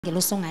Do you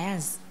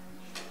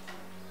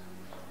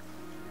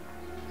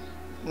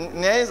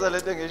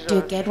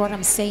you get what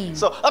I'm saying?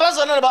 So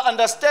abazalwane ba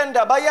understand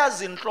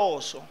bayazi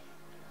inhloso.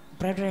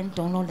 Brethren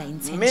don't know the Mina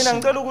intention.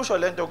 ngicela ukusho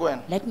lento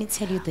kuwena. Let me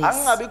tell you this.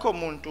 Angingabikho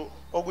umuntu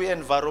okuyi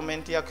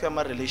environment yakho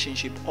yama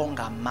relationship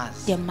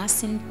ongamazi. There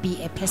mustn't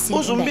be a person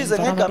in the Uzumbize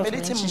environment ngegama of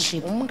elithi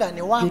relationship umngane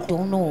you wakho.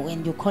 don't know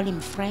and you call him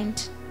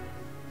friend.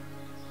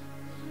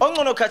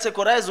 Ongcono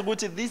categorize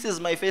ukuthi this is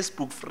my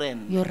Facebook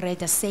friend. You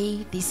rather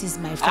say this is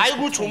my Hayi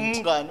Facebook ukuthi friend.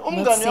 umngane. Not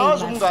Umngane say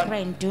yazi my umngane.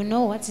 friend. Do you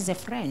know what is a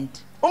friend?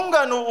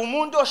 Umngane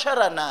umuntu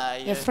oshare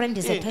naye. A friend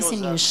is a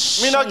person you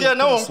share. Mina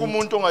kuyena wonke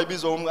umuntu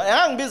ongayibizwa umngane.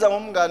 Angibiza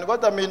ngomngane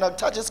kodwa mina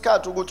kuthatha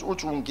isikhathi ukuthi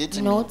uthi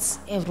ungithi. Not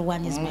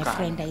everyone is my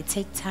friend. I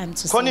take time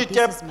to say Khona this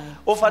step is my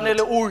ofanele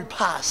friend.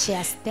 uyipass. There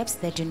are steps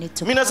that you need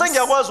to Mina pass.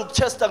 sengiyakwazi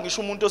ukutesta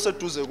ngisho umuntu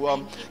oseduze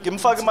kwami.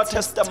 Ngimfaka ama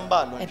test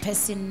ambalwa. A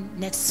person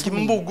next to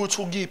me Ngimbuka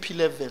ukuthi ukuphi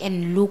level.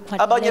 and look what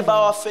Abanye level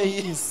bawafail.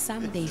 he is.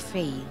 Some they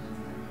fail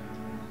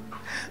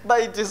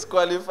Bayi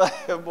disqualify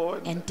bona.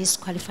 and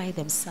disqualify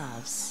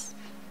themselves.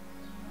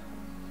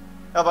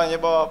 Abanye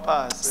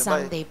bawapass.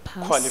 Some they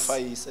pass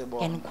Qualifyise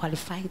bona. and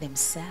qualify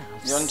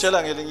themselves.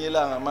 Ngiyonitshela ngelinye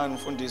ilanga manje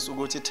ngifundisa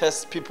ukuthi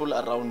test people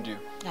around you.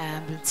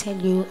 I will tell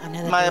you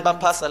another Maye thing.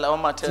 baphasa lawo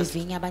ma test.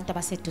 Vivinya abantu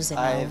abaseduze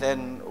Aye nawe.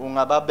 then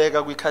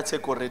ungababeka kwi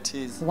category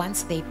thize.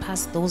 Once they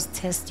pass those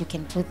tests, you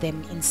can put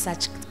them in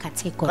such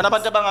categories. Khona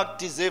abantu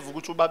abangakudeserve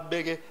ukuthi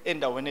ubabeke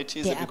endaweni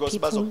ethize There are because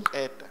people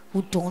bazoqeda.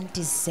 who don't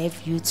deserve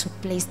you to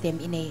place them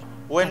in a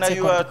When you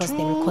category are because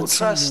they will too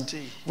consume trusty.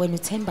 you. When you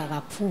themba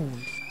kakhulu,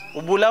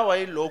 Ubulawa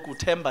yilokhu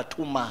uthemba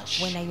too much.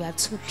 when you are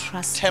too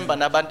trusting, Themba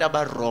nabantu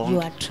abawrong. you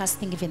are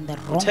trusting even the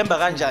wrong Themba people.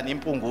 kanjani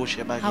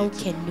impungushe How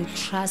bakithi? can you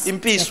trust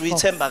Impisi the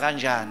fox? uyithemba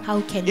kanjani? How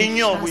can you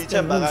Inyoka trust the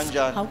uyithemba wolf?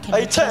 kanjani? How can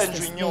you trust the Ayithenjwe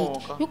snake?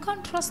 inyoka. You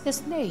can't trust the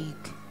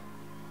snake.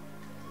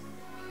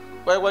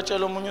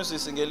 Kwatshela omunye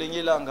usisi ngelinye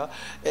ilanga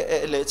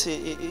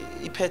lethi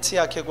iphethi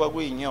yakhe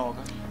kwakuyinyoka.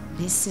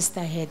 This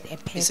sister had a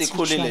pet which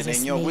Isikhulile was a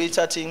nenyoka snake.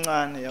 uyithatha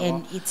incane yabo.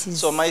 And it is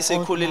So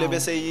mayisekhulile old now.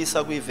 bese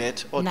yisa kwi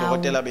vet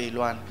odokotela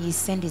beyilwana. He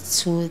sent it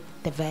to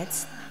the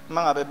vets.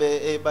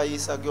 Mangabe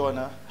bayisa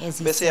kuyona As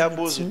he bese sent it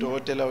yabuza to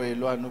udokotela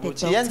weyilwana the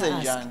ukuthi doctor yenze asked.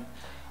 njani.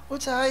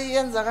 Uthi hayi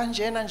yenza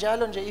kanjena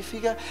njalo nje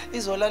ifika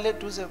izolala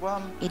eduze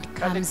kwami. It Kanti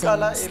comes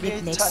kuqala and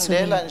sleep next to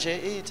ebeyithandela me. nje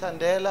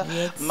iyithandela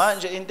Yes.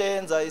 manje into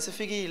eyenza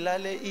isifika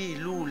ilale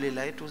ilule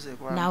la eduze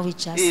kwami. Now we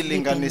just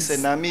Ilinganise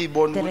nami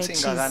ibona ukuthi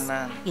stretches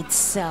ingakanani.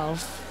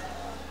 itself.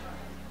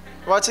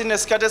 Wathi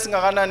nesikhathi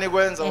esingakanani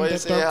kwenza And the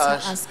doctor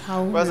wayesehash. asked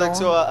how Kwaze long.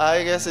 kuthiwa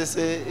hayi ke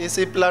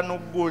isiplan He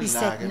ukudla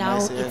said ke now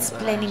it's mayisenza.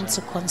 planning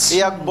to consume.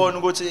 Iyakubona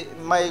ukuthi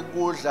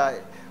mayikudla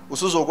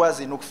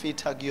usuzokwazi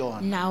ukufitha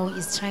kuyona. Now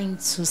it's trying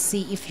to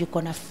see if you're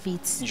gonna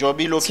fit.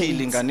 Njoba ilokhu to it.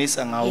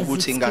 ilinganisa ngawo As ukuthi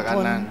it's keep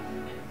ingakanani. on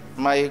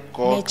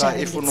Mayigoqa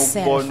measuring ifuna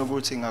itself. ukubona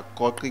ukuthi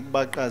ingagoqa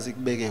ikubaqazi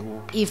kubeke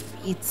kuphi. If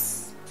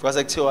it's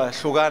Kwase kuthiwa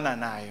hlukana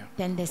nayo.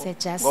 then they said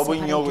just Ngoba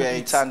inyoka separate it.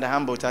 uyayithanda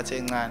hamba uthathe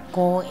encane.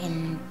 Go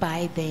and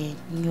buy the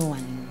new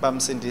one.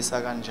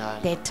 Bamsindisa kanjalo.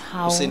 That's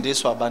how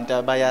Usindiswa abantu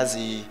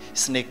abayazi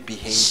snake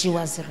behavior. she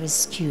was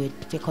rescued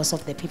because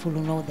of the people who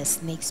know the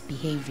snake's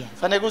behavior.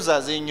 Fanele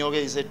uzazi inyoka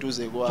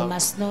eziseduze You kwawo.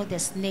 must know the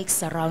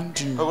snakes around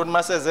you. Ukuthi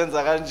mase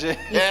zenza kanje.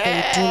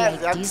 they do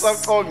like this,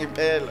 Yakusaconga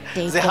impela.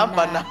 they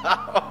Zihamba gonna-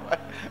 nawe.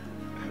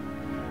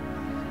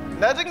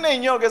 Nathi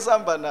kuneyinyoka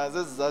esihamba nazo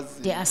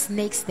ezizazi. There are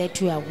snakes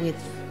that you are with.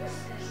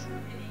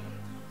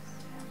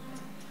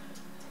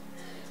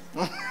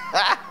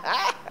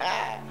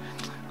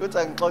 Kuthi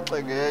angixoxe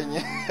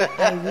ngenye.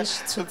 I wish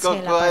to tell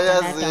Gogo about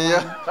another ayaziyo.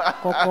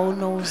 one. Gogo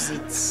knows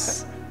it.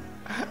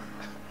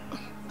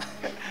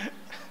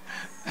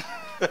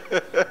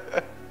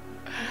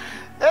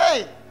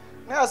 Hey,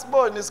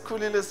 ngasibona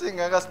isikhulile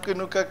singaka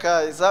siqina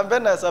ukhakhaya. Sihambe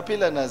nazo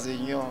saphila nazo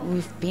inyoka.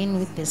 We've been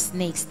with the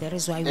snakes. That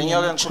is why we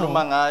Inyoka are engikhuluma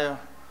mature. ngayo.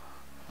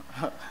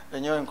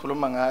 Lenyoka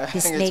engikhuluma ngayo.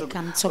 The snake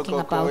I'm talking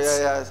about,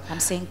 I'm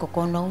saying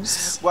Gogo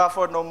knows.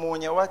 Kwafo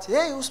nomunye wathi,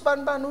 "Hey,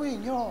 usibani bani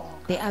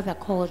uyinyoka." The other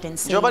called and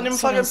said, Njoba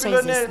nimfake so and so is a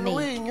empilweni snake.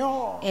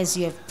 uyinyoka. As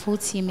you have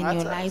put him in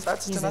your life,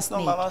 Sathi he's thina a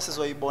snake. sinomama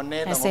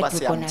sizoyibonela I said ngoba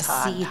we're gonna see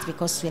siyamthanda. it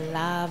because we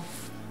love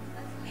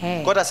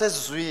her. Kodwa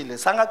sesizwile,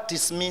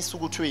 sangakudismiss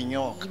ukuthi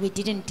uyinyoka. We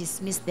didn't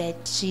dismiss that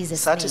she's a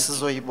Sathi snake.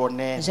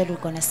 sizoyibonela. We said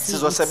we're gonna see it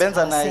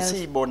Sizosebenza naye ourselves.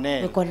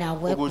 siyibonele We're gonna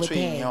work with ukuthi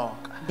her.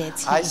 uyinyoka. That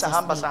he Hayi is a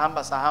sahamba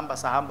snake.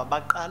 sahamba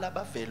baqala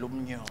bavela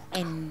umnyoka.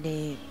 And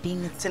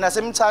being Thina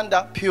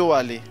simthanda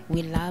purely.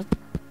 we love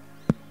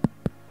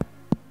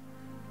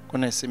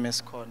Kunesimo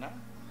esikhona.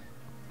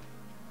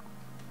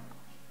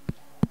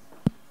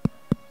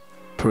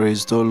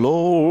 Praise the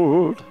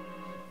Lord.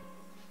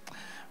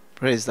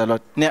 Praise the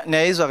Lord.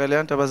 Niyayizwa ke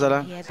le nto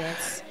abazalwane? yeah,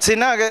 that's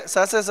Thina ke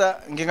sasesa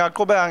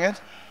ngingaqhubeka ngene.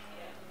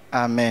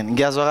 Amen.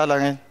 Ngiyazwakala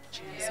ngene.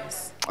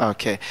 Jesus.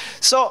 Okay.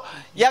 So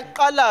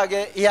yaqala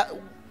ke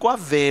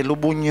kwavela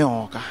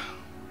ubunyoka.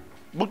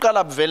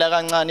 Buqala buvela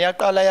kancane,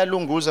 yaqala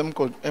yalunguza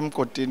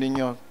emgodini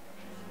inyoka.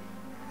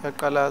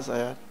 Yaqalaza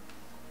ya.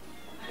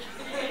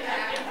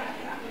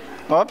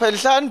 Ngoba phela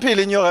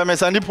ihlaniphile inyoka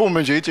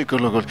mesandiphume nje ithi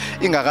gologolo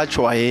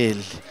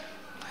ingakajwayeli.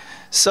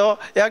 So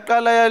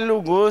yaqala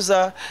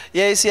yalunguza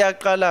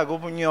yayisiyaqala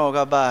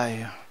kubunyoka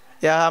bayo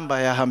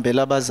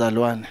yahambela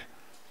abazalwane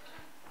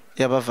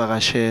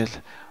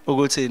yabavakashela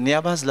ukuthi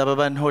niyabazi laba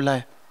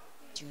baniholayo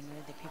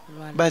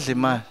badla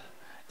imali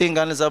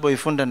ingane zabo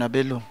yifunda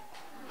nabelungu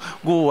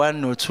ku1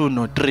 no2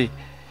 no3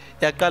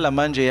 yaqala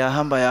manje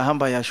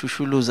yahamba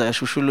yashushuluza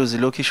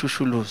lokho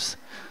ishushuluza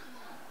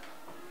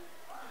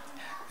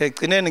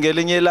egcineni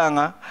ngelinye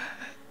ilanga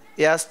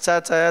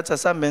yasithatha yathi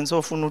asambeni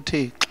sofuna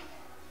uThixo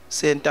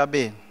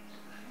sentabeni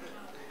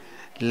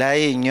la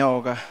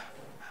inyoka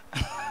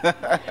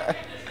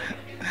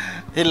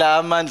ila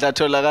amandla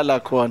atholakala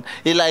khona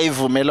ila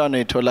ivumelwano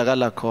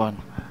itholakala khona.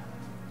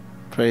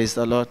 Praise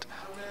the Lord.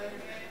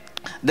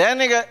 Then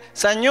ke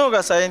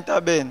sanyuka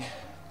sayentabeni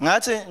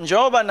ngathi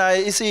njoba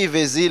naye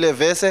isiyivezile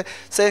vese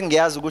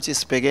sengiyazi ukuthi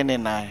sibhekene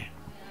naye.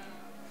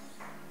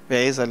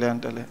 Beyizwa le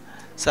nto le.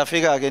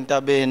 Safika ke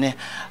entabeni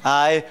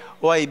hayi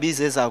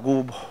wayibiza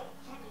ezakubo.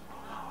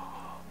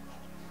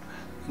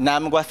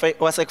 Nami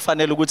kwase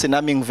kufanele ukuthi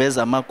nami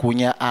ngiveza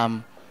amagunya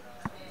ami.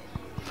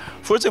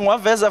 Futhi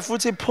ngiwaveza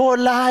futhi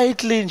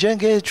politely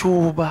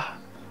njengejuba.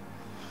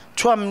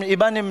 Kuthiwa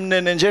ibani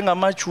mnene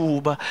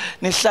njengamajuba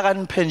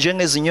nihlakaniphe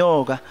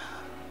njengezinyoka.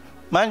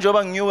 Manje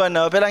njoba nginyuka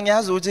nawe phela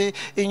ngiyazi ukuthi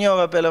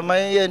inyoka phela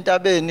maye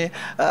entabeni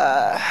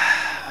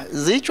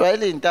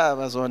zijwayele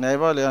intaba zona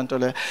yabo le nto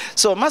le.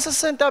 So mase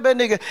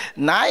sentabeni ke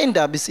nayi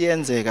indaba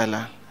isiyenzeka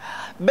la.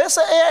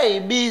 Bese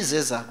eyayibiza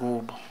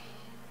ezakubo.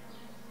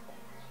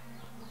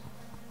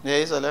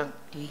 Yeyizwa le.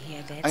 Do you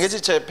hear that?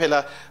 Angithi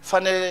phela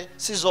fanele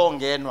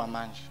sizongenwa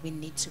manje. We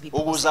need to be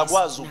Ukuze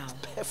akwazi now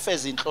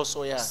ukufeza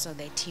inhloso yakhe. so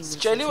that he will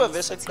Sitsheliwe fulfill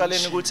vese his ekuqaleni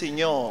intention. ukuthi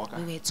inyoka.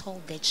 We were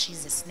told that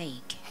she's a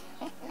snake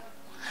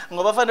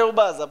Ngoba fanele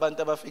ubazi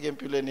abantu abafika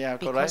empilweni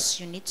yakho, right? because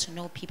you need to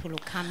know people who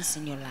comes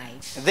in your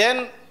life.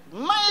 Then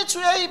mayithi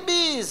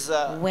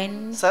uyayibiza.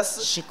 When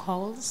she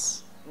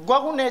calls,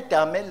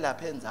 Kwakunedama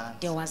elapha enzansi.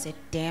 there was a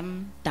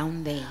dam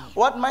down there.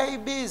 What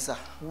mayibiza?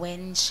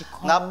 When she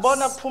Ngabona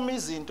calls, kuphuma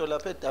izinto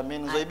lapha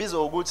edameni ngizoyibiza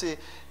ukuthi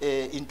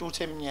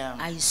intuthu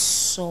emnyama. I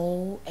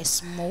saw a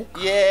smoke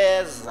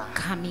Yeza.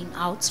 coming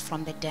out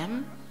from the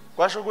dam.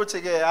 Kwasho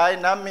ukuthi ke hayi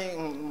nami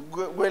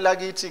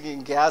kwelakithi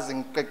ngiyazi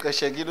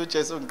ngiqeqeshekile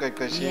uJesu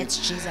ngiqeqeshile. Yet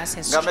Jesus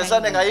has Ngamesane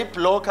trained me.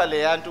 ngayiblocker le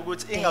yanto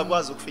ukuthi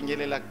ingakwazi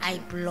ukufinyelela. I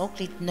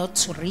blocked it not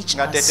to reach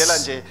Ngadedela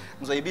us. nje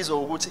ngizoyibiza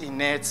ukuthi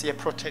inet ye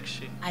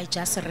protection. I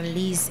just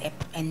released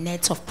a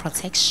net of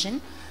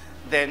protection.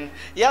 Then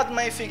yathi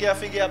mayifika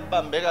yafika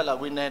yabambeka la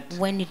kwinet.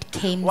 When it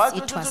came, it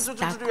was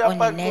stuck on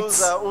the net.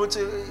 Uthi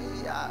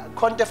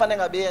konke fanele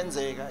ngabe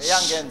yenzeka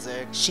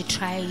yangenzeka. She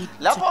tried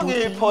Lapho to do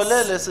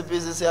ngiyipholele things,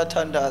 sibhizi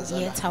siyathandaza.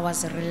 yet I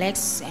was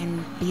relaxed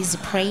and busy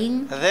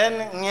praying. Then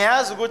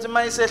ngiyazi ukuthi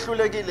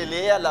mayisehlulekile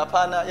leya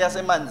laphana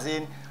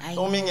yasemanzini I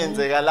uma know.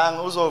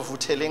 ingenzekalanga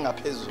uzovuthela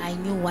engaphezulu. I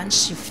knew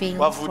once she failed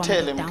from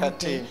Wavuthele the down there,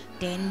 emkhathini.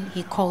 then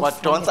he called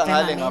from the Wadonsa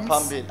ngale firmament.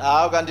 ngaphambili.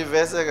 Kanti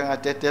vese ke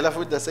ngadedela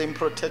futhi the same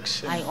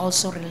protection. I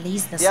also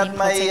released the Yathi same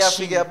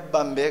mayiyafika protection.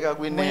 yabambeka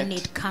When kwinet.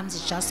 it comes,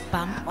 it just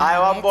bump Hayi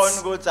on wabona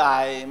it. ukuthi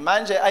hayi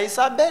manje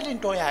ayisabeli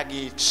into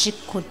yakithi. She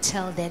could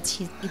tell that it's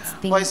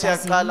things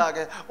Wayesiyaqala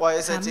doesn't. ke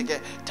wayesethi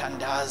ke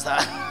thandaza.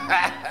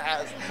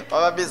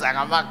 Wababiza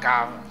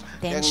ngamagama.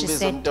 Then she Ngibiza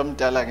said, umuntu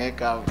omdala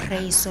ngegama.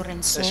 pray so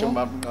and Esho so.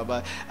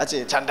 mabungqaba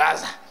athi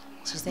thandaza.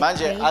 She said, Manje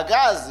pray.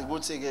 akazi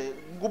ukuthi ke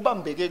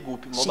kubambeke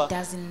kuphi She ngoba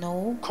doesn't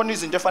know khona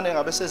izinto efanele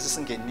ngabe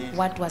sezisingenile.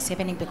 what was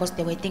happening because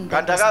they were thinking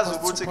that Kanti was akazi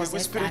supposed to ukuthi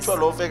possess kwi-spiritual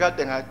us. warfare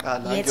kade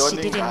ngaqala Yet she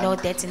didn't know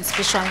that in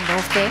spiritual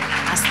warfare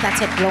I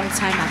started long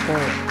time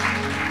ago.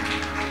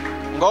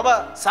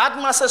 ngoba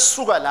sathi mase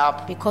sisuka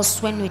lapho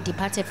Because when we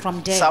departed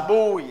from there,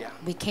 sabuya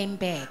we came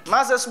back.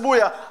 mase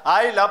sibuya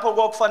hayi lapho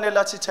kwakufanele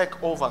athi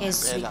take over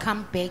As we ngempela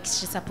come back,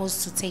 she's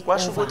supposed to take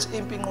kwasho over. ukuthi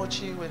impi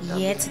inqotshiwe ndaba.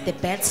 Yet the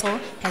battle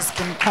has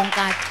been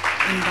conquered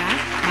in the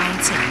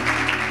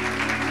mountain.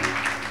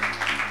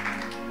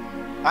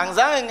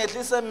 Angizange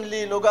ngehlise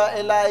emlilo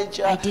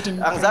kaElijah I didn't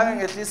angizange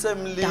bring ngehlise down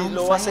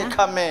emlilo fire.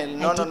 waseKhamel I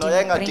no didn't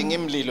yayingadingi bring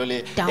imlilo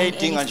le down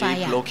eyidinga any nje fire.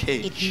 It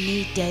iblockage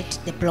needed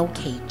the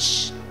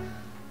blockage.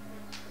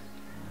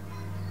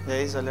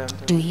 yayizwa le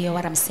nto Do you hear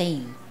what I'm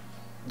saying?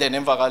 then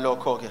emva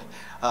kalokho ke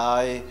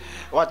hayi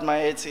wathi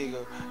mayethi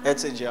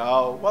nje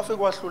hawo wafika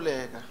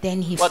kwahluleka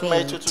Then he wathi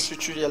mayethi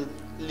failed.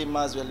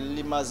 uthi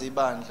limaza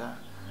ibandla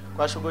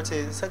kwasho ukuthi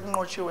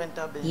sekunqotshiwe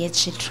entabeni Yet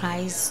she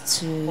tries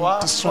to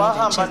destroy the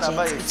wahamba church.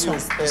 nabayi Yet it few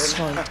was kuphela.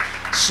 destroyed.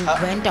 She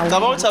went away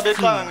Ngicabanga with ukuthi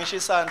abeqanga few. ngisho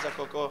isandla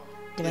gogo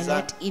They were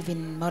not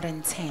even more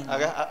than 10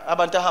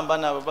 abantu ahamba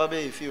nabo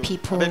babe few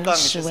people abeqanga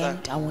she ngisho isandla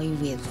went away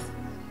with.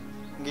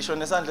 ngisho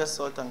nesandla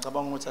esisodwa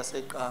ngicabanga ukuthi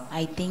aseqanga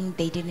I think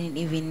they didn't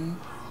even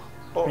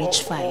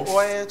reach 5.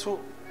 wayethu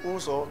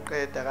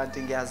uzoqeda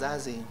kanti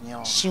ngiyazazi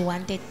inyoka She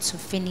wanted to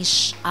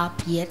finish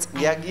up, yet I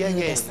knew the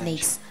Ngiyakuyekela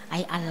snakes.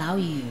 I allow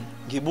you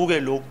ngibuke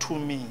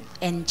lokuthumile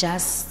and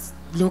just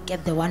look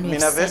at the one who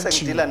mina have vese sent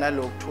ngidila you.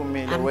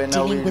 nalokuthumile I'm wena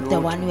dealing with the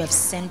uyilutho one who have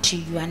sent you.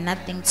 You are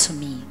nothing to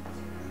me.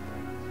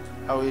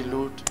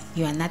 awuyilutho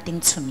You are nothing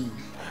to me.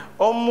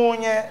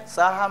 omunye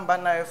sahamba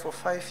naye for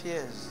 5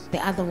 years The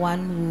other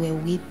one we were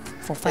with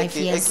for 5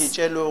 years,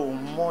 egitshelwe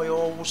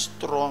umoya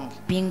strong.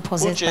 being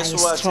possessed by a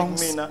uJesu wathi strong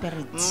kumina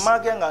spirit.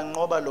 make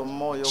nganqoba lo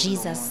moya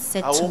Jesus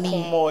said to awukho me,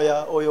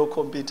 umoya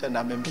oyokompita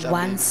nami emhlabeni.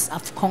 once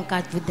I've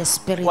conquered with the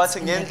spirit Wathi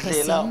in the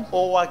ngendlela person,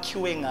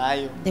 owakhiwe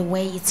ngayo the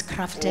way it's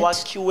crafted,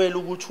 wakhiwela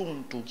ukuthi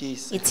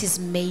ungidukise, it is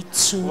made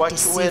to wakhiwela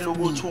deceive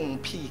ukuthi me.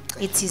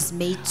 ungiphice, It is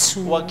made to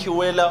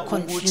wakhiwela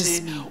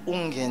confuse ukuthi me.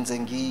 ungenze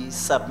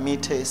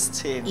ngisubmit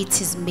esitheni.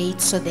 It is made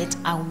so that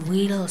I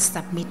will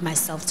submit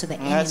myself to the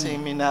Ngathi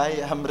enemy. mina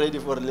I'm ready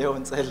for leyo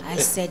nsele. I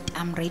said,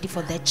 I'm ready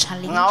for that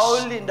challenge.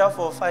 Ngawulinda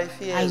for 5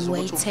 I years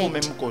ukuthi uphume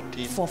waited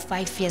emgodini. for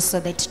 5 years so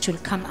that it will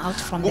come out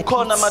from the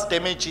Kukhona ama pits.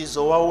 damages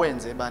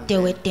owawenze There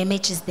bandla. were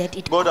damages that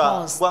it Kodwa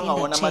caused in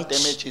kwangawona ama the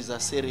church. damages a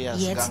serious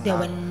Yet they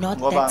were not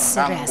ngoba that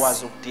serious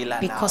ngangikwazi ukudila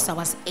because I nawo.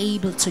 was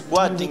able to deal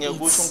Kwadinge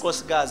with ukuthi it.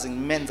 unkosikazi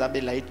ngimenza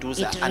abe la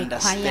eduze It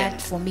understand.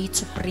 required for me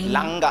to bring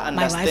La nga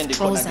my wife understand khona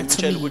closer to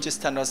ngimtshela me. ukuthi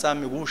isithandwa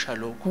sami kusha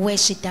lokho. Where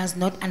she does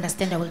not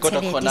understand, I will tell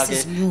Kodwa her khona this ke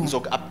is new.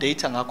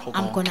 ngizoku-update ngakho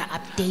I'm konke. gonna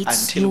update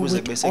Until you kuze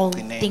with kube all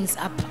sekugcineni. things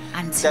up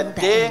until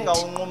the Day end.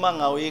 ngawunquma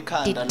ngawo The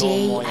ikhanda lo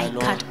day moya I lo.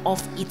 cut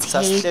off its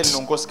Sasihleli head,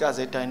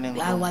 nonkosikazi edining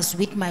I room. was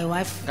with my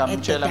wife at the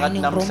Ngamtshela ngathi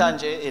dining room.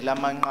 namhlanje I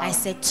elamanqamu.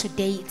 said,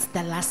 today it's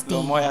the last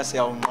Lo day. moya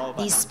siyawunqoba.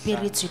 These namhlanje.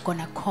 spirits we're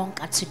gonna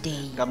conquer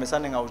today.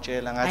 Ngamesane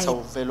ngawutshela ngathi I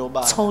awuvela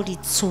obala. told it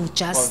to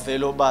just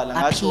Wavela obala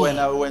ngathi appear.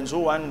 wena wenza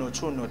u1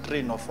 no2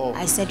 no3 no4.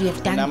 I said, you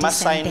have done Unama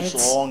this and signs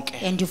that, wonke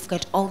and you've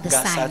got all the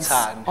signs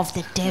kaSathane. of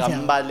the devil.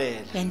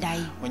 Ngambalele. And I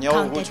Unyawo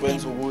counted ukuthi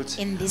wenza them. ukuthi.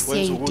 In this year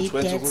you did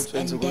that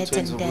and that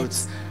and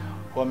that.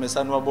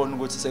 Kwamesane wabona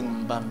ukuthi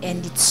sengimbambile.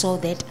 And it saw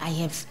that I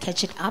have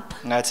catch it up.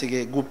 Ngathi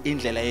ke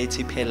indlela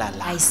yethi phela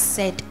la. I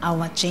said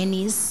our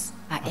journeys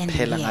are ending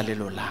Phela here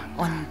ngalelo langa.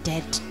 on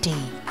that day.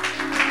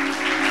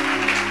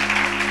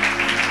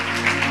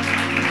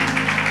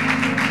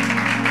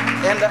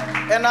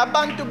 And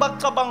abantu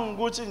bacabanga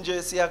ukuthi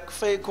nje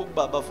siyakufake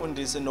ukuba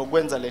bafundise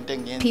nokwenza lento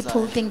engiyenzayo.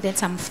 People think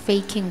that I'm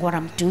faking what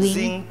I'm doing.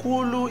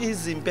 Zinkulu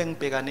izimpi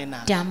engibhekane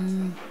nazo.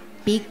 Damn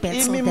big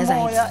battles that I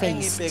Imimoya have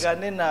faced.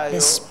 engibhekane The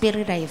nayo.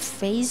 spirit I have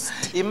faced,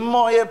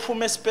 Imoya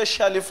ephume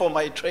especially for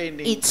my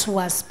training. it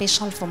was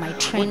special for my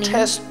training.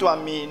 Utestwa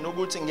mina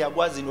ukuthi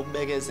ngiyakwazi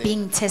ukubekezela.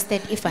 Being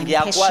tested if I'm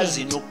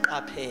Ngiyakwazi patient.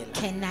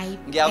 ukuqaphela. Am I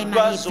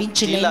Ngiyakwazi ukudila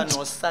vigilant?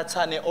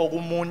 noSathane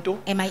okumuntu.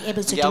 Am I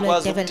able to deal with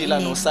Ngiyakwazi devil ukudila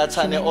in a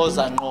noSathane human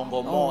oza being? ngqo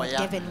Or ngomoya.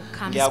 devil who comes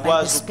by the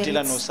Ngiyakwazi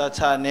ukudila spirits?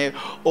 noSathane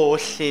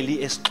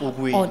ohleli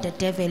esixukwini. Or the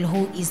devil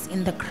who is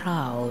in the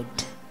crowd?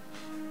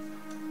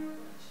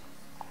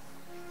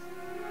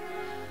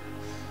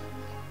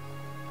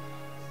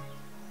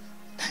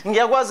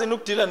 Ngiyakwazi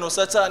ukudila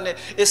noSathane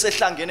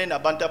esehlangene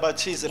nabantu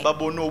abathize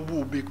babona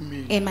obubi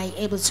kumina. Am I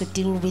able to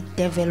deal with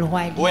devil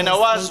while he Wena has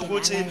wazi made an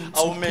ukuthi alliance with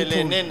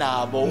awumelene people,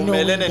 nabo, knowing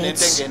umelene nento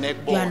that engene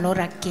you are kubona. not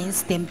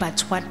against them,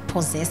 but what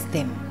possessed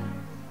them?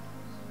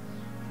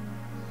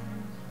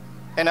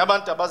 And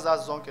abantu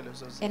abazazi zonke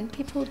lezo zinto. And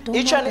people don't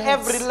Each know and that.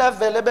 every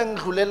level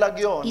ebengidlulela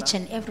kuyona Each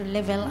and every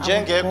level I would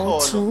Njengekholo.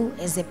 go to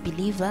as a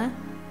believer,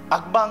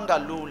 akubanga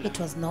lula, it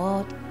was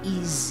not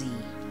easy.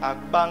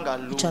 akubanga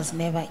It lula. was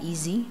never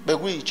easy.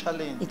 Bekuyi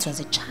challenge. It was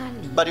a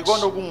challenge. But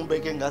ikona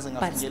okungibeke ngaze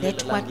But ngafinyelela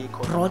that's la what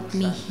ngikhona. brought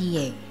me namhlanje.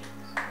 here.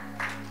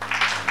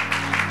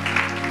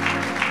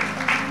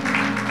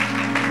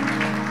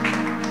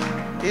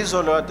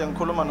 Izolo kade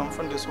ngikhuluma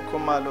nomfundisi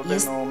uKhumalo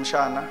Yes.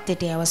 benomshana. The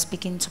day I was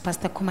speaking to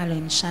Pastor Kumalo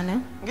in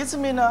Shana, Ngithi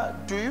mina,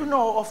 do you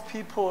know of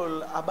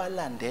people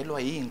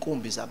abalandelwa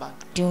yinkumbi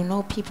zabantu? do you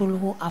know people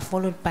who are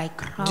followed by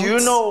crowds? Do you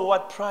know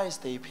what price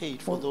they paid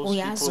for those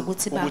Uyazi people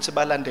ukuthi ba- ukuthi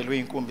balandelwe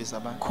yinkumbi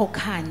zabantu?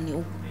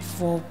 Kokhani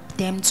for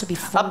them to be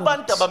followed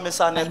Abantu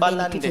abamesane by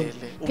many people.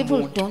 balandele People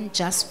umuntu don't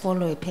just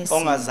follow a person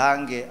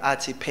ongazange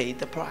athi pay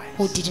the who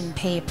price. didn't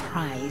pay a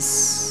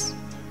price.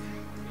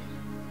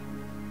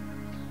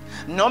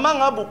 Noma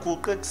ngabe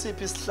uguqa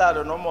kusiphi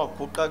isihlalo noma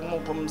waguqa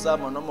kumuphi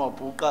umzamo noma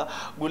wabhuqa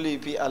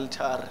kuliphi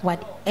altar.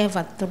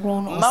 Whatever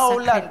throne or Ma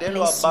sacred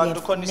ulandelwa place you abantu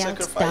have khona knelt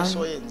isacrifice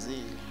down,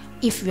 oyenzile.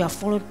 if you are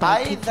followed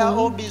by Either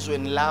people,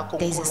 obizweni lakho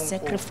there is a uNkulunkulu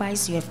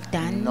sacrifice you have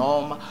done.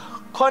 noma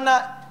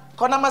khona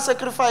ama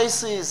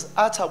sacrifices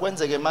athi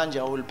akwenzeke manje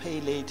I will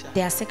pay later.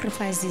 There are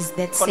sacrifices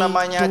that say Khona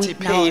amanye do athi it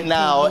now pay and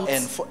now pay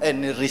late.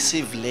 and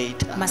receive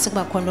later. Mase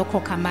kuba khona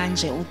okhokha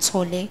manje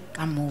uthole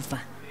kamuva.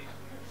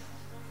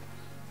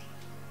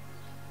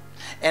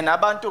 And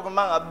abantu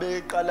kuma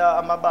ngabe beqala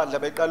amabandla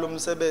beqala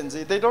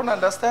umsebenzi, they don't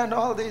understand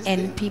all these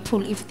And things.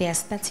 people, if they are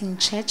starting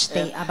church,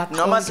 they are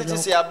Noma sithi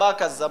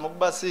siyabakha sizama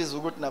ukubasiza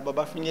ukuthi nabo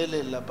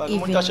bafinyelele lapha.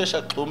 Even- Umuntu ashesha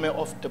agxume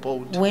off the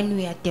boat. when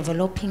we are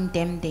developing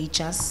them, they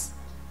just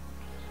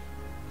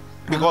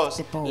run Because off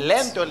the boat.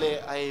 lento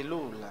le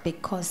ayilula.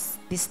 Because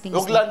this thing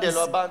is not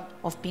Ukulandelwa easy abantu.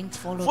 of being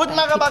followed Futhi by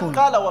maka people.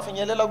 baqala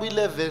wafinyelela kwi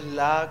level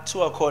la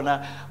kuthiwa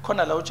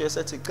khona la uJesu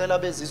ethi cela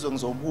bezizwe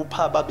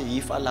ngizobupha babe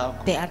yifa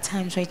lakho. There are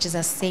times where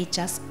Jesus say,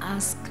 just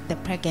ask the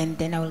pregnant,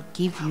 then I will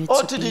give you to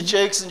Othi be.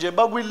 Jakes nje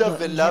bakwi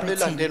level la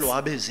inheritance. belandelwa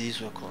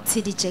abezizwe khona.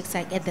 TD Jakes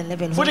are at the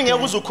level Futhi where ngeke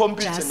they uze are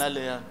ucompete just nale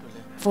yanto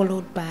le.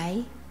 followed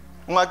by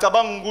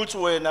ungacabanga ukuthi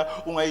wena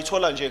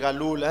ungayithola nje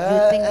kalula.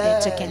 You think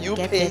that you can You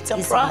get pay that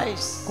the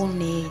price.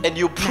 And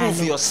you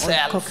prove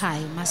yourself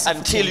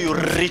until you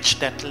reach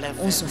that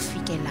level.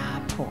 uzofike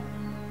lapho.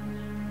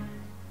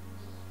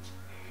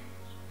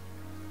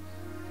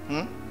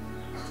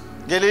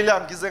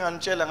 Ngelilanga ngize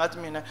nganitshela ngathi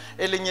mina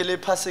elinye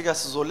lephasika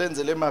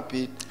sizolenzele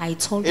eMabhida. I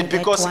told you that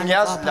because one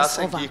ngiyazi of la us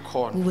over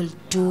sengikhona. we will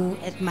do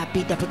at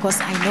Mabhida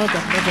because I know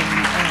that living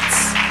on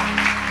earth.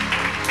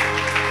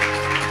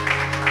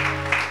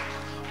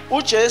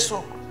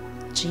 uJesu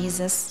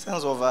Jesus,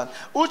 senzovala.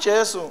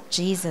 uJesu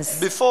Jesus,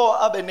 before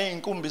abe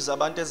neinkumbi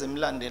zabantu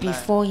ezimlandelayo.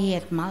 before he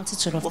had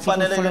multitude of people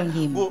Kufanele following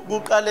him,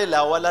 kuqale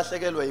lawo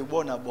alahlekelwa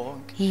yibona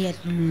bonke. he had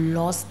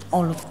lost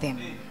all of them.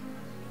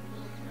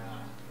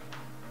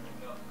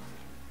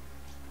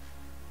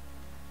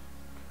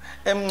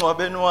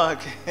 Emncwabeni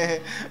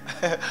wakhe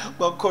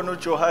kwakukhona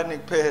uJohane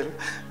kuphela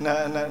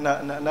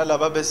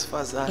nalabo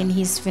besifazane. In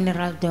his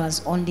funeral, there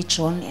was only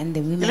John and the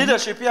women.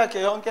 Leadership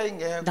yakhe yonke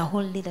ingekho. The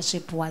whole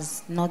leadership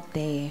was not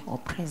there or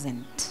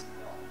present.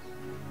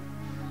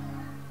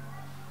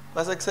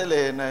 Basekusele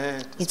yena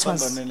yedwa It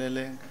was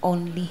siphambanelele.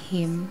 only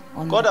him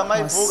on the Kodwa cross.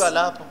 mayivuka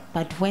lapho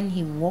But when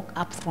he woke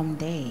up from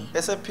there,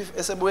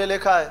 esebuyele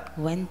ekhaya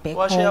went back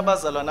washiya home,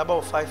 abazalwane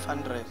abawu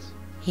 500.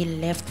 he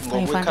left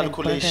Ngokwe 500 brethren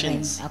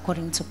calculations.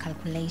 according to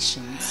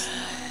calculations.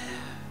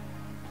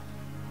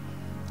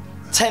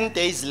 10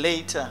 days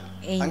later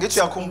Eight angithi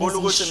uyakhumbula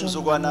ukuthi days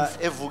mzukwana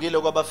evukile Do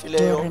you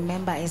kwabafileyo.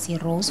 remember as he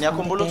rose from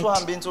Niyakhumbula the ukuthi dead?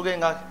 uhamba insuku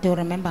engaka Do you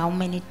remember how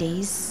many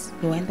days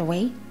he went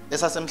away?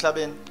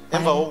 esasemhlabeni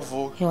emva While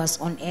kokuvuka he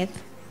was on earth,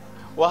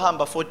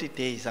 wahamba 40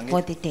 days angithi.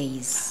 40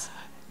 days.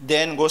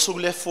 Then ngosuku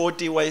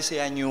le40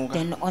 wayeseyanyuka.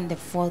 Then on the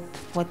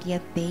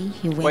 40th day,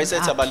 he went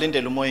Wayesethi up.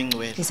 abalindele umoya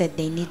ingcwele. He said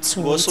they need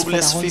to wait Ngosuku for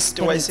the Holy lesi50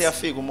 Spirit.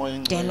 wayeseyafika umoya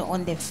Then ingcwele.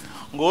 on the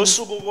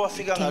Ngosuku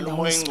kwafika came ngalo the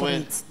umoya Holy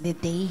ingcwele. Spirit. The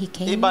day he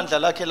came, Ibandla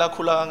lakhe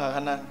lakhula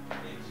kangakanani?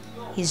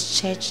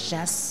 his church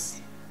just,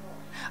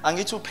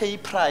 Angithi upay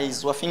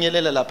price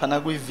wafinyelela lapha na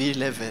kwi-V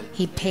level.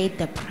 he paid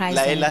the price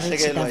La and reached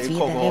elahlekelwa the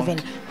yikho level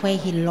konke. where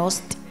he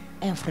lost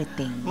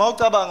everything.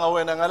 Mawucabanga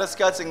wena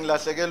ngalesikhathi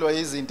ngilahlekelwa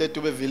izinto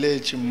eDube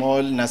Village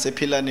Mall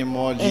nasePhilani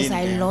Mall As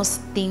I yini.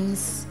 lost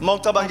things,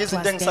 Mawucabanga what izinto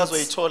was that?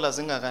 engisazoyithola If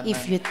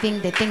zingakanani. you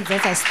think the things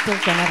that I still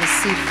gonna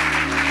receive,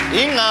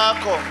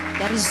 Ingakho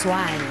that is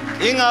why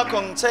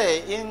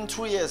ngithe in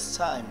 2 years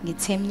time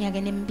ngithe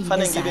eminyakeni emibili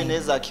fanele ngibe ezayo,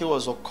 nezakhiwo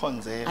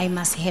zokukhonzela I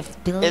must have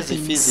buildings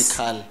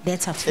ezi-physical,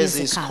 that are physical,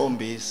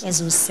 eziyisikhombisa.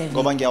 as we say,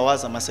 ngoba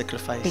ngiyawazi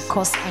ama-sacrifice.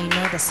 because I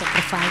know the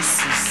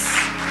sacrifices.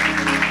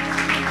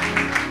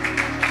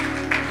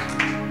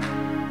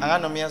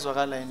 Anganoma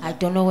iyazwakala yini? I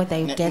don't know whether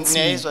you get me.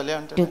 Niyayizwa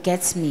leyo nto? You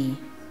get me.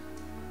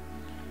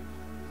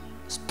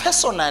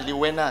 Personally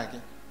wena-ke,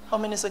 how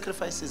many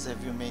sacrifices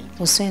have you made?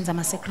 Usenza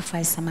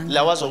ama-sacrifice La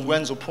amangaki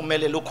wazokwenza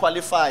uphumelele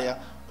uqualifya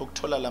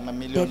ukuthola la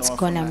mamiliyoni that's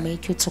gonna owafunayo.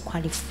 make you to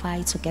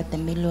qualify to get the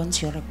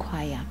millions you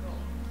require.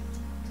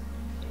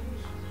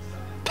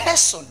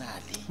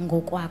 Personally,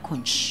 Ngokwakho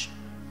nje.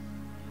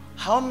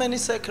 how many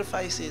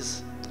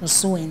sacrifices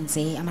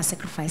Usuwenze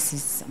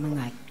ama-sacrifices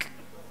amangaki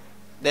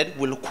that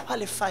will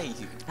qualify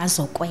you?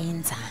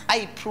 azokwenza.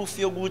 I proof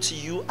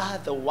yokuthi you are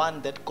the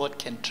one that God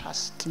can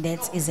trust.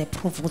 That is a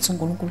proof ukuthi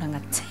uNkulunkulu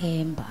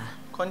angakuthemba.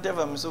 Khonto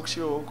evamise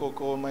ukushiwo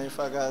ugogo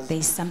mayifakazi. There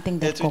is something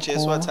that Ethi uJesu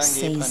Gogo wathi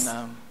angipha says.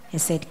 nami. He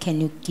said, can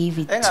you give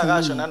it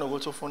Engakasho to me?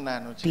 nanokuthi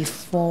ufunani uJesu.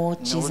 Before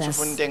Nokuthi ufuna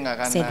Jesus into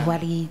engakanani. said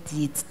what he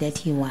did that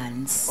he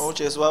wants.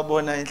 uJesu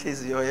wabona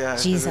inhliziyo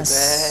yakhe. Jesus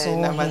ukuthi, saw her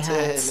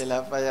namathele heart.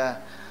 lapha ya.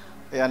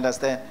 You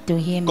understand? To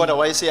him, Kodwa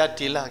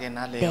wayeseyadila ke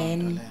naleyo nto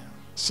then leyo.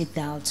 she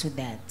dealt to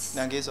that.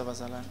 Nangizwa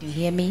bazalwane. You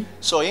hear me?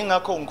 So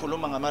ingakho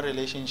ngikhuluma ngama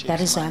relationships.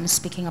 That is why manje. I'm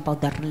speaking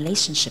about the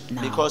relationship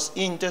now. Because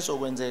into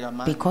ezokwenzeka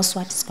manje. Because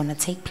what is going to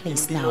take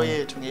place Impilo now,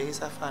 yethu ngeke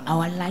isafana.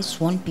 our lives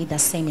won't be the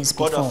same as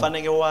Kodwa before.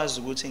 fanele wazi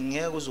ukuthi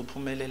ngeke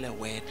uzuphumelele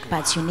wedwa.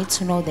 But you need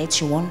to know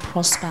that you won't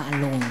prosper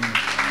alone.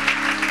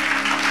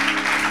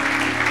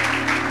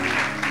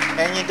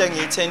 Enye into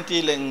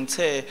engiyithentile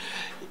ngithe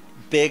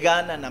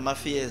bhekana nama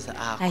fears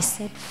akho. I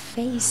said,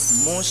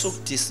 face. Musu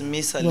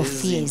ukudismissa Your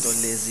lezi zinto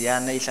fears.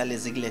 leziyana ihlale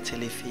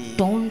zikulethele fear.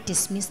 Don't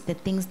dismiss the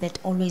things that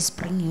always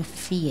bring you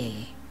fear.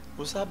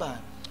 Usabani?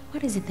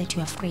 What is it that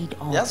you're afraid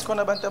of? Yazi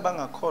khona abantu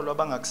abangakholwa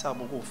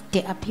abangakusaba ukufa.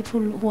 There are people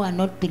who are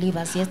not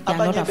believers, yet they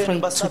are not Abanye benu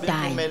afraid to basaba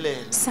die.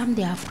 impumelelo. Some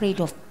they are afraid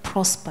of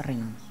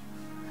prospering.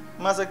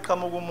 Maze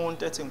kuqhamuka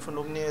umuntu ethi ngifuna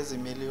ukunikeza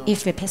imiliyoni.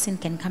 If a person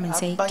can come and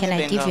say, Abanye can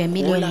I give you a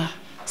million? bengagula.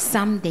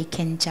 Some they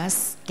can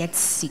just get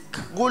sick.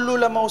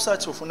 Kulula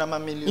mawusathi ufuna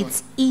amamiliyoni.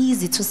 It's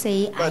easy to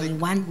say, I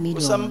want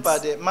millions.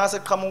 Usambhade mase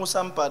kuqhamuka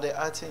usambhade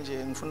athi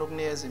nje ngifuna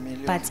ukunikeza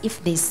imiliyoni. But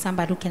if there's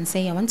somebody who can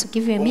say, I want to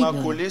give you a million,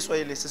 Ungaguliswa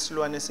yilesi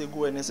silwane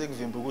esikuwena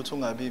esikuvimba ukuthi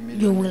ungabi you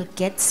imiliyoni. will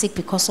get sick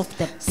because of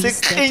the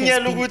beast that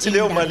Siqhinyela has ukuthi been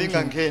leyo mali in you.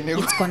 ingangeni.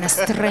 It's going to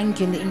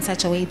strangle you in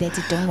such a way that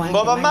you don't want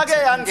Ngoba the money make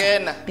to enter.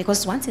 yangena.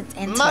 Because once it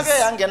enters, Make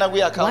yangena kwi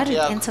what account it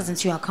yakho. enters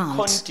into your Khona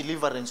account,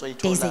 deliverance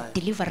there's a oyitholayo.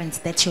 deliverance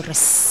that you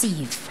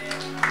receive.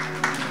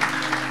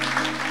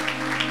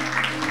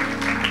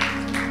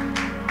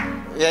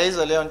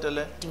 Uyayizwa leyo nto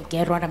le? Do you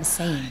get what I'm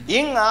saying?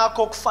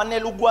 Ingakho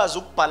kufanele ukwazi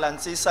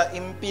ukubalansisa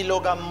impilo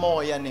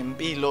kamoya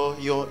nempilo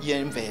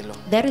yemvelo.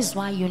 That is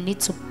why you need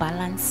to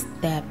balance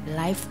the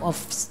life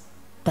of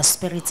the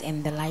spirit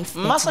and the life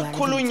that you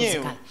are living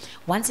physical.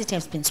 Once it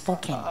has been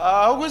spoken,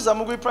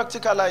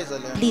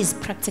 please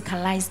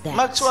practicalize that.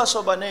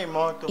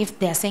 If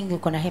they are saying you're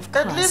going to have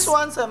cars, at least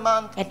once a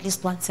month, or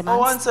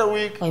once a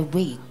week,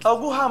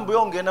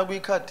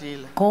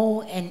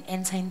 go and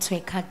enter into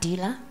a car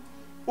dealer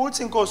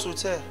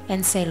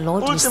and say,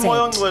 Lord, you said,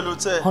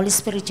 Holy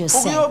Spirit, you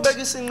said,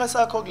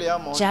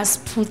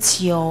 just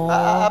put your...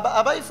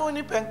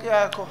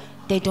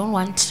 They don't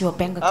want your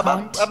bank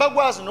account. They don't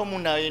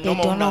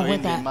know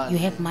whether you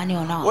have money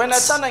or not.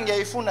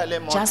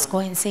 Just go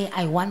and say,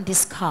 I want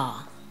this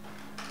car.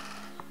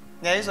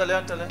 Do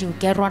you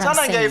get what I'm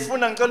saying?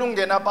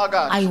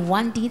 I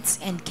want it,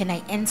 and can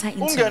I enter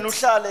into it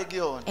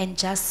and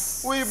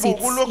just sit in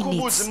it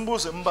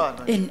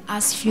and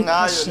ask few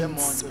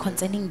questions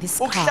concerning this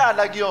car?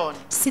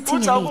 Sitting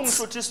in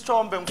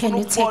it, can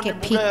you take a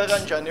pic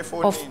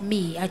of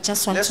me? I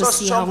just want to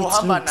see how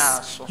it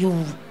looks.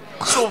 You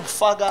go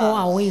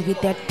away with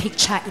that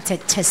picture. It's a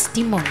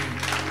testimony.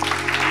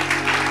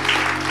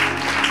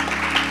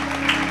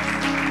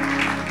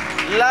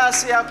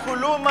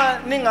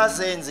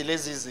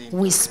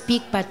 We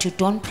speak, but you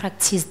don't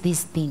practice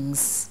these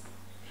things.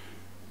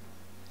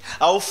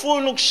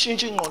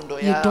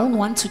 You don't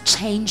want to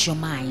change your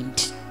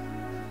mind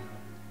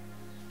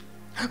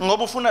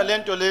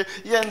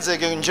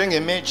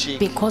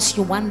because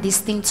you want this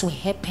thing to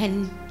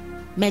happen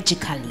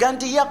magically.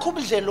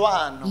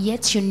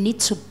 Yet you need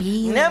to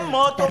be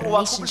the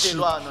relationship.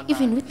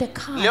 Even with the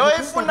car, you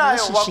build the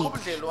relationship.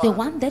 The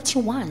one that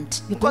you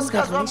want, you build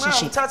the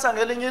relationship.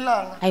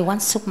 I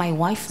once took my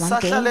wife one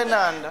day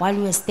while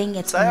we were staying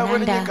at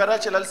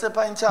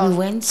Inanda. We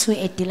went to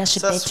a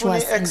dealership that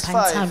was in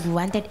Pantown. We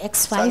wanted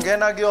X5. We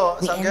entered there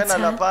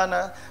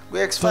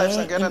in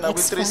X5 and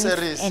 3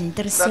 series, and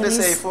we said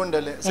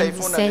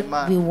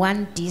we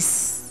want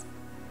this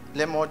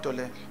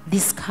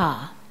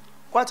car.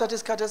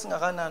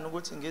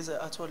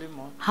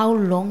 How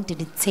long did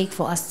it take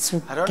for us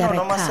to get a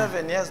car?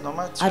 7 years,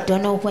 I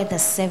don't know whether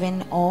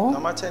 7 or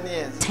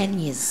 10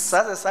 years.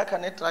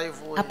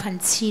 Up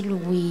until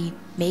we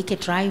make a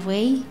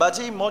driveway.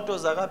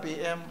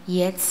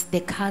 Yet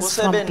the cars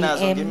from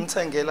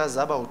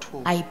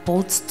BM, I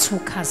bought 2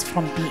 cars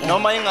from BM.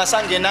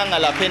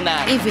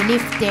 Even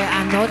if they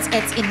are not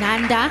at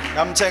Inanda,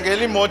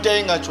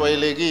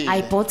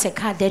 I bought a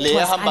car that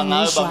was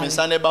unusual.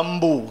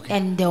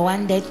 And the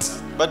one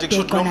that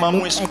they're gonna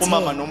look at her,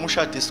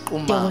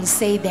 they will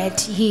say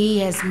that he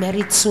has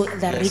married to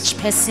the rich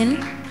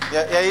person. Do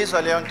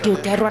you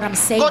get what I'm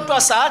saying?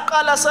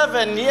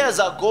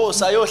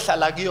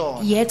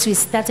 Yet we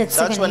started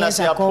 7 years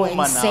ago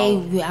and say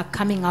we are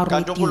coming out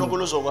with you.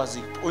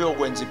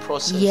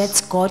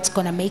 Yet God's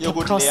gonna make a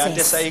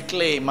process.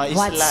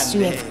 What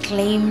you have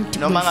claimed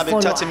will follow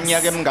us.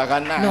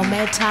 No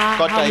matter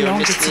how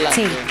long it takes,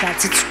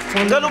 that it's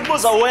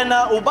following.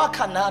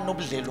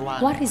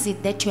 What is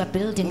it that you are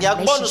building a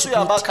relationship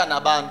with?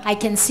 I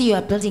can see you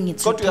are building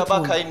it with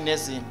people.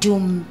 Do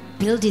you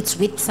build it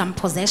with some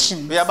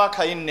possessions?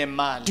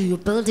 Do you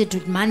build it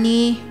with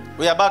money?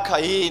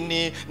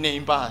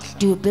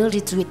 Do you build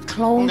it with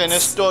clothes?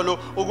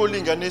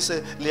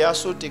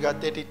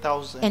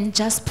 And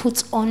just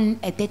put on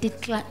a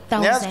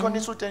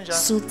 30,000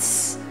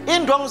 suits.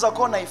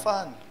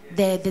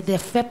 The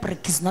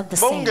fabric is not the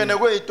same.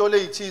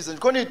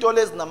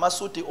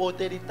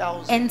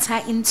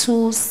 Enter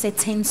into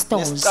certain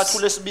stores.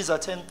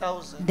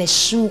 The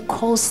shoe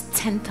costs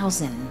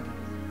 10,000.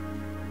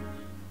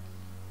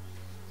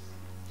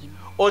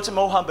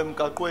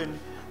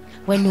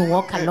 When you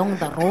walk along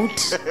the road,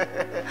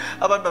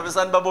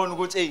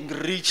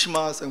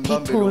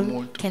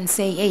 people can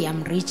say, hey,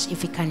 I'm rich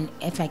if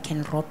I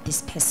can rob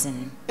this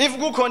person. If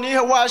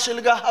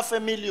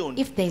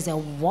there's a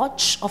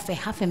watch of a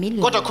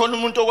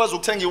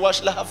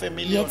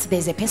 $500,000, yet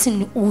there's a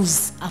person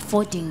who's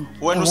affording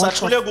a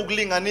watch of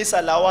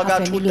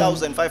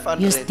 $500,000,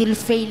 you're still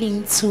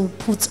failing to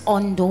put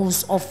on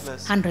those of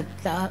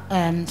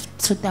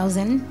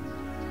 2,000.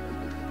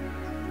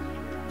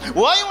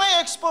 Why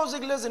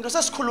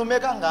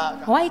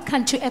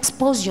can't you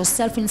expose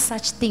yourself in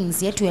such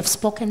things, yet you have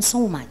spoken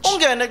so much?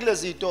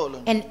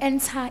 And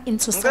enter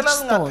into such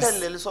stores.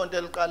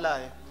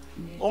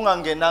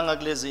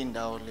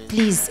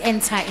 Please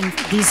enter in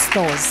these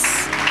stores.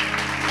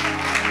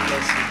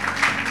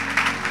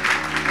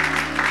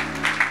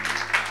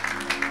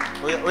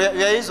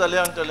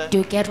 Do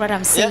you get what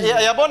I'm saying?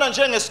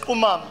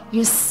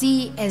 You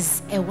see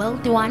as a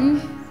wealthy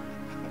one.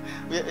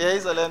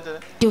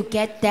 To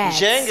get that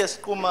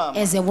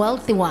as a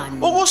wealthy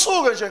one.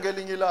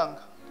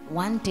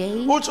 One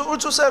day, while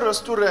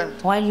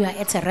you are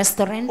at a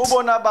restaurant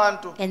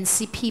and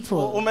see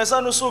people, even at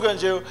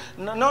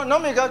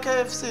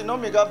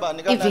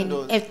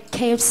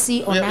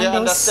KFC or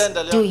Nando's,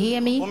 do you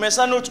hear me?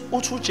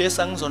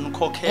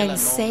 And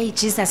say,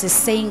 Jesus is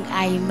saying,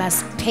 I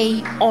must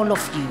pay all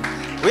of you.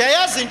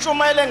 uyayazi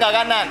intshumayelo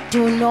engakanani Do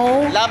you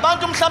know?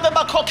 labantu mhlambe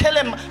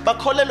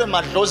bakholelwe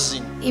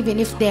madlozini Even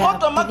if they are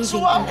believing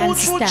in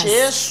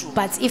ancestors,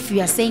 but if you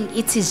are saying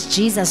it is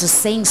Jesus who's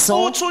saying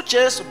so,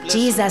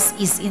 Jesus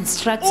is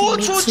instructing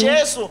me to.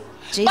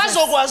 They will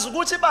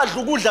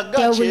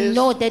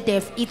know that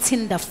they've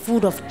eaten the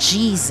food of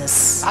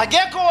Jesus.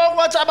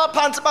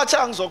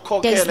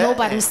 There's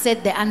nobody who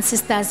said the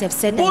ancestors have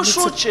said they need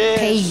to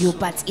pay you,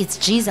 but it's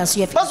Jesus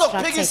you have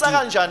instructed you.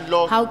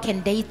 How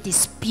can they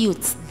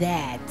dispute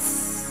that?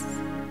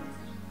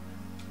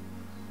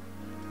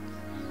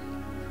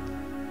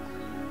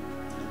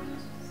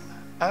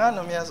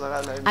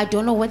 I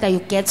don't know whether you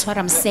get what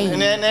I'm saying.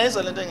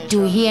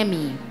 Do you hear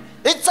me?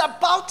 It's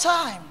about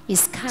time.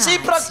 It's kind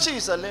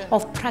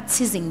of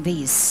practicing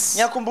this.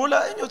 I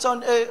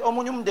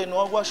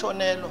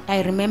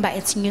remember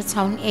at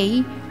Newtown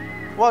A,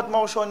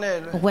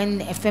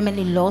 when a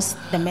family lost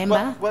the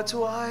member,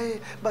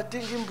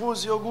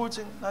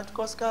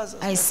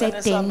 I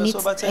said they need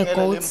a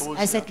goat.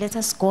 I said let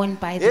us go and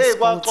buy this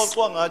goat.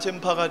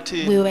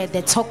 We were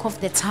the talk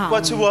of the town.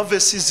 They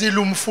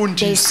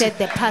said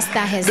the pastor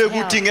has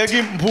helped.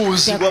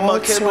 The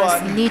goat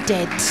was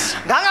needed.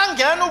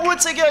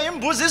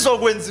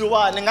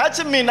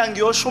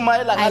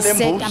 I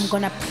said I'm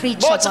going to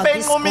preach about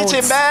this goat.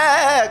 As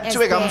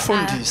they are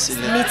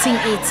meeting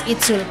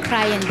it will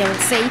cry and they will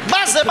say,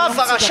 they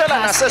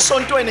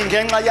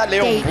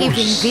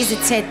even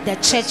visited the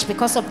church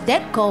because of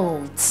that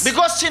goat.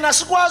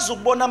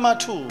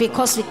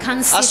 Because we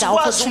can't see the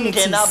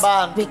opportunities.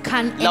 We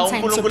can't enter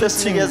into the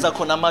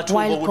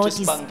while God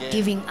is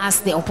giving us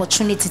the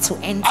opportunity to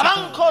enter.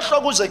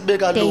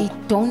 They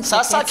don't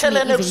forget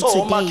me even today.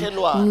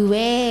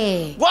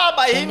 We were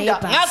the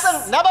neighbors.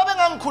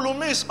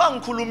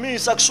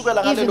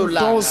 Even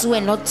those who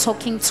are not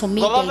talking to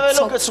me, they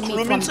talk to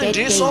me from that day.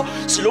 They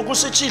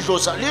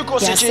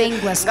are saying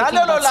we're speaking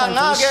about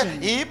salvation.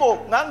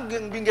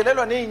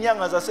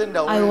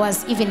 I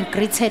was even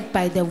greeted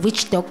by the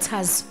witch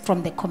doctors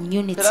from the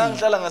community.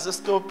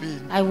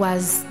 I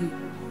was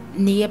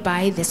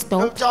nearby the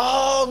stop.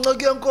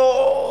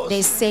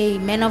 They say,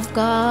 "Man of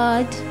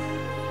God,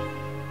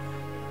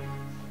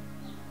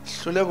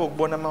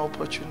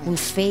 we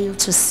fail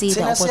to see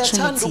the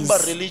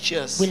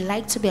opportunities. We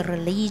like to be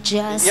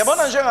religious."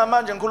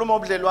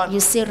 You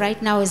see,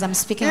 right now as I'm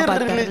speaking about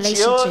the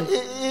relationship,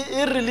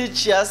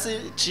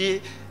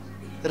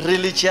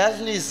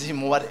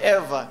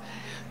 whatever,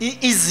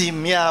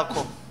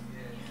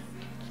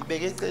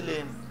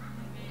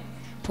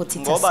 put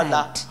it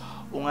aside.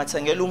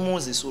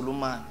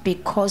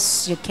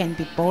 Because you can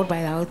be bought by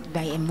a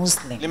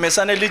Muslim. A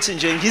Muslim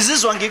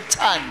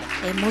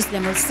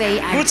will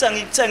say, I love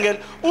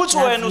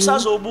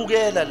you.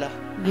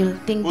 You'll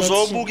think that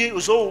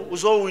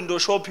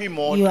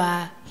you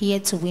are here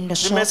to window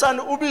shop.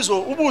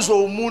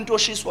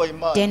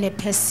 Then a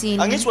person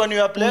who have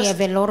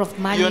a lot of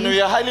money,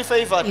 you are highly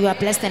favored. You are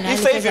blessed and highly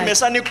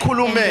favored. And your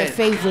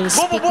favor will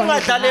speak on your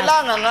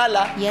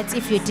behalf. Yet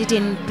if you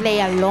didn't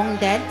play along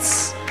that,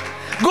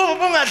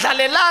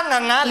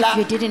 if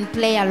you didn't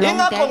play along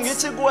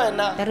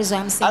that is why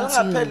I'm saying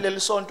to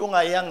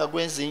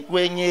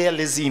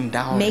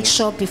you, make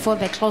sure before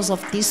the close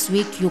of this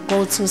week you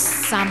go to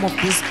some of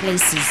these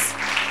places.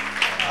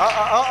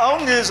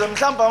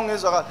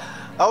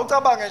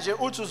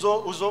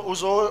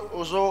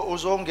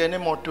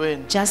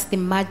 Just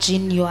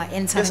imagine you are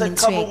entering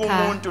into a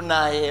car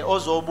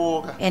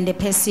and the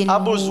person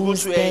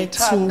who's there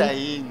to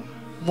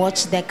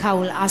watch the car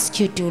will ask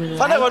you to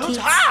like it.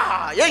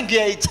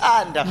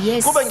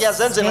 Yes,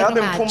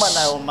 very much.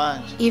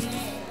 If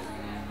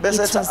it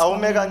was then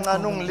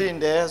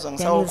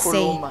you'll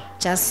say,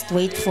 just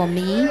wait for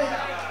me.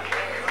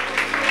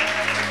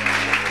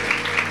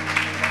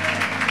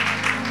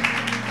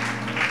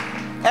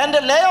 And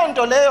leyo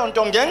nto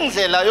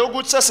ngendlela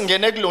yokuthi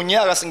sesingene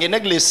kulonyaka singene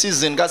kule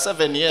season ka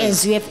 7 years.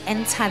 As we have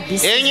entered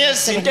this season,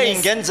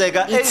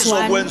 it's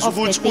one of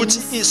the things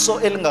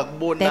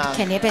that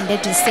can happen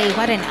that you say,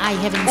 what an eye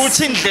haven't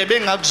seen,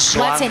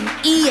 what an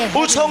ear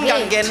haven't heard,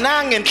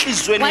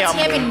 what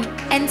haven't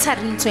entered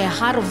into a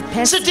heart of a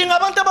person.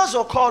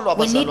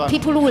 We need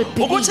people who will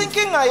believe.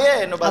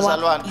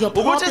 Your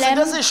problem,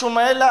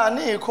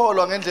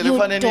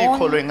 you don't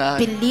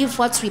believe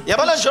what we preach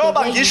the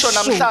way you should.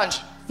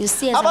 You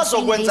see, as I'm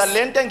saying this,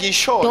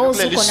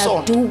 those who are going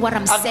to do what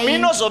I'm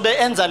saying,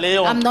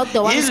 I'm not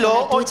the one who's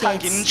going to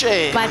do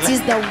that, but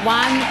he's the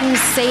one who's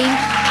saying,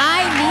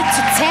 I need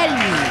to tell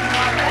you.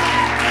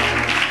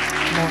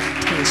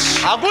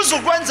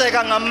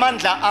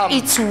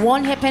 It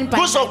won't happen by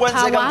my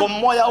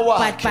power,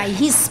 but by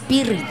his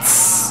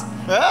spirits.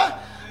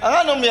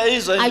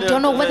 I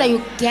don't know whether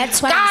you get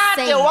what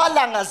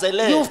I'm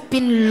saying. You've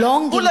been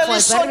longing for a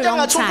very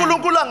long time. I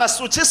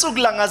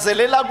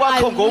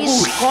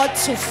wish God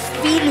to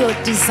feel your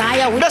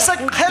desire with the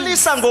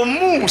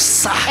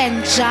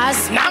and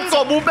just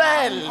of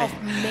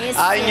mercy.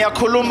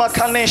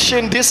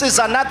 This is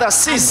another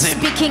season.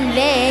 Speaking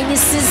any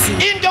season.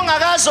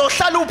 I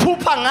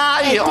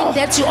think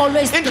that you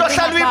always dream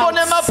about.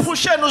 That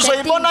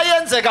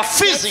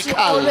you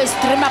always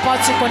dream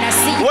about, you're gonna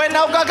see. You won't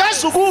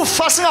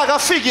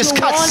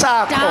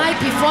die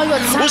before your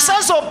time.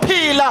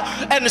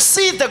 And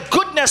see the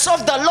goodness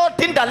of the Lord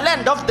in the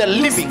land of the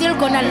living. You're still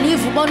gonna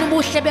live.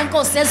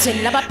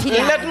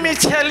 Let me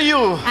tell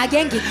you,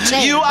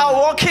 you are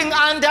walking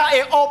under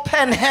an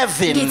open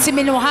heaven.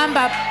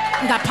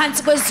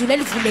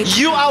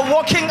 You are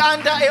walking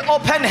under an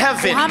open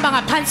heaven.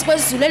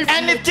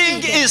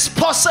 Anything is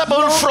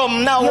possible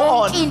from now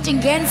on.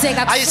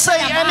 I say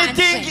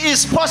anything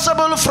is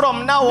possible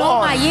from now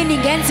on. They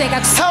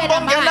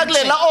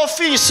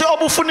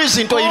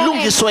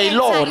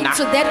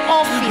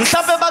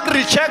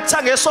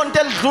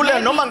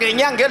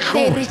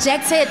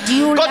rejected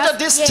you. But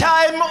this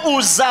time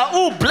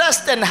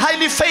blessed and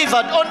highly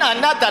favored on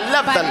another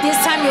level. But this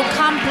time you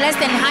come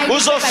blessed and highly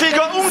favored.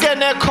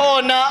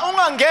 You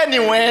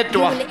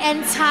will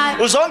enter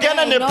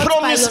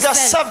promise of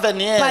 7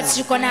 years. But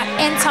you're gonna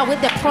enter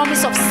with the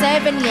promise of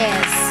 7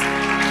 years.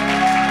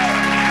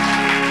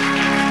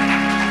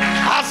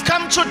 I've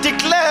come to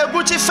declare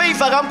ukuthi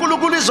favor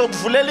kaNkulunkulu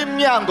izokuvulela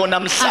iminyango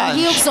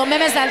namhlanje.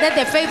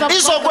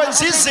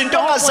 Izokwenza izinto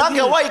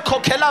ongazange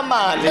wayikhokhela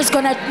mali. It's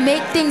gonna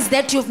make things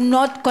that you've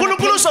not gonna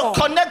pay for.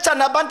 Uzoconnecta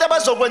nabantu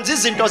abazokwenza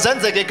izinto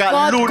zenzeke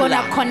kalula. God's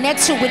gonna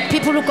connect you with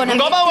people who are gonna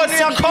make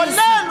things easy.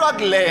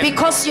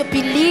 Because you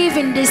believe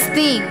in this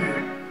thing.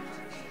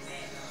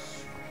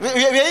 Do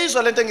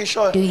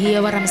you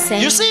hear what I'm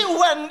saying? You see,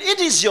 when it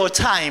is your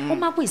time,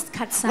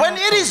 when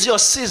it is your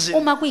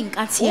season,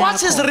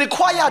 what is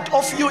required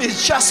of you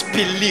is just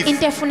belief.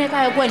 Have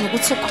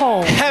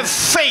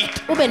faith.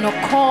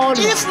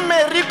 If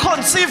Mary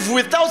conceived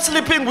without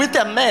sleeping with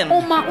a man,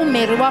 when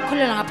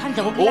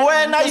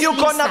are you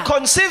gonna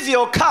conceive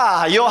your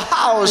car, your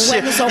house,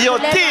 your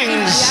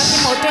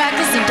things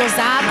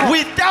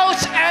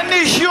without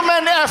any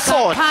human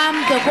effort?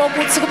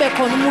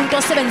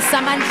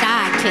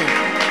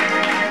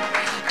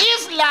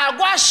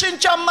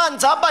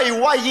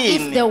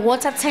 If the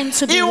water tends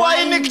to be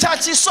wine, it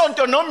takes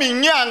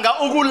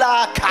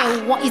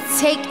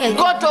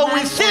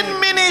within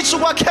minutes,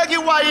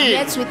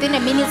 yes, within a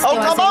minute there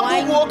was a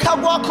wine.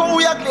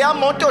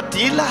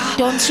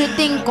 Don't you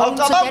think going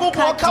to that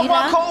car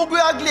dealer?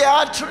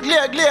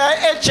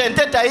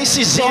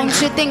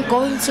 Don't you think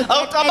going to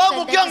that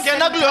agent?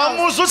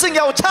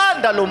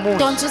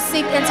 Don't you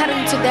think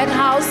entering to that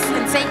house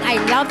and saying, I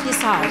love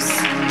this house?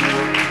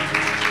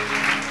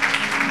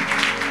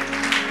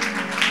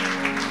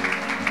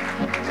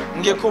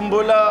 I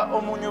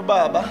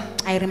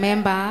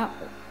remember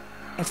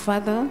a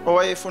father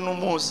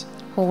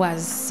who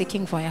was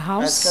seeking for a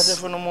house.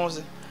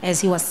 As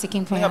he was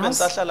seeking for a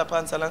house,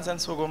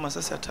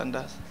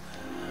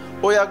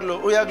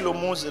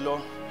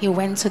 he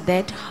went to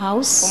that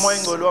house.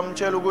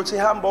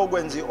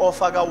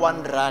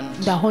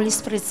 The Holy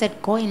Spirit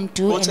said, go and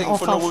do an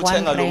offer of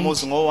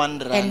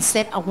R1, and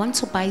said, I want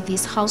to buy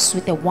this house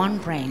with a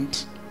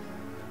R1.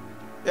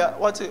 Yeah,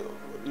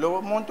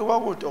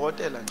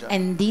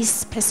 and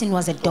this person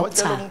was a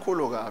doctor,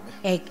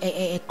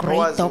 a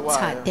great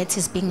doctor that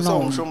is being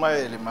known.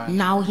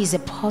 Now he's a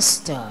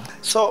pastor.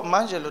 So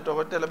now he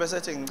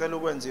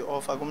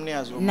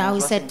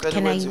said,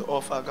 can I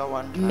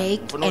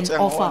make an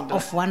offer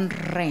of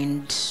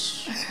R1?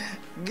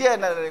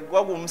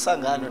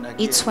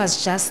 It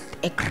was just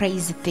a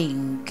crazy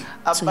thing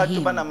to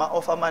him.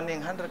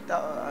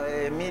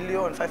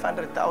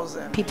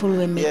 People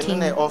were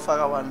making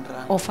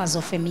offers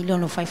of $1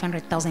 million or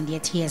 500,000,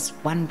 yet he has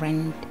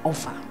R1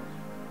 offer.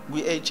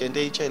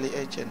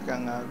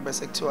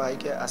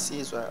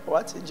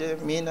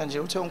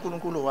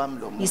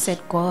 He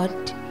said,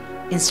 God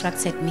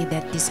instructed me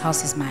that this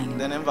house is mine.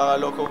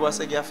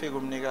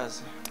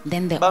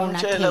 Then the owner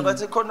came.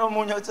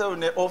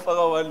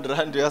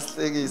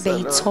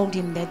 They told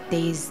him that there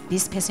is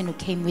this person who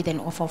came with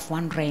an offer of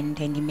R1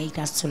 and he made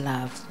us to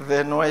laugh.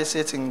 Then he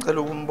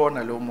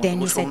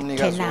said,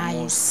 can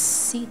I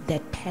see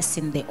that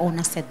person? The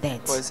owner said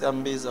that.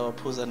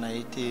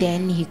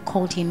 Then he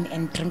called him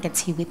and drank a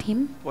tea with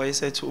him. He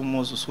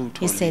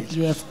said,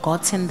 you have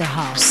gotten the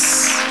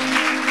house.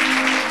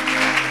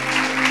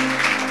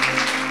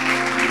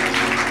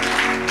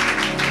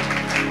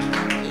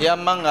 The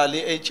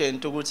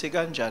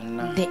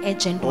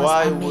agent was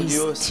why amazed. Would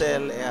you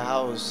sell a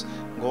house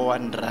go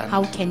R1?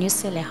 How can you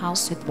sell a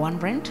house with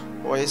R1?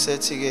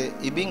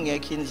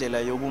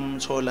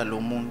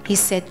 He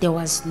said there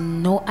was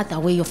no other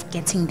way of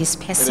getting this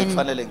person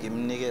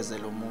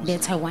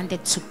that I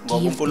wanted to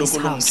give this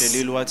house,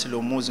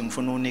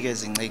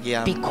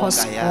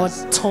 because God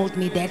told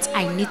me that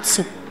I need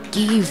to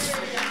give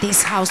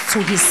this house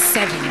to his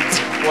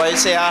servant.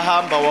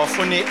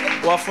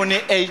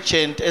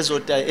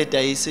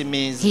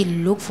 He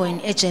looked for an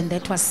agent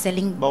that was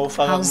selling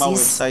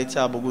houses. They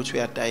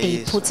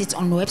put it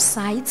on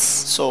websites.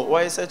 So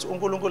why said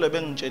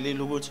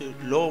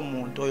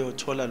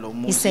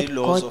he said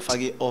God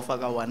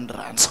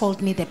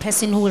told me the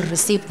person who will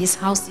receive this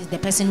house is the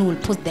person who will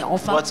put the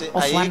offer of R1.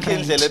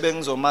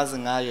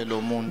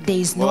 There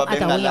is no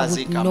other way I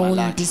would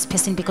know this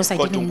person because I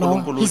didn't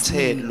know his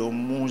name.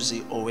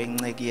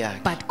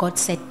 But God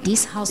said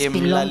this house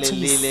belongs to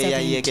his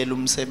servant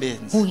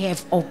who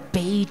have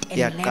obeyed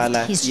and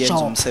left his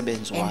job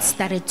and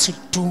started to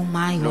do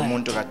my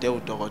work.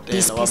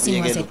 This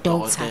person was a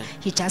doctor.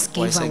 He just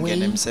gave away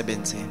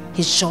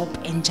his job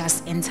and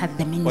just entered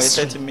the ministry. He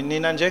said,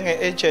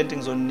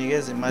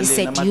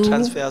 you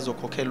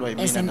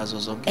as an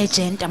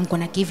agent, I'm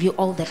going to give you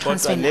all the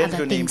transfer and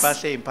other things. But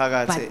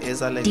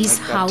this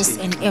house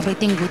and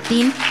everything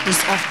within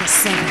is of the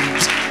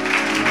servant.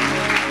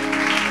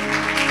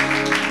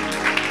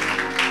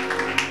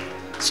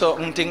 So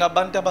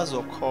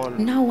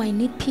now I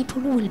need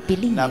people who will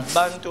believe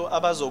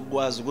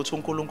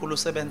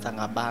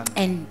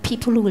and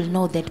people who will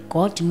know that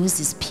God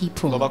uses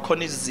people,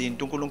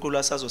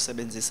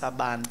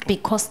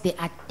 because there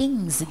are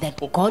things that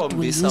God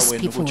will use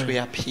people to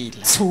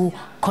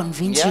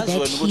convince you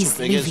that He's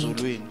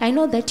living. I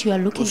know that you are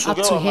looking up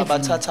to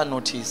heaven.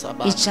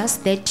 It's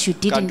just that you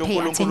didn't pay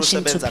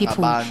attention to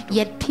people.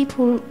 Yet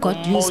people, God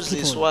used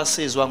people.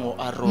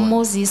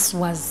 Moses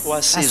was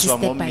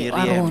assisted by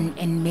Aaron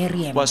and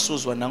Miriam, and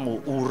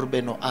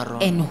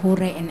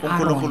Hur and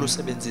Aaron.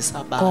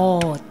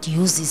 God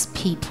uses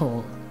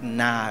people.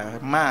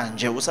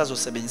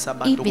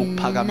 Even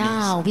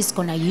now, He's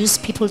going to use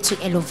people to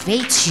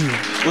elevate you.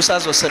 He's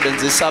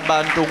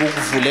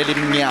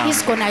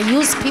going to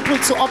use people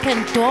to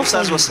open doors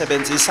for you.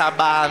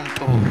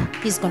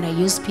 He's going to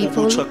use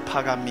people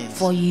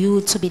for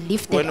you to be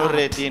lifted up.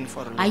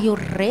 Are you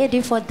ready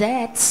for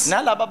that?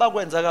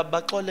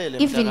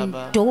 Even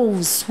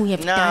those who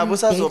have done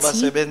dirty,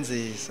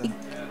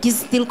 He's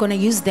still going to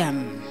use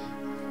them.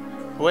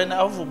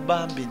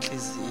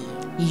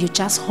 You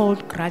just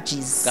hold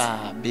grudges.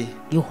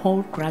 You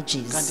hold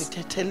grudges.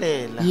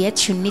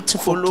 Yet you need to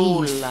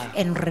forgive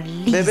and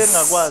release.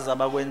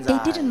 They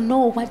didn't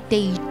know what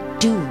they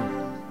do.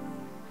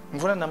 I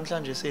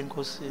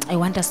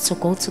want us to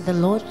go to the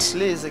Lord.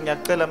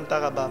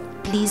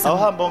 Please,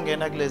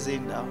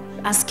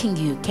 I'm asking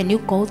you, can you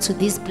go to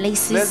these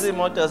places? As you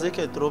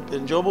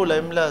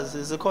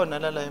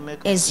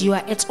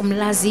are at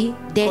Umlazi,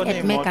 there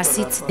at Mega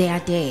Seats, they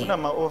are there.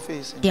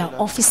 There are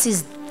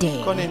offices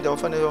there.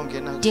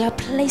 There are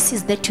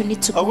places that you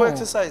need to go.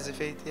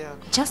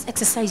 Just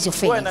exercise your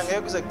faith.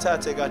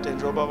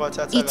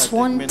 It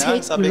won't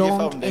take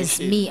long as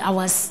me. I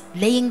was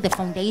laying the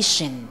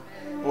foundation.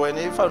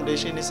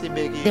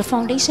 The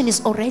foundation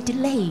is already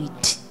laid.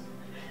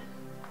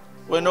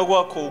 Yours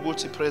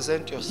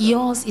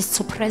is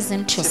to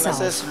present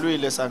yourself.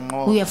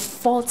 We have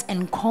fought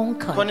and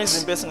conquered.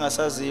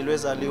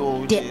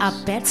 There are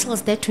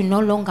battles that we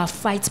no longer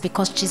fight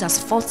because Jesus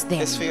fought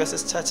them.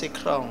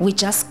 We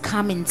just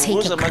come and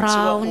take a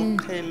crown.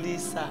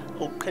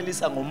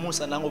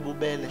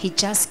 He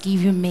just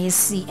gives you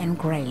mercy and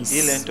grace.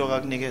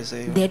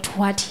 That's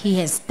what He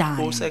has done.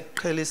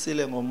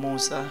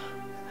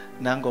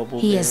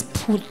 He has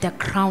put the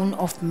crown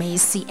of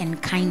mercy and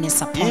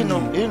kindness upon you.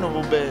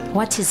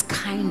 What is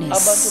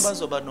kindness?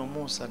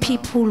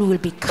 People will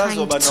be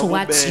kind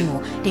towards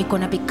you. They're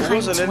going to be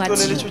kind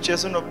towards you.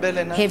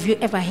 Have you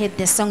ever heard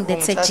the song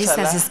that said,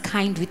 Jesus is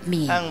kind with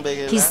me?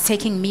 He's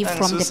taking me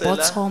from the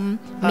bottom,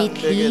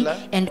 midly,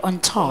 and on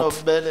top.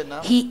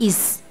 He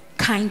is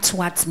kind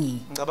towards me.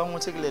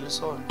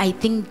 I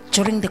think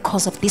during the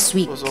course of this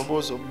week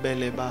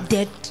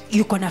that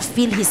you're gonna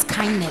feel His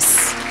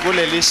kindness.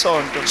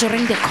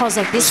 During the course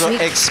of this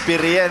week,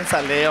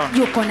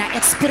 you're gonna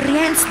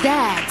experience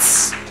that.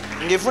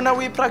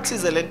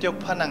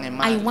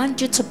 I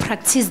want you to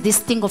practice this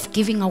thing of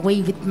giving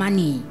away with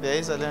money.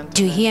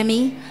 Do you hear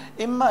me?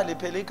 And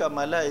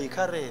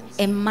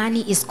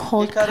money is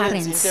called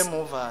currency.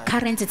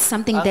 Currency is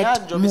something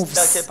that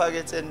moves.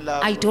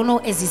 I don't know,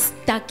 as it's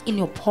stuck in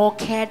your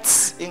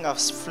pockets,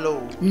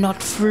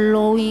 not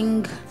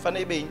flowing.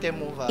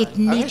 It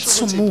needs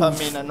to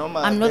move.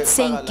 I'm not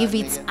saying give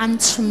it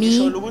unto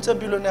me.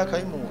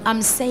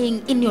 I'm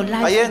saying in your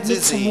life it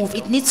needs to move.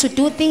 It needs to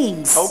do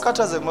things.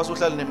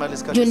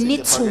 You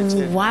need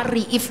to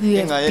worry if you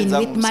have been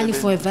with money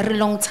for a very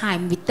long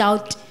time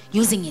without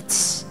using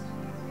it.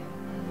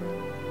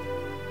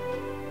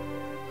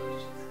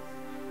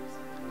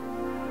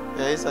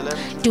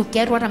 Do you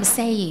get what I'm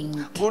saying?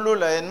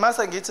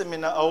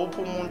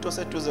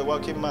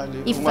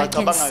 If I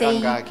can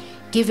say,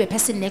 give a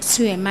person next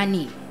to you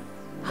money,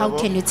 how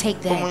can you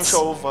take that?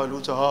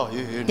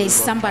 There's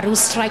somebody who's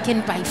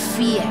stricken by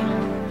fear.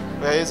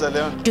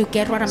 Do you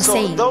get what I'm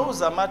saying?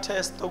 Those are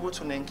tests.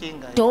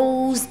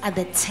 Those are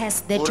the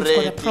tests that you've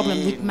got a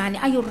problem with money.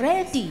 Are you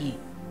ready?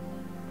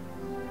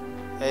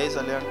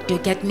 Do you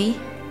get me?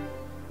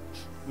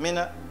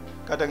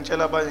 I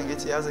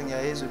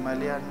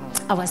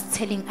was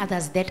telling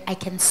others that I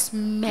can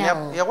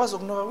smell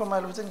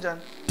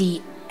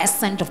the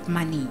essence of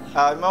money.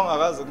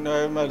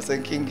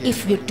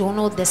 If you don't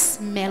know the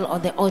smell or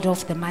the odor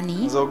of the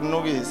money,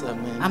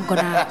 I'm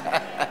gonna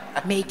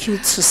make you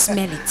to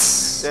smell it.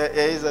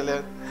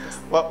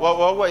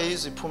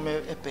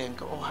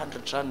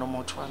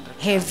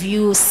 Have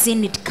you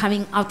seen it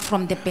coming out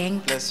from the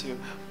bank? Bless you.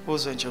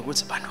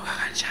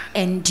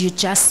 And you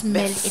just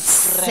smell its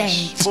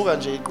scent.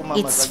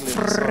 It's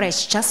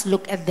fresh. Just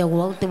look at the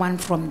one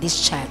from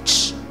this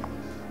church.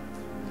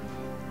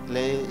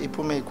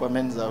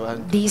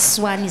 This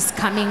one is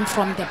coming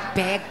from the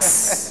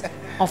bags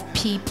of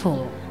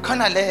people.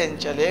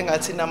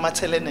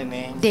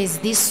 There's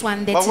this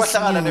one that is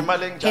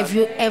new. Have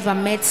you ever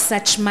met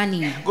such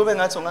money?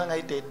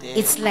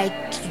 It's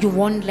like you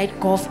won't let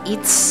go of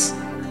it.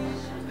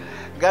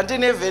 Yet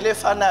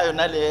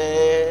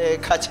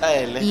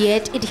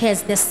it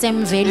has the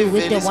same value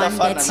with the one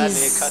that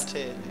is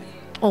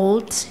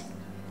old.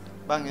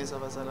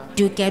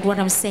 Do you get what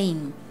I'm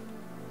saying?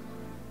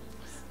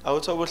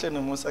 Goodness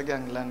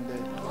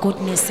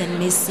and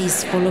mercy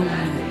is following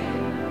me.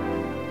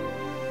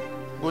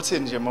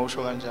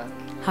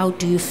 How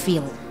do you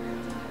feel?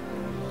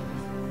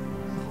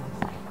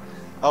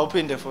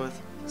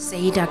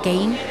 Say it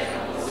again.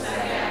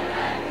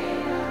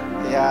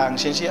 Yeah,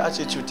 ngishintshe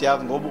attitude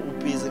yakho ngoba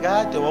ubhizi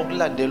kade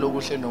wakulandela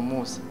okuhle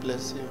nomusa.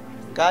 Bless you.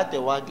 Kade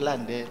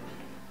wakulandela.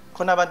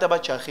 Khona abantu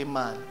abajaha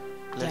imali.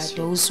 Bless you.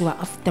 Those who are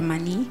after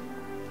money.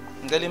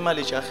 Ngicela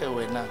imali ijahe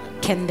wena.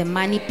 Can the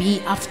money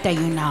be after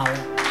you now?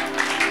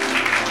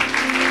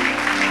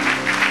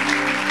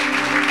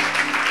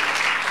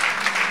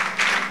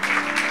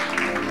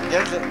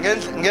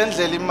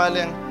 Ngendlela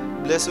imali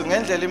bless you.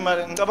 Ngendlela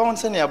imali ngicabanga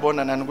ukuthi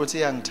seniyabona nani ukuthi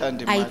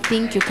iyangithanda imali. I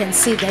think you can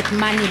see that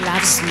money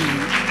loves me.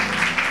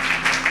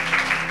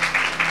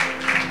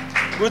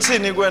 What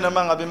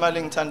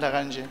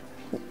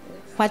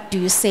do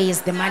you say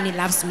is the money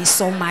loves me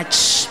so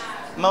much?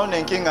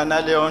 If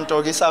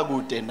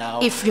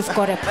you've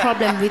got a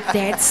problem with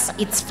that,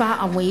 it's far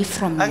away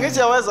from you.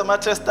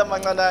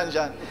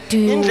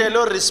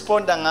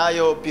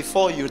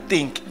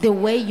 The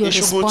way you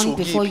respond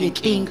before you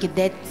think,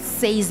 that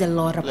says a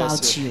lot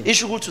about you.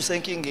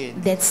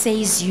 That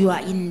says you are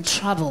in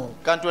trouble.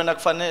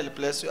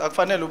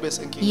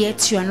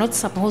 Yet you are not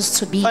supposed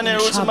to be in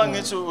trouble.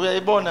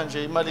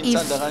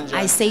 If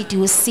I say, do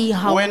you see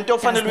how does the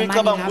money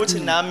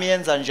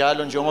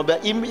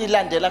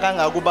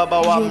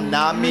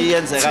love me? You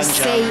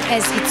say,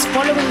 as it's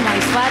following my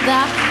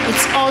father,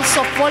 it's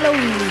also following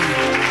me.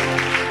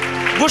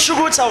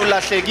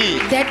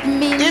 That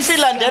means if it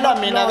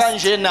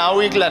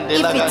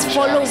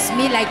follows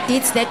me like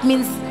this, that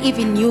means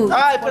even you.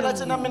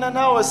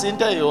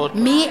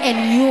 Me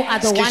and you are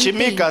the one thing.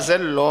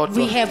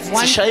 We have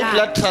one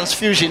blood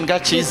transfusion. We've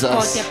got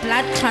the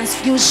blood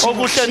transfusion.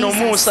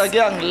 Goodness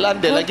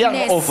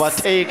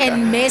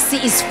and mercy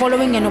is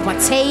following and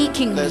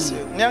overtaking me.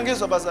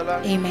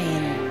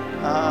 Amen.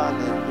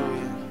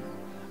 Hallelujah.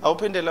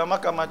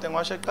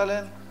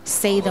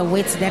 Say the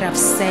words that I've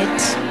said.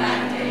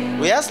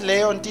 Death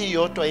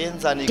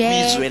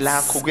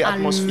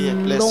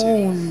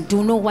alone. Do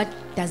you know what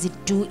does it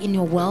do in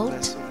your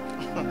world?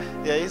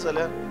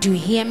 Do you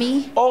hear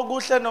me?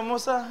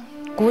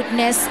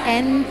 Goodness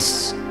and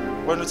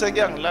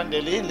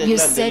you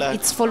said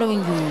it's following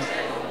you.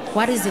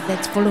 What is it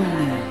that's following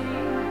you?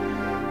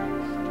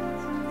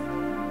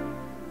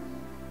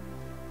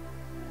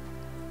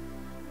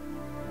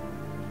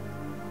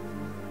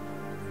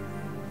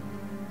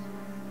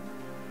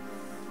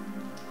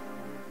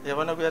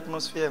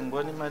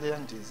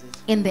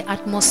 In the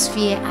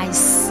atmosphere, I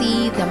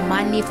see the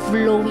money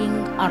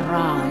flowing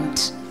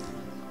around.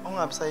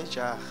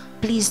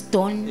 Please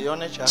don't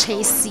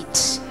chase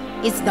it.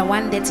 It's the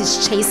one that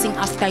is chasing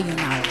after you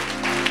now.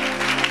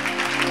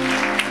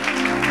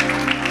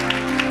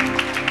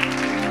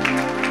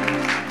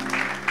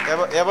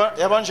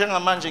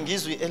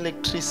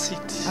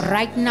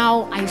 Right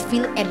now, I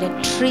feel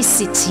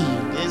electricity.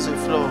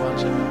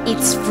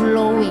 It's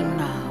flowing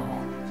now.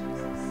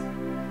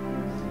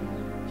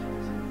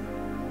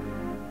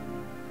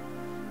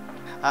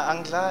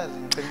 I'm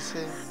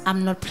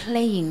not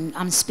playing,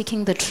 I'm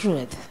speaking the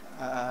truth.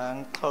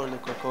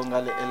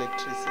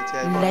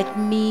 Let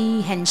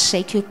me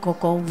handshake you,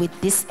 Coco, with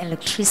this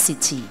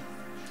electricity.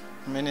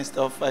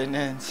 Minister of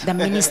Finance. The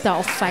Minister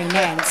of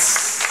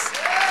Finance.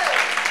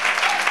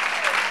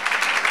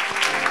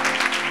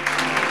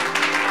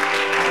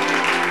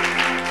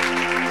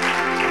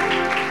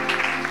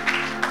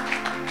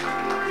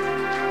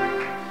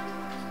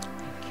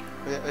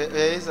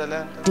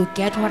 Do you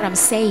get what I'm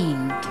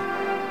saying?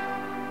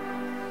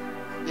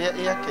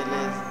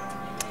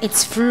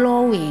 It's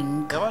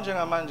flowing.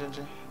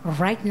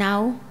 Right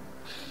now.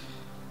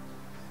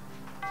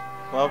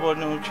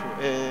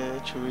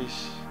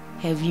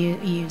 Have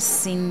you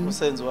seen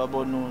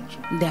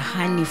the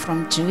honey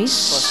from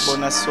Jewish?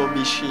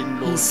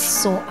 He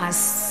saw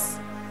us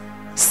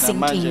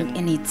sinking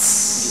in it.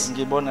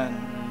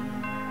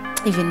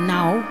 Even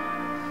now,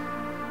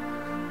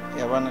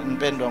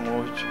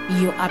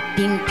 You are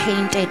being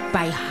painted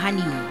by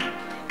honey.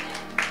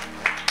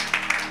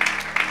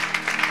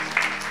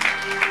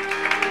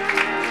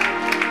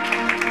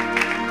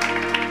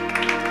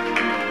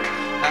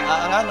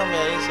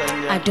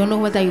 I don't know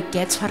whether you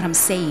get what I'm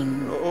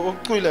saying.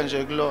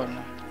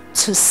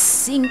 To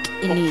sink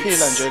in it,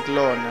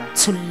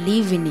 to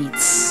live in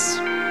it.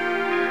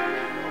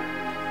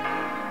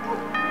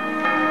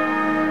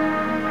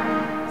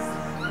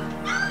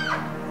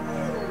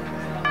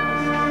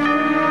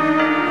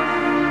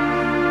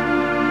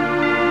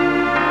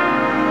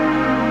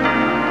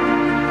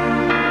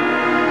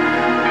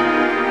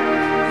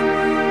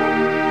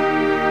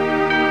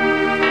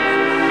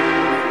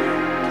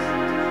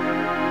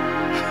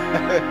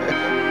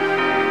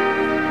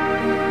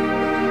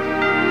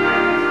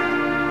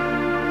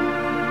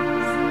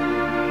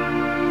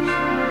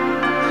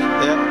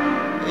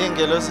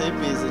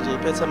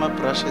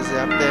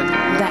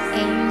 The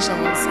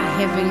angels are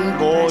having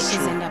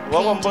brushes and are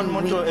painting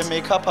with.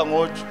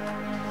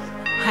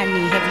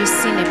 Honey, have you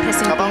seen a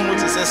person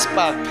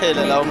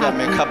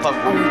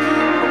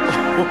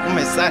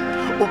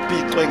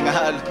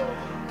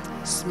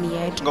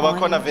smeared on?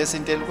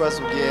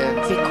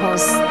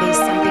 Because there's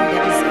something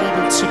that is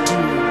able to do.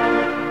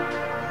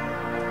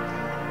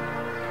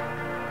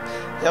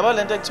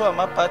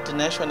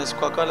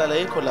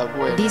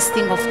 This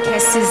thing of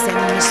curses and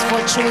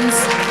misfortunes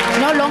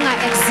no longer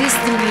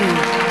exists in you.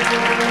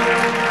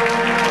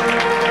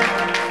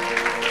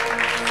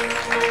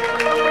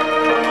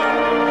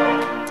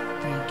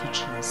 Thank you,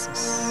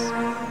 Jesus.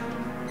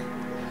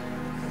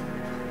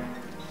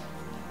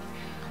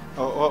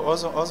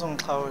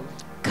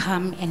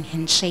 Come and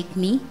handshake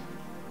me.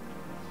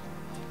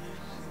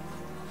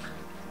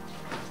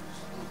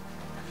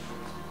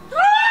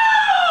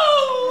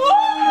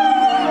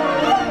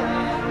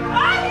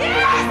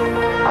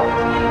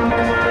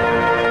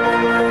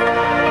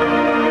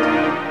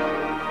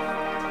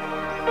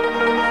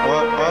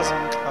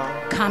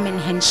 Come and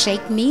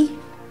handshake me.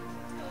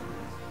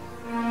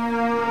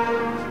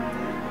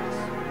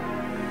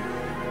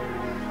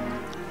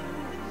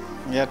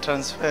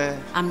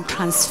 I'm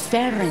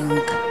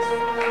transferring.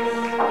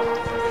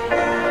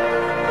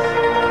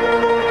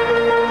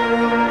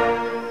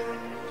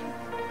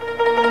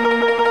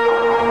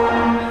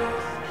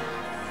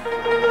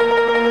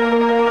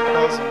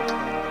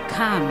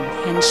 Come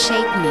and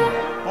shake me.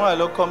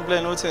 Don't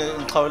complain and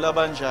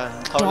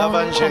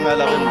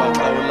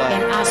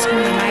ask me,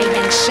 am I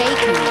even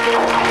shaking?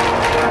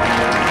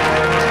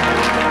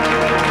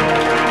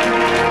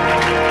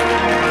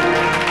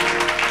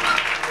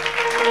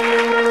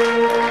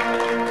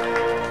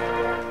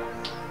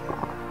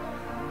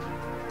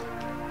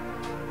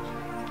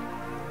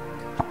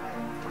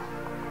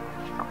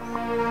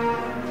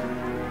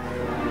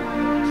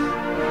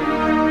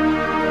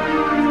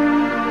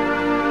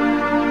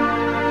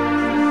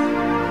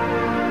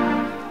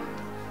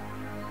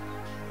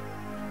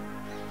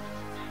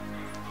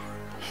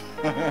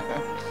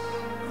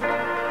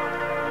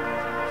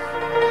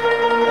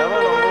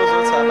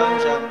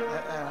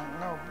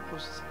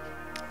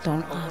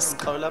 Don't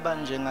ask.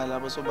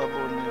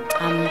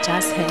 I'm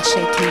just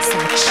handshaking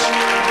such.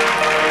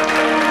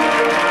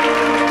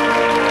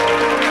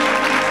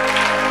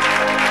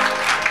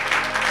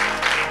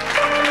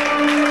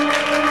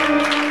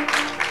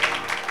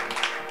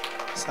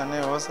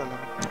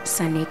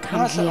 Sane,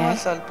 come here.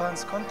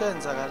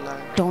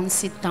 Don't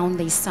sit down.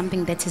 There is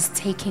something that is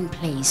taking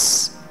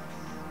place.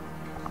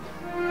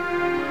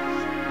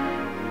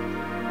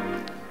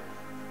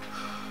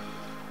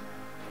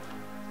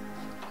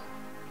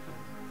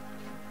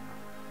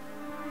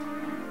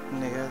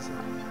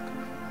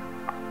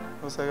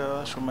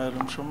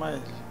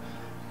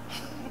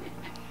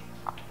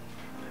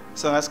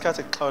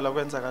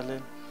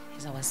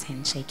 As I was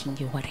handshaking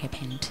you, what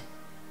happened?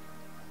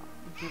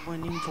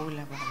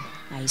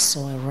 I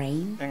saw a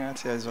rain.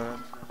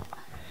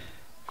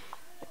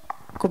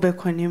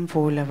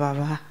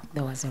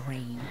 There was a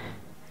rain.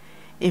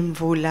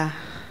 Imvula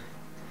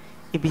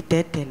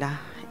ibidedela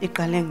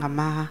iqale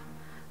ngama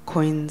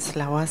coins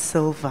lawa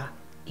silver.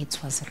 It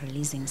was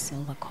releasing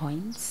silver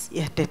coins.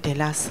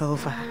 Yadedela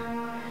silver.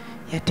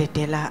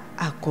 Yadedela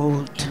a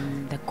gold.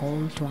 And the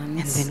gold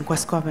ones. And then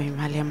kwaskwaba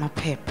imali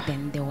yamaphepha.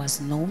 Then there was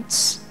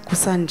notes.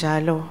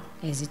 Kusanjalo.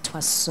 As it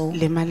was so.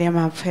 Le mali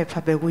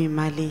yamaphepha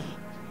bekuyimali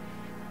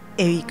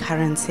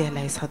currency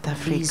la South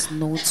Africa. These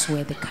notes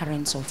were the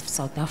currency of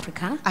South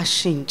Africa.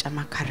 Ashintsha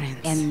ama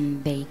currency.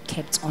 And they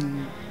kept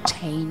on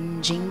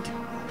changing.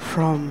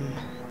 From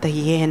the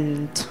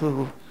yen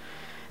to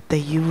the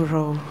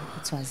euro,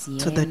 it was yen,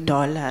 to the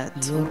dollar,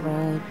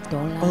 euro,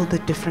 dollar, all the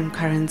different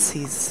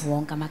currencies.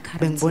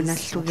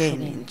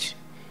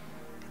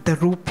 The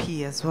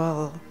rupee as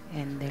well.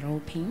 And the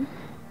rupee.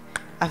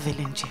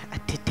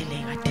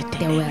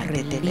 They were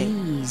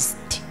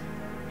released.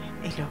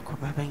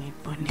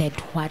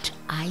 That what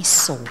I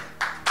saw.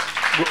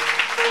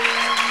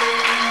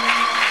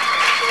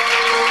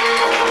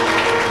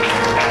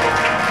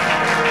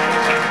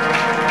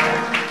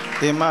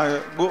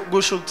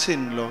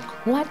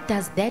 What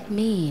does that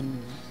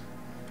mean?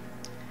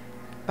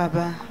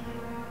 Baba,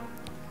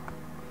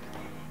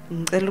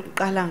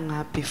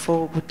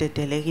 before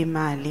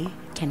imali.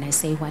 Can I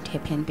say what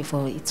happened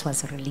before it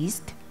was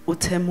released?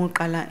 As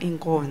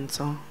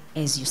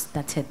you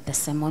started the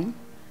sermon,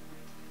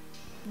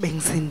 I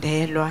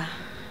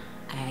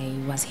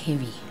was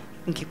heavy.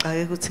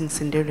 Ngicake ukuthi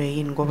ngisindelwe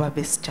yini ngoba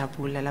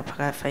besijabula lapha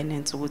ka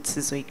finance ukuthi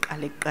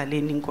sizoyiqala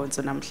ekuqaleni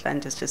inkonzo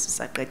namhlanje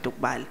sisaqeda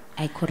ukubala.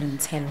 I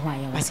couldn't tell why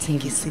I was heavy.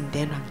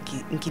 Ngisindelwa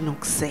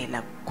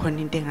nginokusela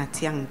khona into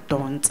engathi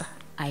yangidonsa.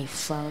 I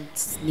felt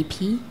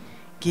sleepy.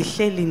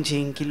 Ngihleli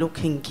nje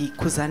ngilokhu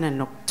ngikhuzana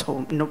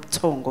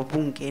nobuthongo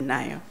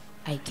bungenayo.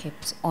 I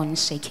kept on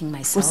shaking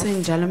myself.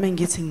 Kusenjalo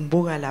mengithi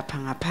ngibuka lapha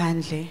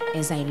ngaphandle.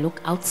 As I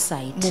look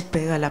outside,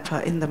 mubheka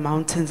lapha in the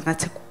mountains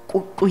ngathi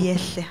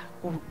kuyehle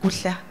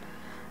kuhla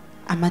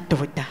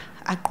amadoda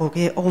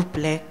agqoke all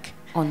black.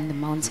 On the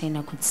mountain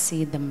I could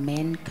see the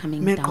men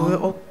coming down.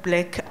 Megqoke all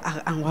black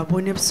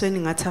angiwabona ebusweni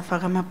ngathi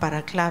afaka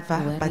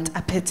amabaraklava but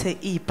aphethe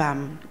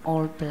ibam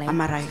all black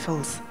ama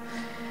rifles.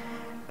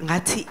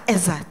 Ngathi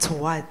eza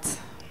towards.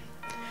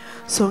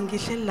 So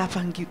ngihleli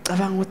lapha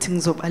ngicabanga ukuthi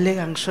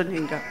ngizobaleka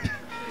ngishone ngaphi.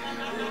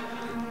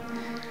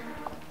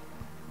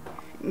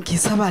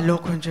 Ngisaba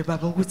lokho nje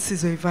baba ukuthi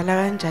sizoyivala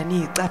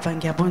kanjani icapha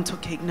ngiyabona ukuthi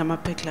okay kunama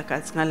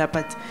packlacats ngala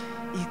but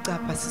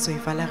icapha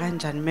sizoyivala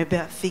kanjani maybe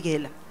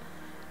afikela.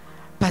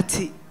 But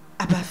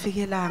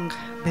abafikelanga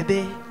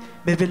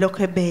bebe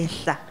lokho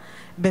behla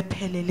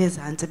bephelele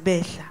ezantsi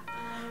behla.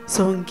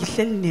 So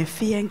ngihleli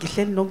nefear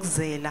ngihleli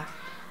nokuzela.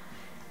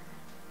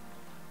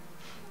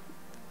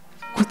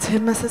 Kuthe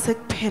mase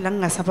sekuphela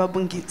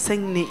ngingasababungi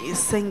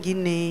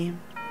sengine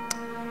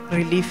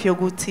relief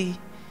yokuthi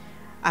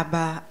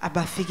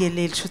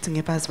abafikeleli futhi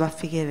ngebazi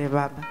bafikele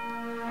baba.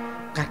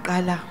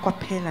 Ngaqala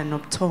kwaphela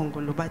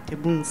nobuthongo lobade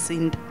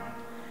bungisinda.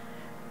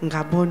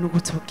 Ngabona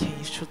ukuthi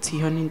okay futhi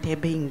yona into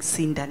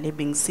ebeyingisinda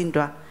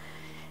lebengisindwa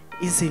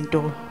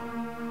izinto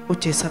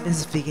uJesu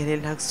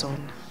abezivikelela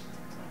kuzona.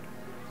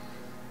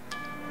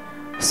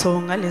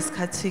 So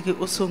ngalesikhathi ke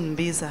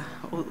usungibiza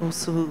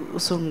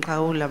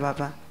usungiqhawula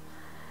baba.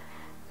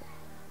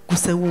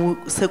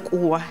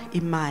 Kusekuwa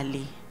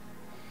imali.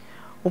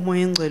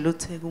 Umoya engcwele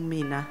uthe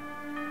kumina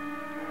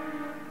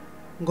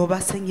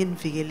ngoba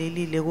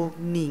senginivikelelile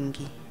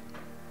kokuningi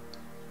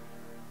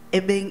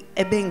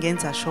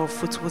ebengenza sure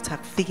futhi ukuthi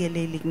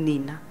akufikeleli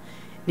kunina.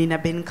 Nina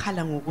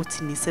benikhala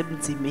ngokuthi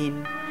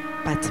nisebenzimeni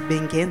but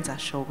bengenza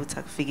sure ukuthi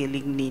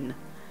akufikeleli kunina.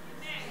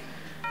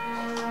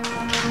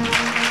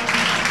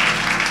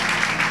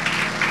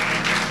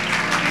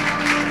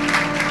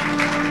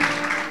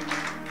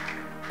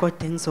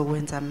 Kodwa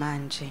engizokwenza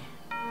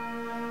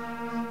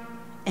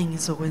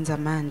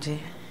manje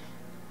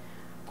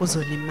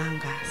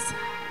kuzolimangaza.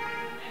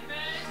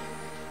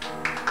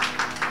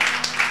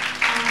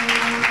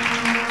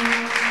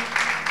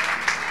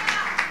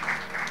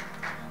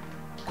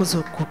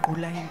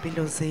 Kuzoguqula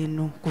impilo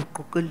zenu,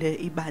 kuguqule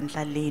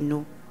ibandla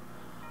lenu.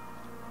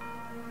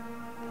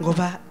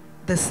 Ngoba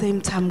the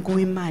same time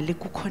kuyimali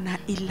kukhona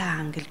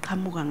ilanga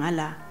liqhamuka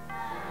ngala.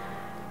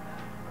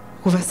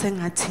 Kuba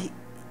sengathi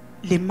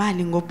le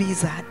mali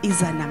ngobiza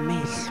iza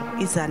namehlo,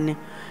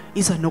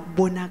 iza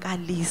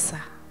nokubonakalisa.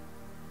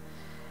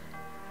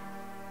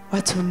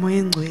 Wathi umoya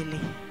engcwele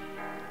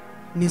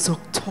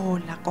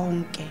nizokuthola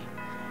konke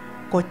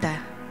kodwa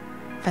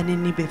fanele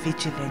nibe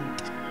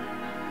vigilant.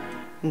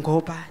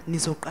 Ngoba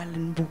nizoqala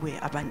nibuke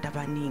abantu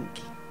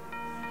abaningi.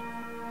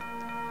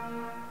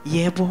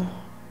 Yebo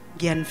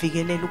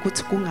ngiyanivikelele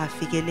ukuthi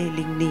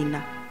kungafikeleli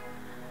kunina.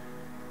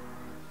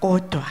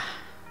 Kodwa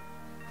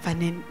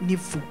fanele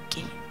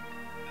nivuke.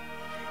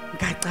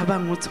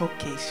 Ngacabanga ukuthi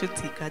okay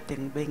shuthi kade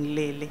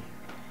ngibengilele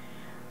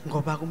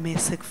ngoba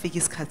kumese kufika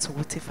isikhathi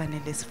ukuthi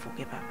fanele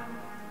sivuke baba.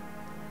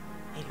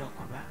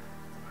 Elokho baba.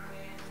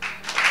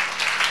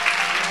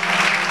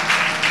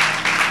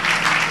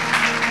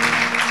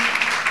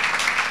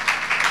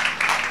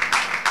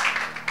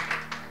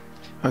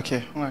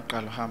 Okay,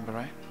 ungaqala uhambe,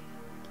 right?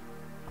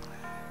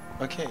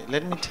 Okay,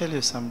 let me tell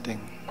you something.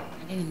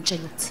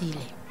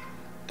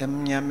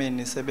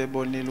 Emnyameni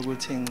sebebonile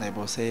ukuthi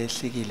ingcebo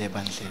seyehlikile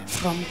ebandleni.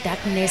 From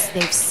darkness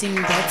they've seen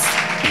that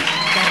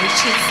the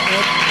riches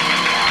had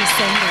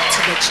descended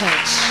to the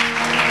church.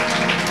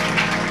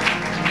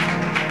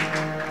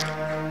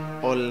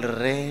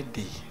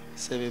 Already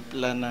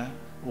sebeplana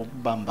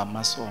ukubamba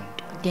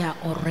amasonto. They are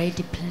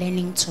already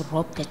planning to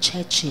rob the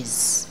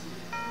churches.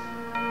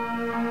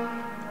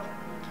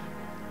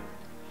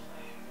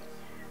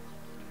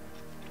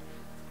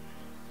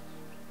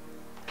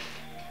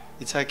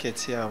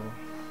 Itarget yabo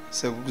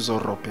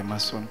sekuzorobha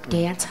emasonto.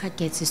 Their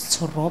target is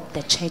to rob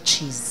the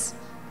churches.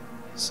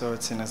 So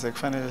thina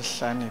sekufanele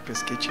sihloniphe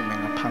sigijime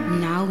ngaphambili.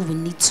 Now we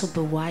need to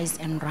be wise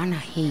and run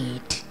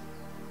ahead.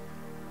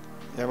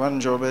 Yabona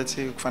njengoba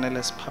ethi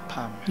kufanele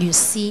siphaphame. You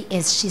see,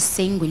 as she's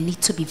saying, we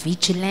need to be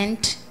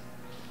vigilant.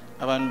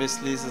 Abantu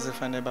besilisa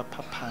sefanele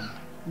baphaphame.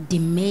 The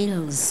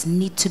males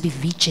need to be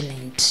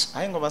vigilant.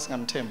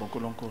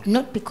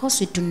 Not because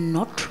we do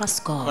not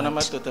trust God.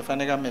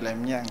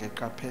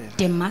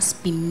 There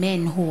must be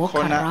men who walk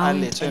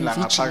around and vigilant.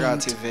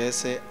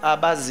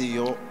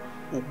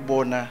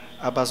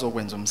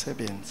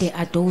 There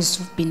are those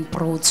who've been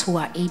brought who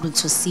are able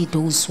to see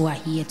those who are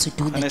here to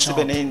do the job.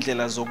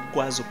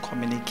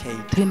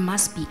 We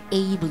must be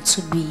able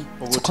to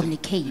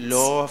communicate.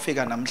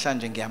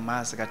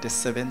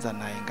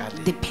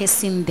 The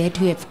person that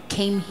we have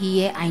came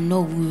here, I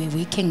know we were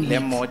working with. The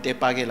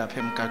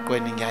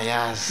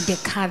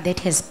car that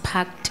has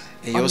parked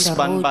on the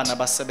road,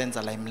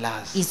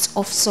 it's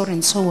of so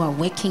and so are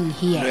working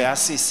here. That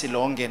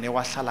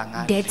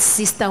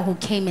sister who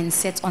came and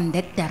sat on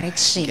that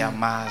direction,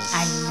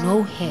 I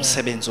know her.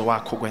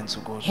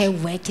 Her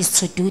work is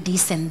to do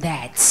this and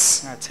that.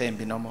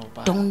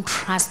 Don't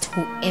trust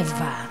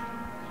whoever.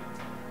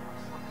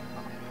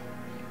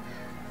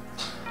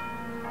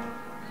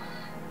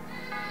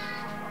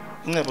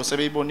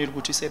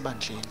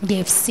 They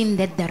have seen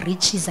that the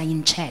riches are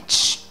in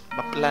church.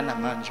 They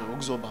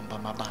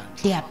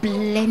are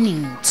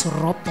planning to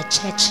rob the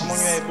churches.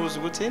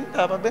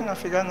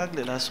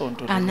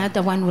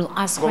 Another one will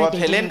ask why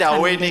they didn't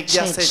come to the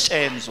church.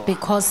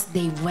 Because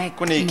they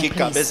work in a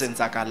place.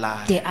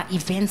 There are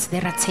events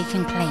that are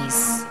taking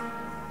place.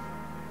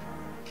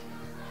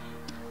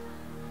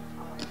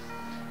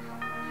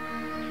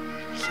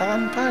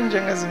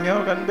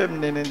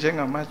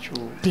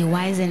 Be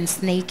wise and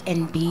snake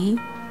and be.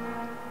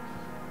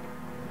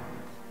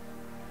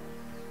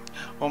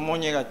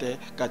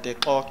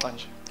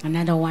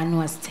 Another one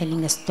was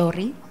telling a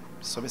story.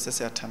 I'm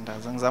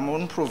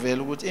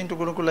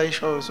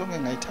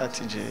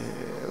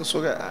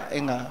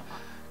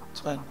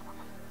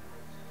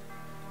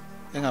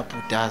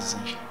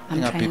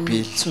trying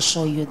to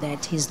show you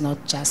that he's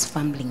not just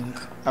fumbling.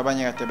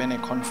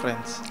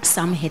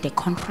 Some had a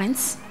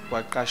conference.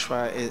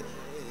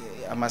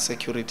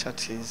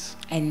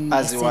 And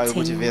a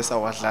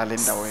certain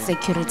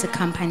security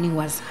company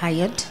was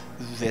hired.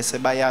 You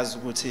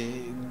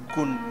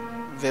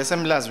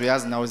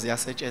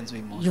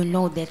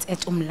know that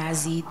at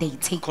Umlazi they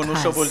take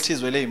cars.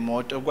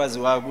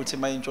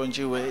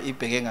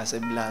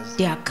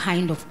 There are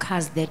kind of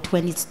cars that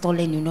when it's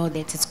stolen, you know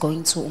that it's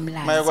going to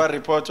Umlazi.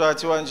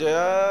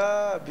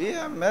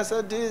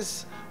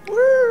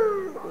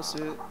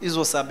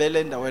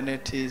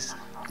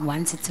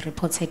 Once it's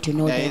reported, you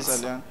know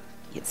that.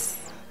 Yes.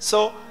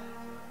 So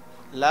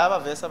laba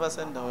vese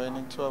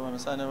abasendaweni kuthiwa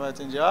bamsane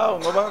bathi nje hawo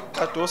ngoba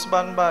kadosi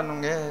banibani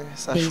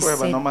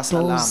ngesashweba noma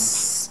salama.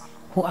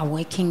 Who are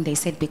working, they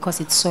said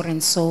because it's so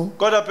and so.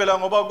 Kodwa phela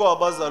ngoba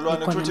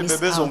kwabazalwane futhi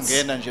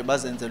bebezongena nje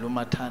bazenzela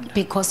umathanda.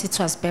 Because it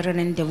was better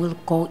and they will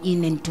go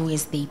in and do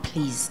as they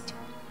pleased.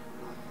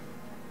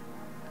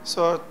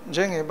 So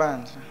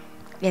njengebandla,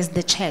 as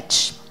the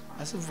church,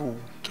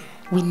 asivuke.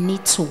 We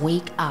need to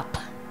wake up.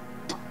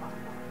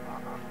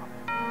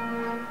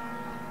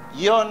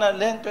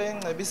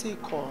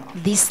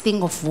 This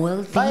thing of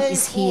wealth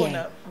is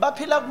here.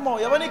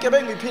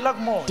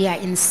 They are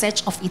in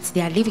search of it.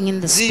 They are living in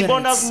the spirit.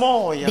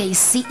 They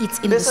see it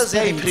in the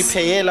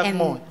spirit.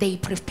 And they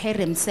prepare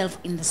themselves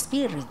in the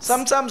spirit.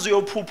 Sometimes you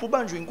are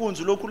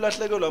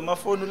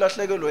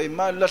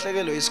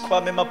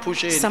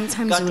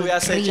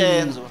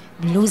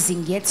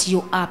losing, yet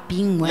you are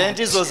being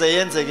worked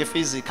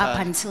up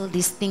until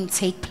this thing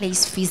take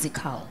place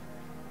physical.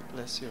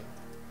 Bless you.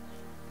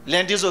 Up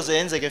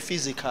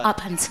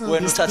until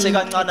this thing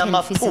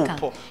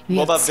physical, you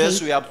are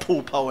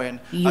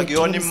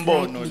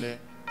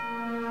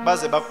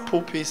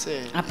taking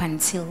up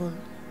until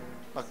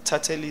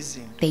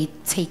they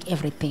take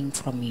everything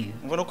from you.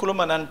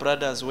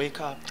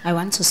 I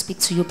want to speak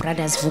to you,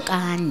 brothers.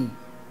 Vukani.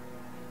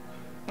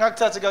 Don't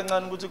take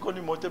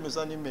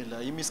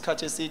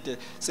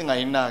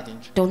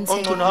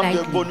it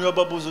lightly.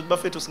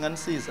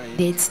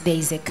 There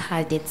is a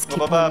car that's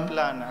keep on.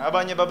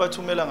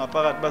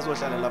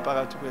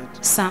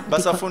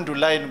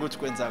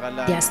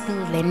 They are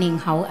still learning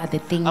how other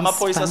things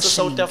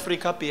function.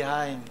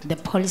 The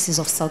policies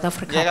of South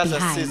Africa are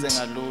behind,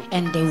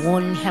 and they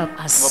won't help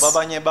us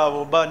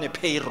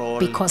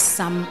because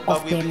some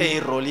of them, they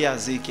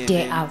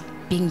are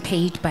being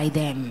paid by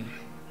them.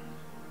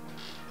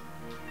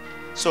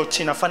 So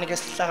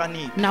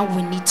now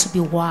we need to be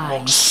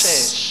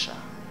wise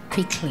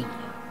quickly.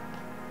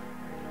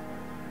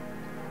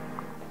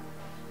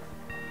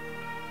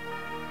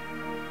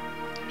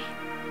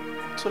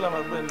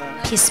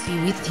 Peace be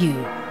with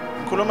you.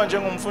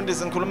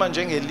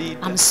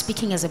 I'm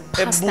speaking as a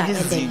pastor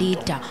and a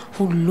leader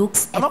who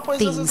looks at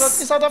things.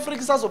 South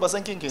Africa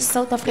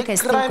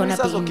is still going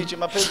to be in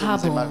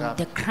trouble.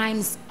 The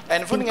crimes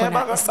are still going to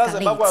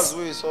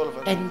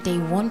escalate, and they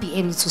won't be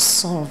able to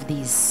solve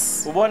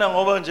this. You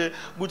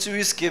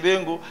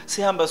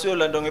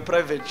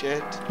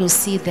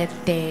see that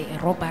the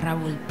robbery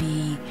will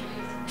be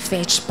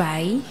fetched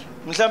by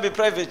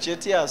private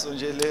jets.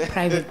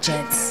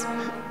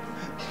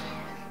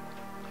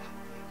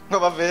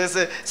 ngoba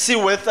vese si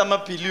worth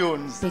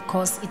ama-billions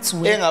because it's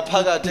worth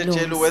engaphakathi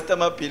ejele worth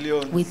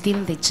ama-billions.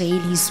 Within the jail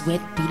he's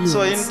worth billions.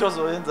 So into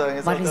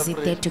ozoyenza what is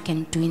it that you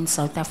can do in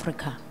South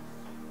Africa?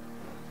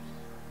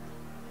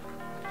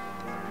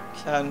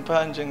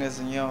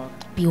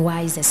 Be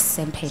wise as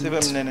serpent. He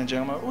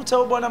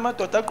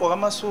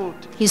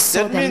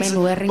saw the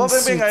men wearing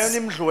suits.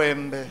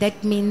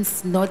 That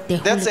means not the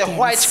hooligans. That's a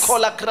white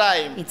collar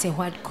crime. It's a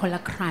white collar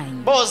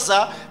crime.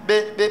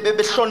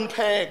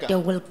 They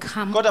will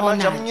come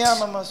honored,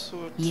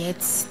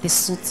 yet the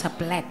suits are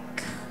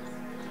black.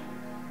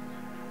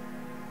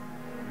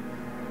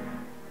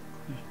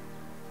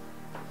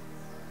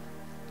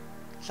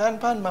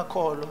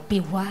 Be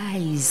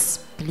wise,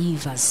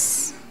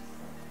 believers.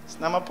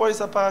 We've got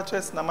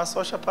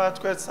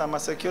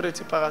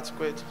security,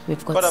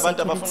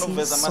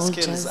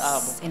 soldiers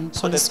and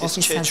police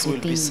officers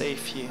within.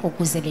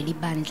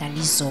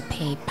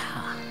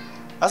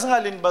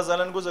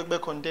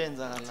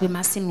 We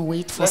mustn't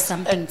wait for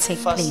something to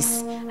take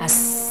place as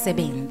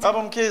seventh.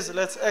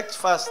 Let's act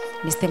fast.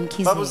 Mr.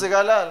 Mkizi, Mr.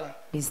 Zigalala,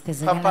 we need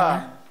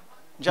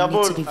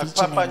to be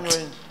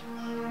vigilant.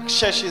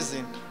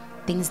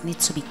 Things need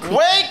to be quick.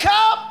 Wake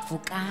up!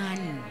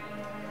 Vukani.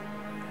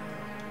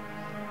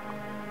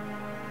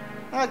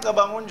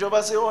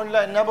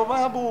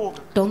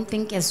 Don't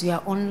think as you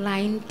are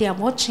online, they are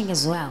watching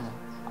as well.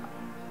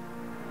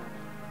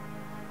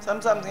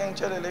 Sometimes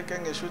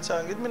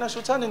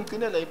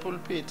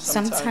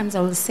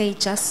I will say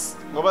just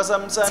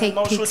take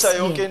pics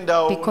here,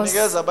 because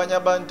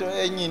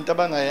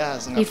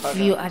if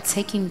you are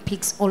taking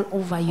pics all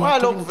over, you are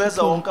telling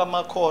people,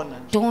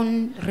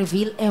 don't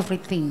reveal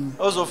everything.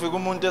 A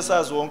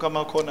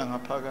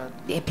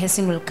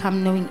person will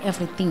come knowing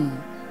everything.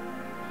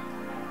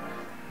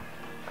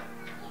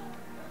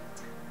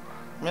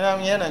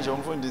 I'm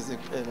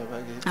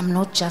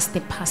not just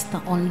a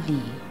pastor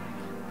only.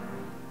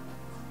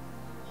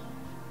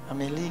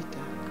 I'm a leader.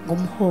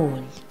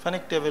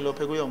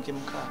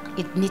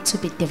 It needs to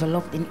be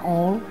developed in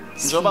all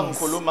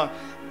spheres.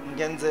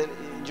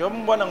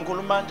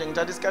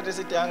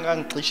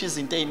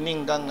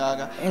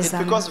 It's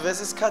because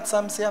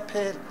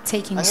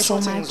taking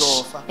so much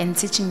and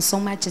teaching so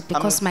much is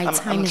because my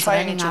time is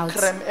running out.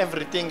 Cram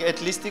everything.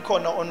 At least it's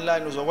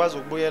online.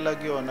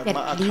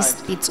 At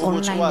least it's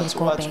online. Will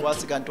go back.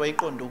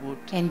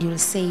 And you'll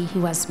say he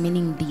was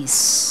meaning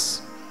this.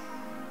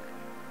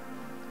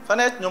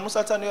 Even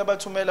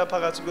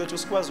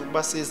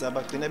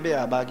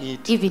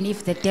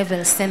if the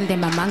devil send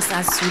them amongst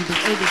us, we'll be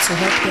able to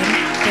help them.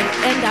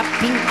 They'll end up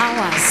being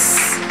ours.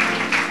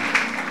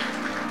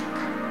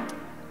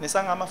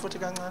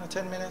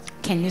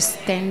 Can you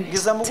stand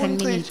 10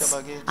 minutes?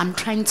 I'm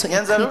trying to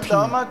equip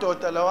him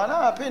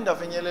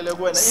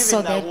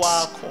so that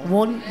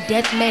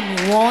that man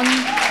won't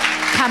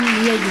come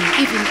near you,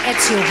 even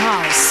at your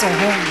house or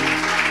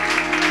home.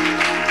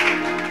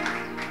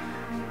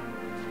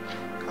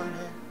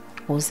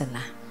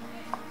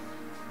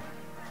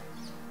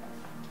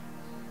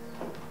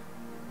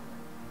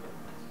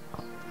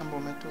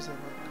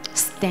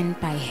 Stand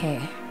by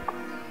her.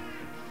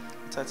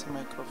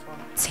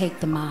 Take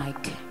the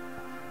mic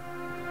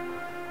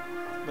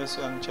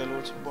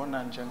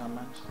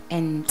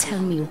and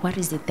tell me, what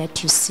is it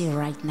that you see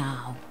right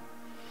now?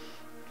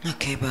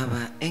 Okay,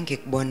 Baba,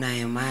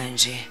 engikubonayo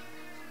manje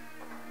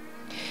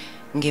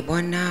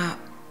ngibona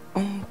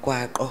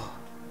umgwaqo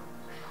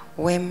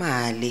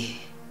wemali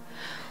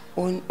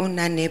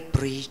unane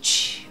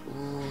bridge.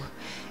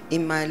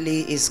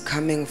 Imali is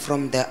coming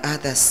from the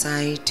other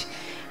side,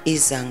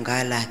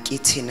 izangala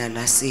kithina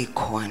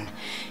lasikhona.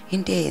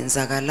 Into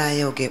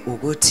eyenzakalayo ke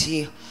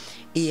ukuthi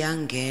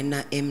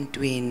iyangena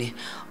emntwini,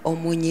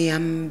 omunye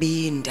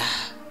yambinda,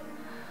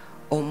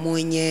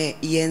 omunye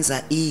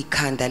yenza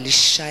ikhanda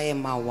lishaye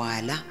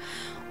mawala,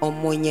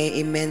 omunye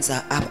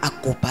imenza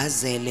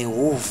agubhazele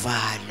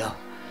uvalo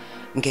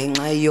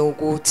ngenxa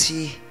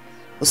yokuthi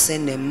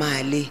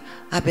usenemali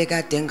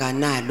abekade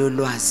enganalo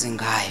lwazi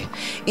ngayo.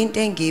 Into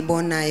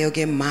engiyibonayo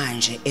ke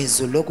manje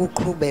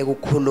ezulokuqhubeka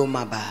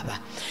ukukhuluma baba,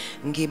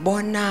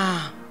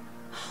 ngibona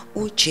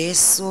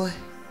uJesu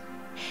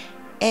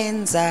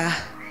enza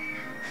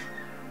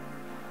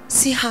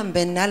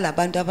sihambe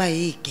nalabantu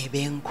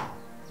abayigebengu,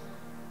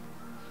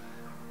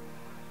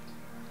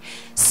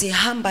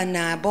 sihamba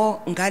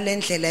nabo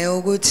ngalendlela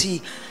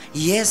yokuthi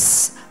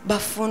yes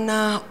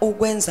bafuna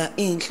ukwenza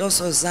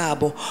inhloso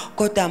zabo,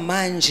 kodwa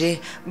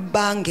manje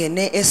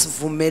bangene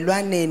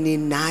esivumelwaneni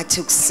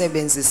nathi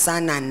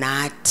ukusebenzisana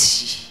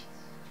nathi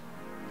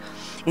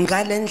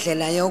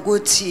ngalendlela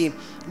yokuthi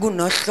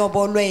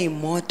kunohlobo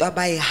lweimoto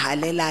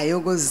abayihalelayo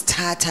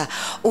ukuzithatha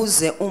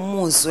uze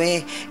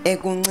umuzwe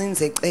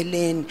ekuncinze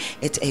eceleni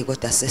ethi hey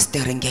kodwa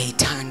sister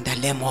ngiyayithanda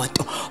le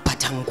moto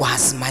but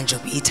angikwazi manje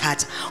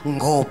ukuyithatha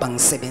ngoba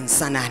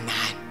ngisebenzisana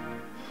naye.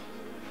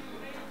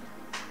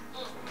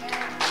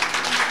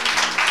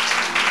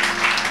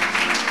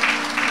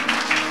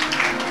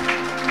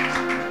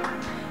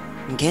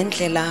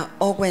 Ngendlela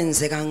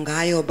okwenzeka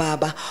ngayo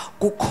baba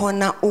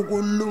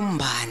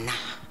ukukulumbana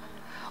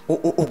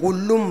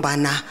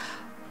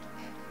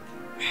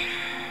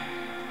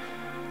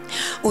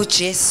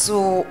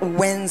uJesu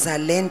wenza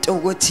lento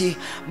ukuthi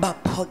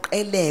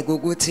baphoqeleke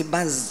ukuthi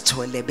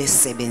bazithole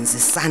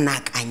besebenzisana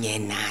kanye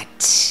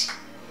nathi.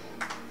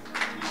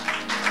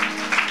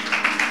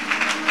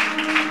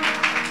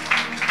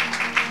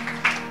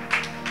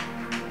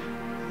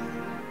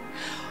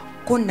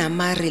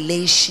 Kunama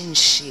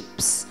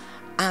relationships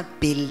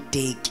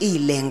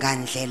abuildekile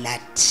ngandlela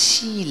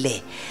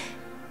thile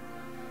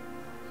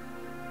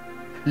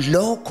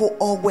lokho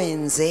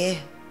okwenze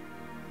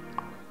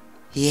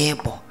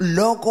yebo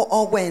lokho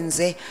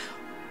okwenze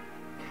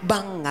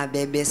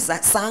bangabe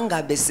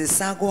sangabe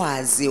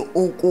sisakwazi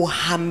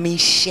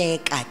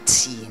ukuhamisheka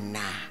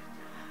thina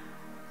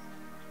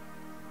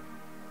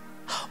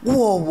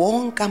kuwo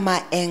wonke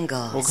ama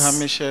angles.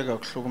 Ukuhamisheka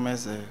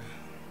kuhlukumezeka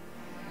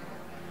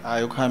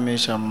hayi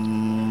ukuhamisha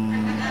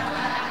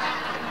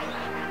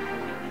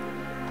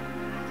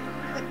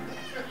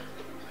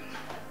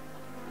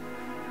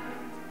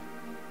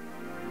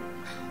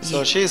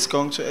So she's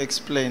going to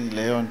explain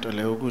leyo nto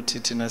leyo ukuthi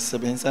thina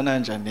sisebenzisana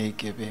kanjani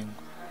nezigebengu.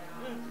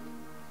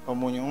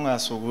 Omunye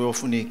ungasuka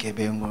uyofuna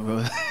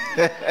izigebengu.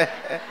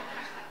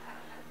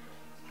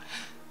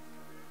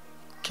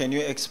 Can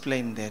you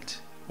explain that?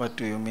 What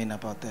do you mean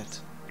about that?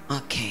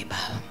 Okay,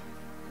 baba.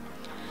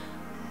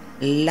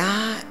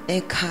 La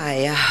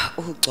ekhaya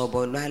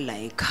ugcobo lwala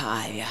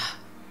ekhaya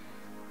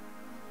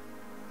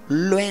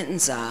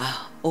lwenza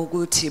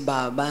ukuthi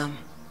baba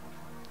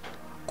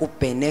ku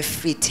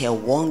benefit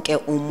wonke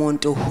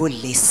umuntu who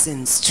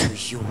listens to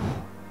you.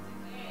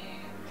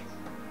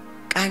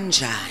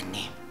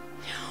 Kanjani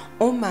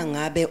uma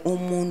ngabe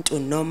umuntu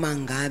noma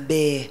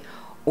ngabe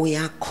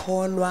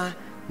uyakholwa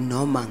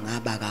noma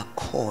ngaba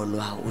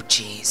akakholwa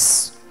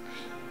uJesu,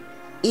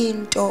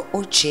 into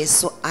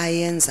uJesu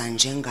ayenza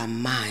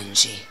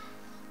njengamanje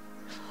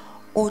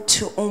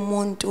uthi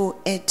umuntu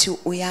ethi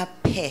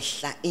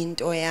uyaphehla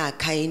into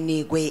yakhe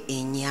ayinikwe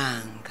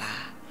inyanga,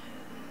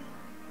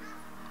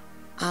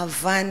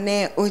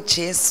 avane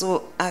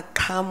uJesu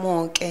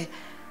aqhamuke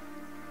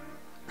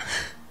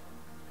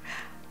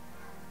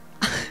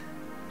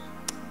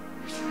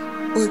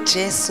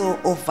uJesu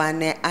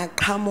uvane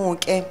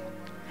aqhamuke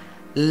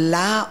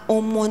la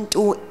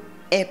umuntu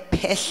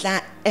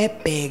ephehla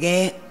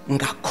ebheke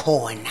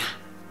ngakhona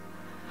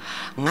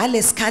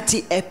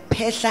ngalesikhathi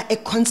ephehla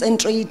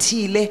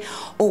econcentrateile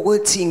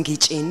ukuthi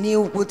ngitsheniwe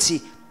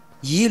ukuthi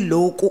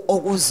yiloku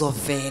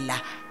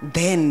okuzovela,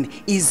 then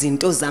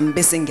izinto zami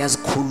bese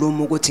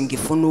ngiyazikhuluma ukuthi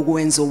ngifuna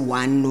ukwenza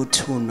 1 no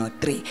 2 no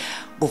 3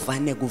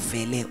 kuvane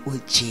kuvele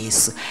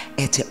uJesu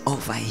ethi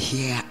over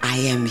here I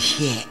am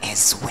here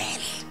as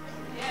well.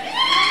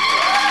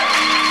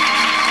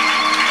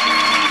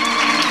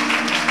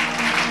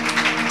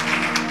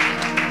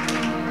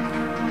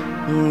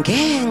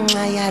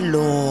 Ngenxa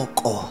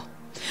yaloko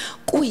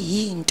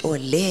kuyinto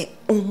le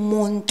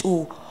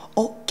umuntu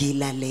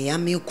ogila le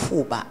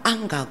yamikhuba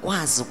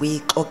angakwazi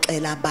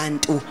ukuyixoxela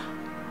abantu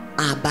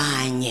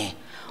abanye,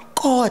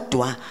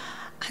 kodwa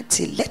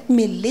athi let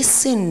me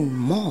listen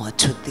more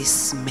to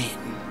this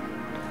man.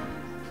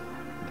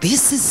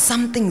 This is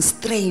something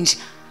strange,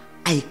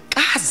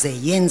 ayikaze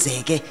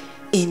yenzeke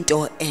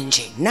into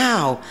enje.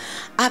 Now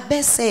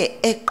abese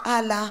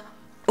eqala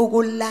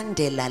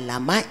ukulandela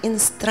lama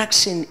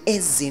instruction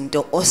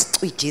ezinto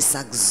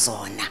osicwijisa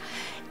kuzona,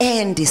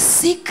 and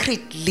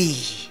secretly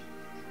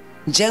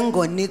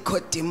njengo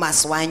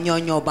Nicodemus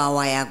wanyonyoba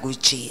waya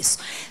kuJesu,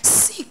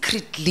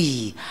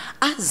 secretly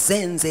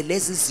azenze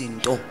lezi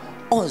zinto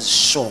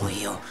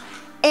ozishoyo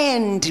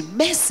and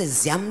bese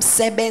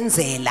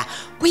ziyamsebenzela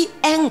kwi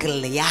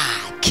angle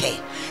yakhe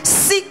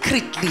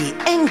secretly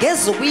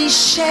engeze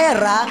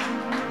ukuyishare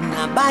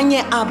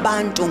nabanye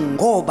abantu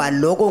ngoba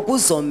lokho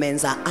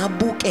kuzomenza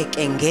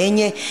abukeke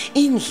ngenye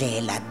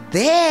indlela.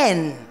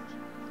 Then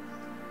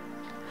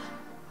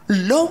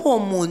lowo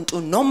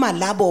muntu noma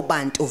labo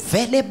bantu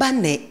vele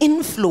bane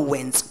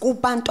influence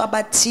kubantu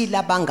abathile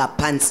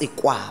abangaphansi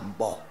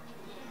kwabo.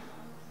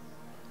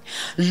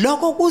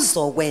 Lokho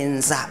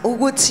kuzokwenza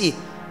ukuthi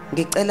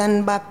ngicela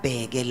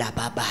nibabheke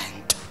laba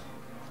bantu,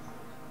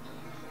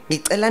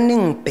 ngicela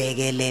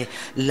ningibhekele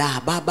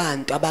laba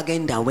bantu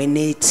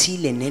abakendaweni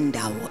ethile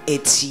nendawo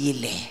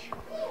ethile.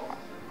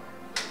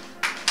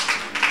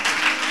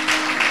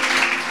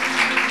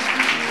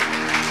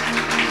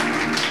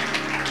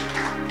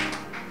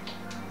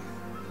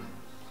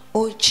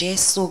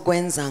 uJesu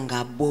kwenza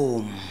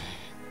ngabomu,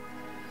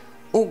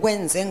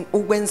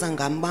 ukwenza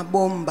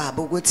ngamabomu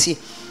baba ukuthi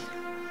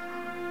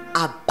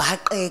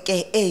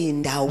abhaqeke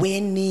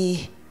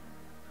eindaweni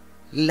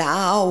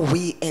la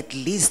we at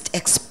least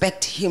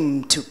expect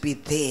him to be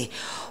there.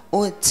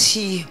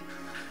 Uthi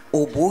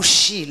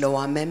ubushilo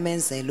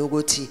wamemezela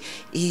ukuthi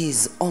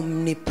is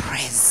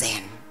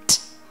omnipresent.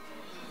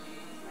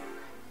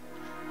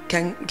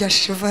 Can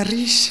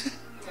gashivarisha?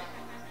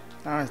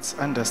 No, it's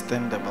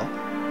understandable.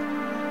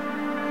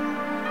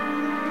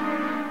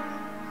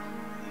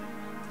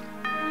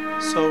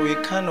 So we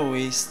can't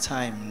waste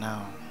time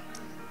now.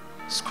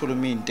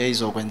 Sikhuluma into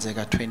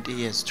ezokwenzeka 20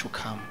 years to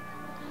come.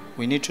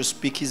 We need to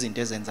speak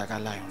izinto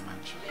ezenzakalayo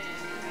manje.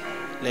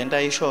 Lento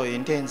ayisho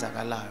into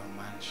ezenzakalayo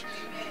manje.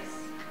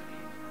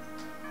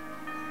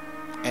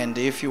 And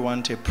if you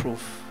want a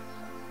proof,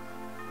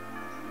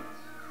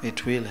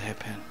 it will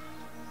happen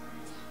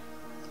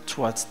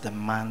towards the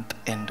month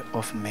end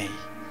of May.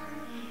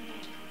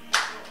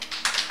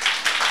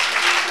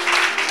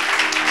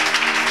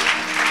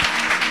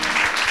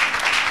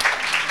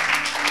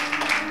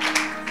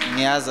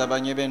 Ngiyazi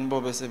abanye benu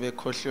bobe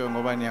sebekhohliwe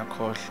ngoba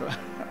niyakhohlwa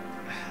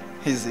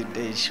izinto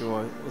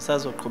ezishiwo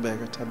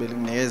usazoqhubeka Thabeli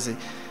nginikeze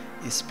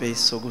ispace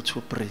sokuthi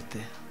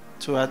ubreathe.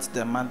 Towards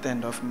the month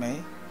end of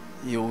May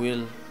you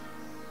will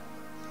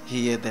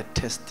hear the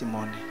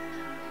testimony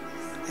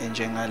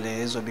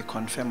enjengale ezobe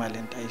confirma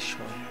lento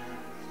ayishoyo.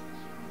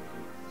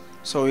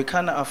 So we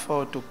can't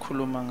afford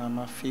ukukhuluma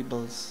ngama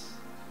feebles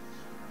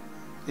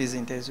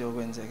izinto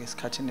eziyokwenzeka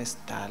esikhathini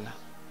esidala.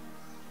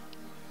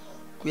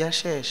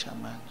 Kuyashesha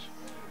manje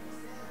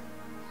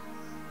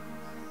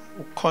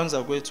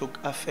ukhonza kwethu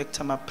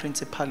affect ama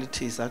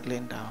principalities akule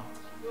ndawo,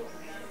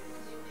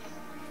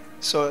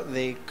 so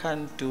they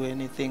can't do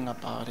anything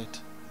about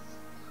it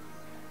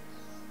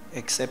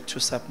except to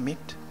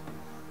submit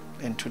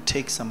and to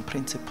take some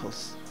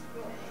principles.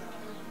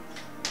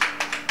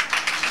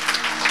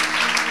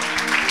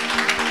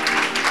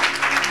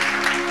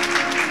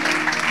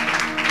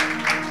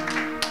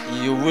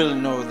 You will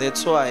know.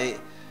 That's why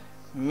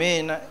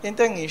mina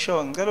into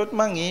engisho ngicela ukuthi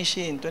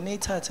mangisho into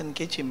niyithathe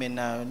nigijime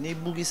nayo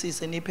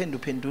nibukisise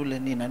niphenduphendule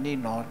nina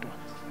ninodwa,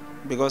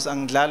 because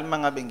angidlali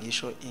mangabe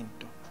ngisho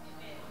into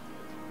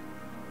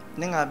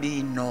ningabi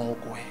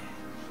inokwe.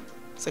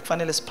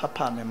 Sekufanele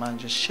siphaphame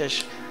manje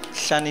sisheshe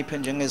hlaniphe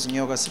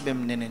njengezinyoka sibe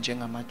mnene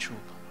njengamajuba.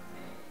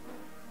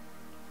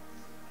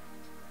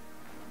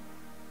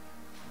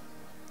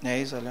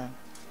 Niyayizwa la?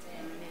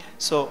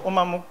 So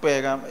umama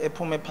ukubheka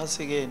ephuma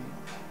ephasikeni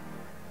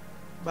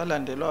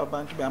balandelwa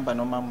abantu behamba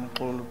nomama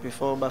uXulu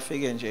before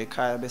bafike nje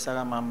ekhaya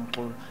besaka mama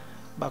uXulu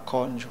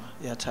bakhonjwa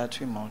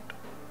yathathwa imoto.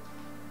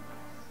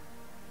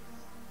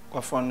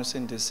 Kwafona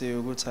usindisiwe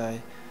ukuthi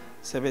hayi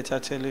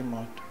sebethathela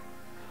imoto.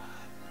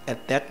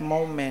 At that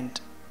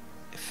moment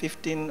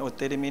 15 or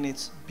 30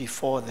 minutes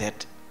before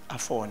that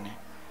afone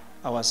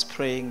I was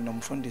praying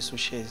nomfundisi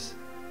uShezi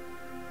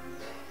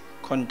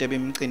khonto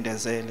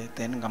bemcindezele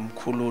then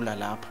ngamkhulula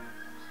lapha.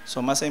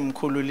 So mase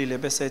imkhululile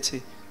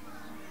besethi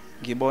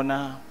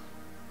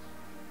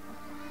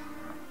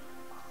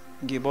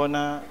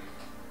ngibona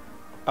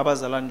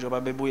abazalwane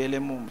njoba bebuyele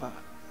emumva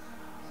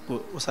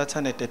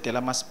usathane ededela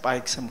ama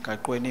spikes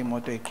emgaqweni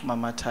imoto eqhuma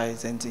ama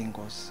tires enza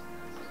ingozi.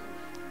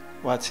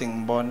 Wathi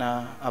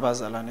ngibona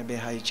abazalwane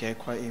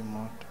behijackwa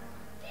imoto.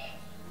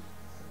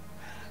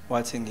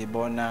 Wathi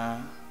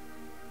ngibona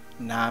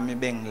nami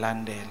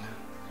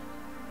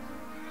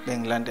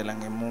bengilandela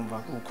ngemumva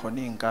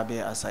kukhona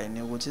inkabe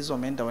asayine ukuthi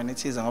izoma endaweni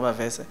ethize ngoba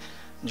vese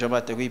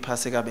njoba de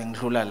kuyiphasika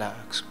bengidlula la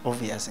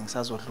obvious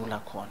ngisazodlula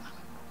khona.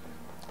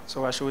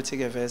 So washo ukuthi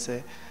ke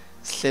vese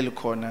sihleli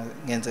khona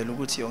ngenzela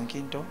ukuthi yonke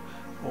into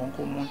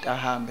wonke umuntu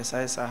ahambe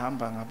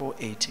sahamba ngabo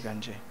 80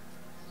 kanje.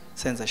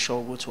 Senze sure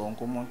ukuthi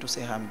wonke umuntu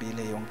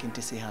usehambile yonke into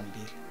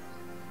isihambile.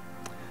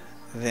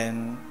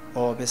 Then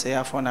bese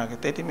yafona ke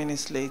 30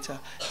 minutes later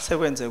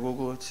sekwenzeka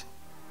ukuthi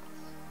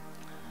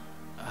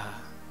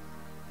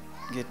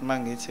ngithi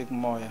mangithi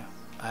kumoya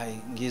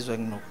hayi ngizwe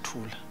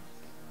nginokuthula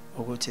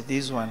ukuthi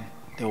this one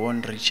they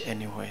won't reach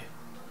anywhere.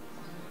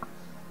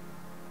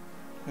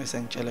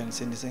 Bese ngitshela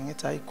nisindise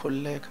ngithi hayi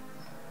khululeka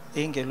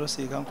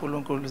ingelosi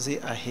kaNkulunkulu zi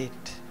ahead.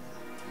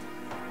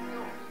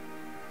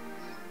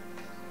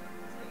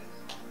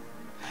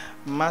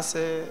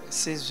 Mase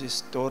sizwe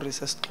story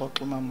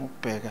sesixoxa mama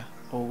ukubheka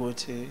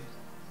ukuthi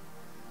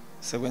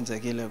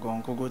sekwenzekile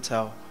konke ukuthi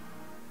awu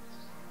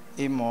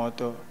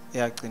imoto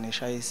yagcina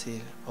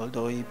ishayisile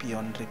although i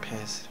beyond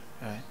repairs,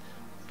 right?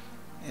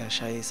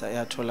 Yashayisa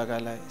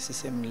yatholakala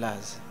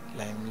sisemlazi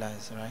la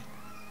eMlazi, right?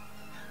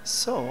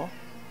 So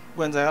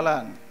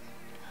kwenzakalani?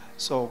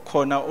 So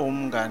khona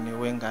umngane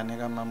wengane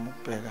kaMama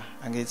ukubheka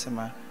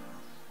angithi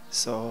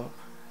so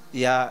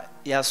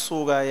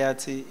yasuka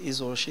yathi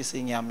izoshisa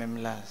inyama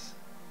eMlazi.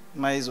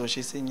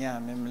 Izoshisa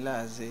inyama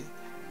eMlazi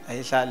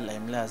ayihlali la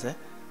eMlazi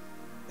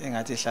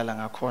engathi ihlala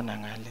ngakhona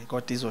ngale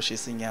kodwa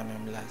izoshisa inyama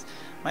eMlazi.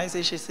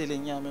 Isishisile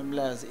inyama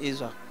eMlazi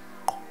izwa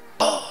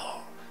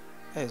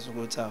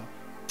ukuthi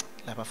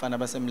la bafana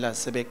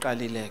baseMlazi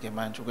sebeqalileke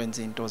manje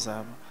ukwenza into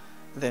zabo.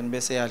 Then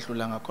bese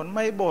yadlula ngakhona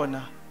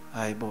mayibona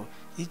hayibo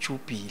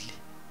ijubhili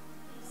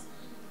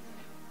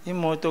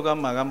imoto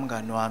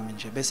kamngani wami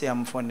nje bese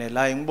yamfonela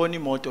hayi ngibona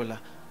imoto la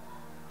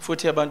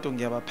futhi abantu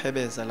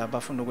ngiyabaphebeza la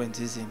bafuna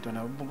ukwenza izinto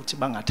nabo ukuthi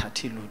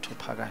bangathathi lutho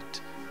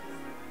phakathi.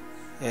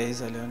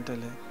 Yayiza leyo nto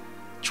le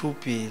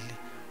jubhili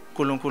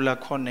uNkulunkulu a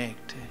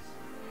connect.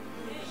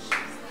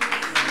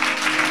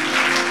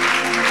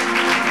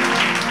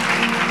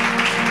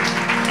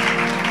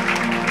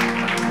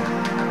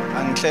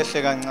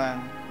 Angihlehle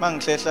kancane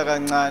mangihlehla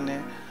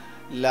kancane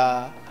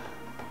la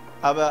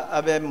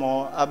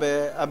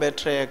abe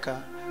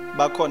tracker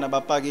bakhona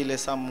bapakile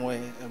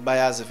somewhere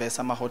bayazi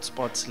vese ama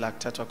hotspots la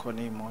kuthathwa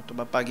khona imoto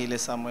bapakile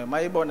somewhere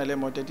mayibona le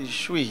moto ethi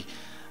shwi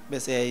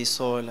bese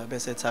yayisola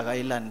bese thaka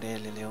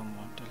ilandele leyo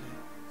moto le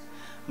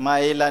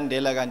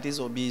mayilandela kanti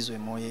izobizwa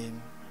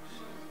emoyeni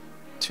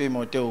kuthiwa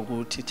imoto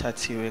ukuthi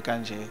ithathiwe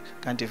kanje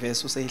kanti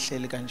vese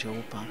useyihleli kanje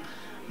ubhanga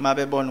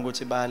mabe bona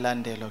ukuthi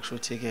bayalandela kusho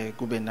ukuthi ke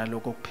kube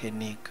naloko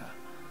ukuphenika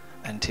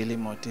until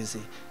imoto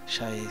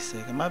izishayise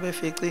ke mabe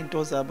fica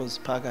into zabo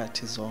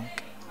ziphakathi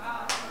zonke.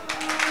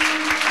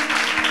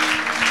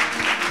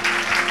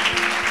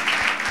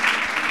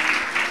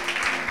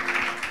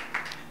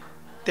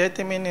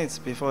 "30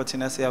 minutes before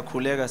thina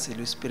siyakhuleka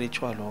silwa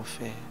spiritual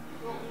warfare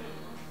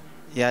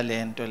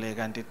yalento le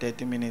kanti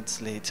 30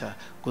 minutes later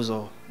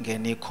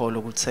kuzongena ikholo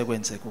ukuthi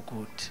sekwenzeka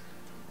ukuthi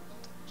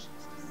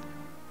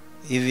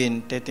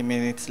even 30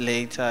 minutes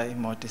later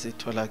imoto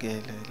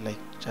isitholakele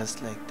like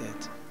just like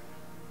that.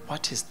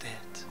 What is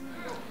that?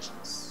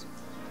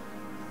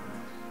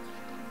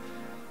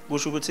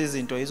 Kusho ukuthi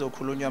izinto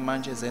izokhulunywa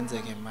manje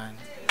zenzeke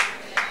manje.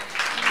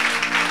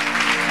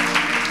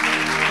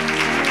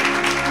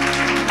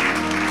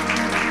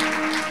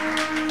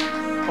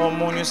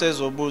 Omunye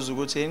usezobuza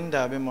ukuthi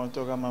indaba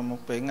imoto kaMama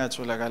uBheki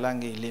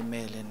ingatholakalanga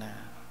ilimele na.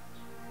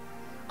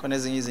 Khona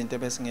ezinye izinto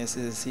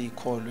ebesingeke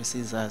sikholwe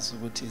sizazi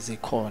ukuthi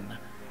zikhona.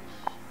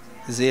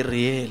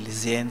 Zireal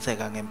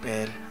ziyenzeka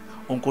ngempela.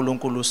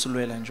 uNkulunkulu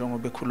usilwela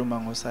njengoba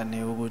ekhuluma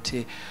ngosane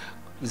ukuthi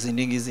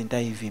ziningi izinto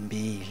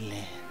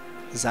ayivimbile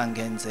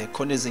zangenze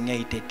khona ezinye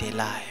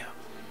ayidedelayo.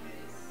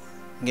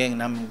 Ngeke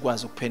nami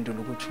ngikwazi ukuphendula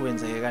ukuthi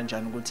wenzeke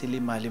kanjani ukuthi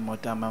ilimali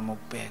imoto kaMama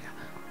uBheki.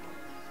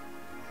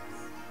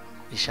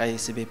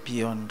 Ishayise be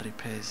beyond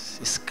repairs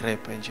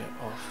iscrap nje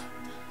off.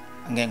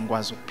 Angeke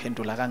ngikwazi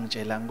ukuphendula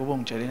kangitshela ngoba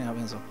ungitsheleni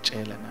ngabe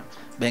ngizokutshela nami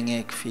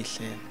bengeke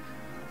kufihlela.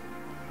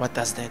 What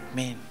does that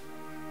mean?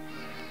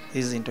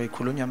 Izinto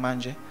ikhulunywa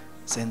manje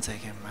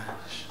zenzeke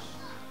manje.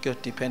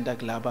 Kuyodependa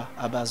kulaba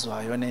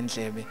abazwayo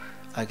nendlebe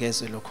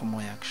akezwe lokho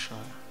umoya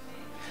kushoyo.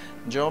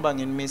 Njengoba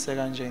nginimise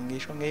kanje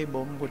ngisho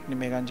ngeyiboma ukuthi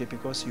nime kanje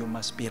because you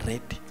must be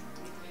ready.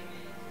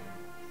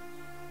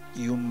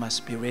 You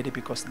must be ready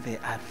because there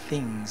are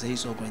things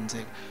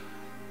ezizokwenzeka.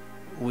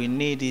 We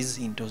need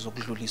izinto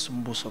zokudlulisa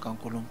umbuso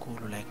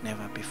kaNkulunkulu like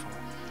never before.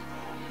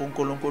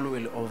 uNkulunkulu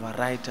will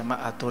override ama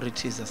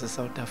authorities ase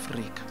South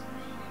Africa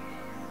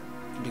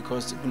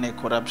because kune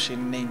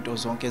corruption nezinto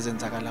zonke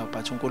ezenzakalayo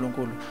but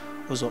uNkulunkulu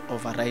uzo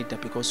override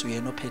because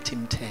uyena ophethe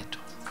imithetho.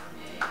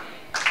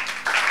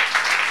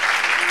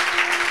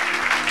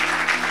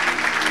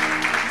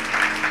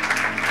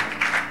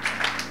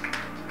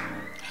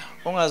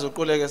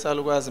 Ungazuquleke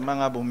salukwazi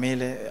mangabe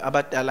umile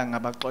abadala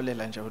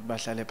ngabaxolela nje ukuthi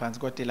bahlale phansi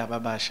kodwa laba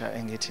abasha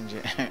engithi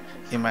nje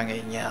ima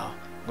ngeenyawo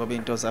ngoba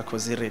into zakho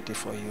zi ready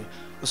for you.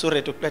 Usu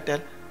ready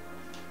ukuqedela?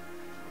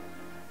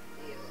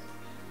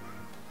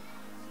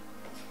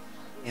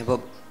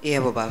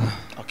 Yebo baba.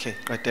 Okay,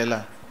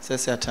 qedela.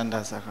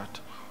 Sesiyathandaza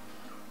kodwa.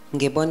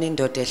 Ngibona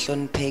indoda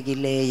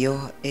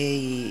ehloniphekileyo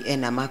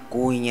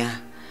enamagunya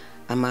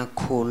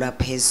amakhulu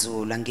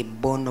aphezulu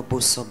ngibona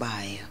ubuso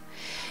bayo.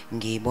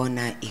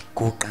 Ngibona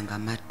iguqa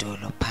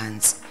ngamadolo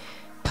phansi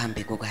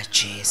phambi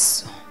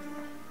kukaJesu.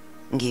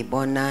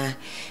 Ngibona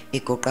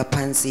iguqa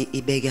phansi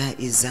ibeka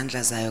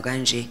izandla zayo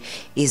kanje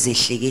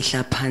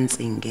izihlikihla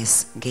phansi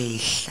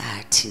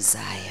ngezihlathi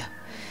zayo.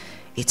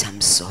 It's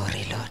I'm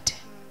sorry Lord.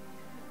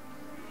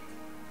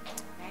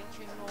 Thank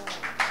you, Lord.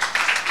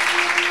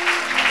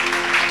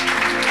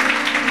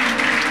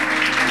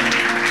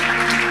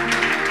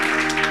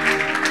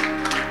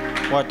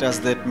 What does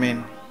that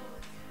mean?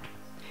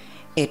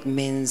 It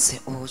means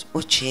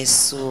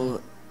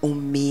uJesu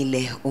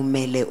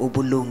umele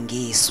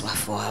ubulungiswa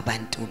for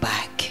abantu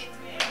bakhe.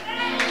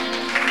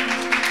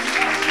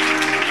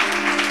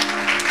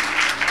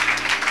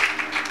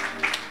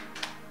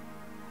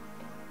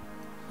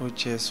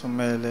 uJesu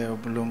umele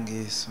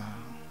ubulungiswa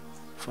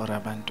for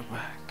abantu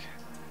bakhe.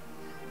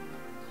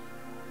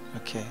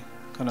 Okay,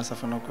 khona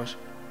safuna ukusho.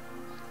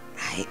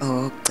 Hayi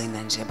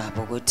ogcina nje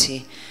baba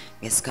ukuthi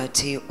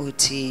ngesikhathi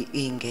uthi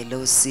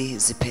ingelosi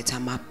ziphethe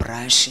ama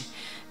brush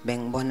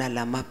bengibona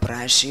lama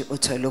brush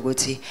uthola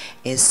ukuthi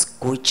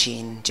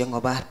esigujini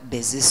njengoba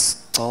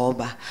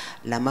bezisigcoba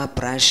lama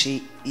brush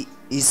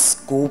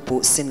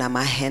isigubhu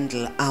sinama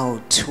handle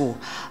awu2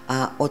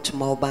 othi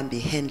mawubamba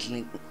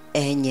ihandle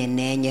enye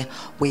nenye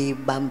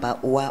uyibamba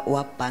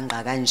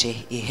wabhanqa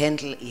kanje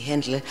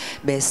ihandle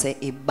bese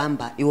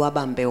ibamba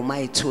iwabambe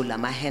uma2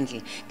 lama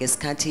handle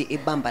ngesikhathi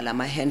ibamba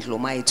lama handle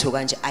uma2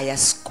 kanje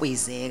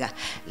ayasqueezeka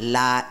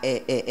la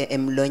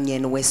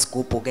emlonyeni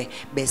wesigubhu ke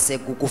bese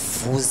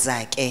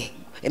kukuvuza ke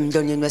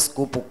emlonyeni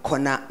wesigubhu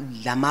khona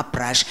lama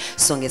brush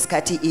so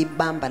ngesikhathi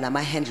ibamba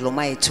lama handle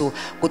uma2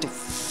 kuthi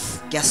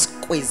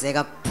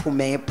kuyasqueezeka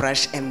kuphume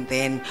ibrush and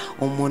then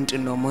umuntu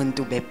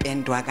nomuntu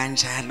bependwa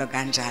kanjalo.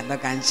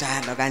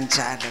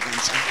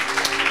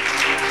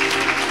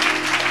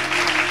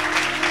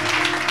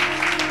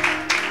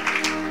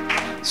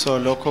 So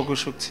lokho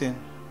kusho ukuthini?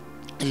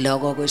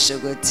 Lokho kusho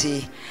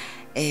ukuthi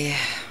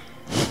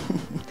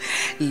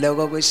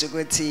lokho kusho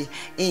ukuthi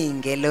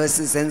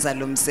ingelosi zenza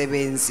lo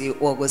msebenzi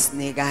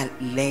wokusinika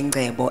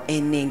lengcebo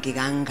eningi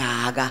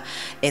kangaka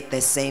at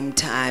the same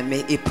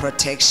time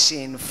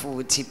protection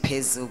futhi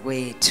phezulu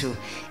kwethu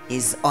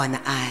is on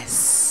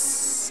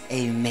us.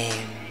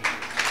 Amen.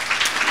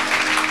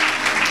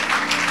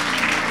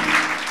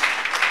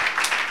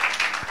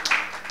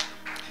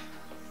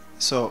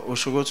 So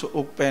usho ukuthi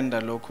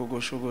ukupenda lokho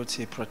kusho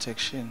ukuthi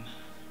protection.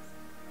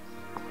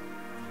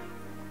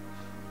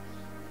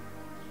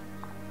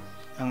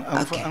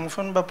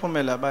 Angifuni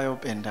baphumela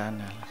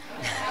bayopendana.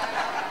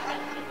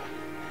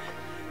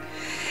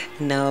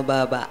 No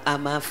baba,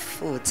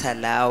 amafutha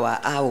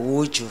lawa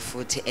awuju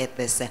futhi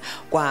ethese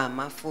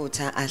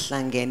kwamafutha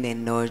ahlangene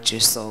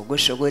noju, so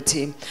kusho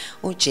ukuthi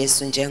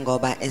uJesu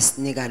njengoba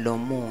esinika lo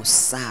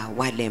musa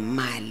wale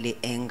mali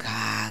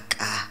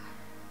engaka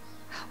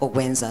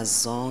ukwenza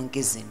zonke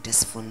izinto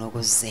esifuna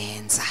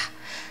ukuzenza,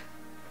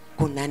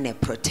 kunane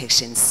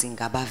protection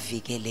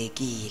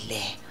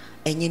singabavikelekile.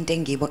 Enye into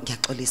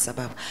ngiyaxolisa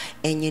baba,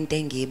 enye into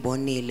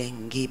engiyibonile,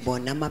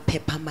 ngibona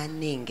amaphepha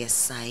amaningi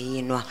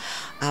esayinwa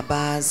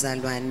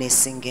abazalwane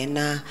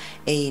singena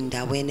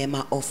eindaweni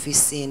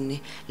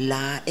ema-ofisini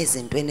la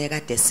ezintweni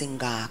ekade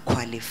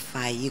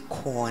singaqualify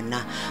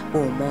khona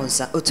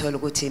umoza uthola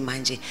ukuthi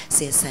manje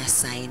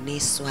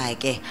sesasayiniswa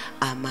ke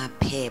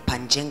amaphepha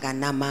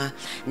njenganama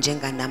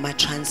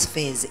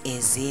transfers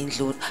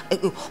ezindlu,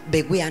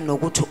 bekuya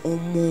nokuthi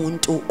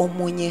umuntu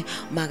omunye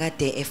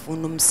makade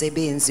efuna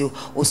umsebenzi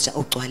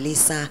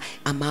ugcwalisa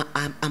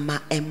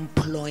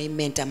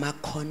ama-employment,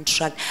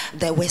 ama-contract.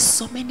 There were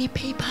so many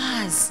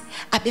papers.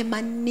 Abe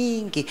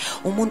maningi.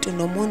 Umuntu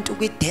nomuntu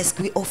kwi-desk,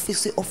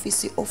 kwi-office,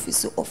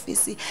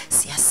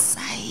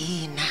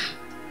 siyasayina.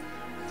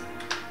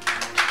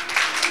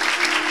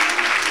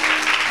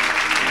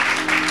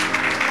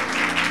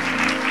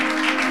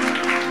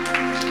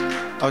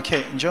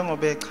 Okay,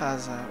 njengoba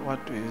echaza,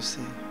 what do you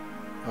see?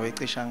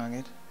 Awuyicishanga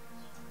ngithi?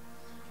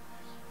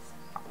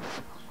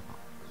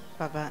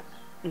 Baba,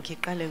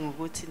 ngiqale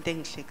ngokuthi into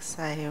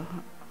engihlekisayo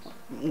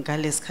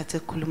ngalesikhathi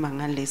ekhuluma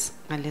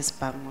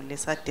ngalesibhamu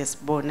lesade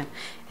sibona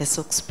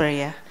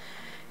esokusprayer,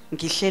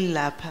 ngihleli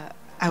lapha,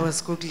 I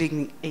was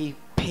googling a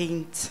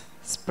paint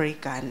spray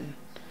gun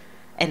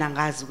and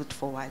angazi ukuthi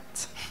for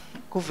what.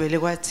 Kuvele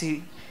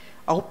kwathi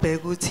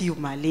awubheka ukuthi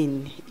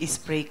umalini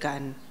ispray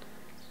gun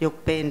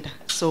yokupenda,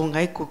 so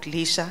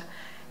ngayigooglisha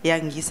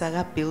yangisa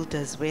ka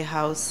Builders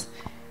Warehouse,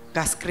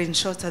 ga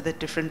screenshot the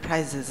different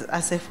prices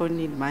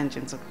asefonini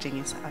manje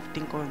ngizokutshengisa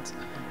after inkonzo.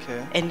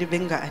 Okay. And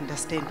benga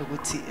understand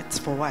ukuthi it's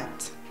for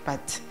what,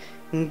 but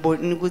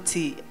ngibona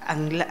ukuthi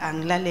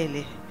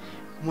angilalele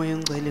moya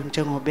ngcwele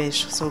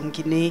njengobesho, so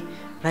ngine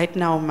right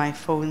now my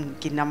phone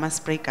nginama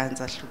spray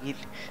guns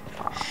ahlukile.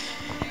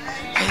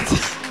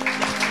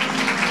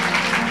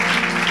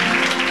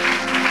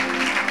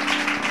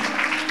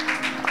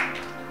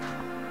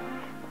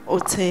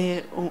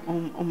 Uthe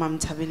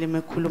umamthabile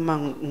mekhuluma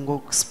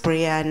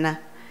ngokusprayana,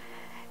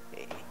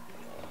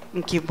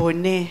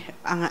 ngibone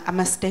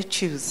ama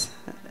statues,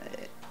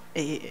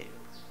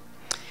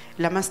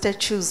 lama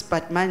statues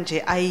but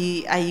manje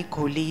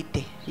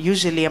ayigolide.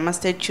 Usually ama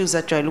statues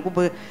ajwayele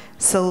ukuba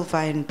silver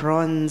and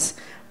bronze,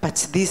 but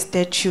these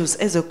statues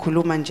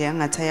ezokhuluma nje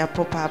angathi aya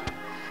pop up,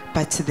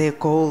 but they're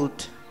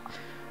gold.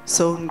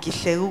 So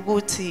ngihleke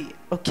ukuthi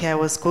okay, I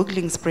was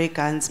googling spray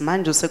guns,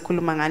 manje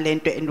usekhuluma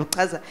ngalento and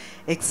uchaza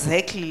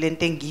exactly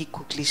lento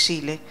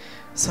engiyigooglishile.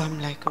 So I'm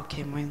like,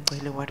 okay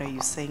Moyengcele, what are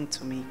you saying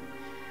to me?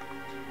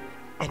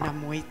 And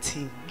I'm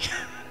waiting.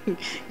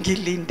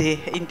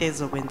 Ngilinde into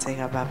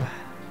ezokwenzeka baba.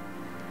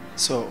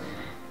 So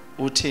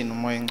uthini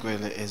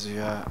uMoyengcele as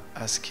you are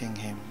asking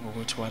him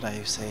ukuthi what are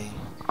you saying?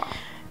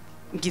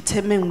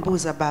 Ngitheme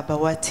ngibuza baba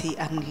wathi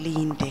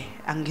angilinde,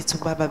 angithi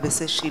ubaba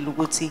bese shila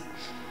ukuthi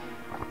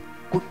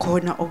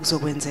kukhona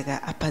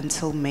okuzokwenzeka up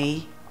until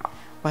May,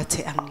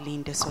 wathi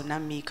angilinde, so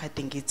nami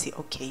kade ngithi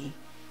okay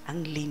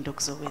angilinde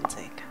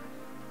okuzokwenzeka.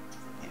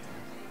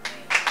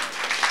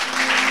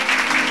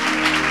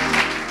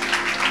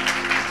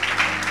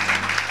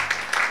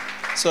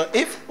 So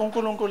if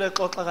uNkulunkulu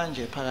exoxa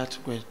kanje phakathi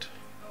kwethu,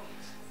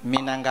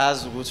 mina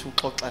ngazi ukuthi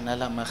uxoxa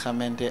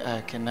nalamakhamente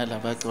akhe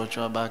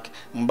nalabagcotshwa bakhe,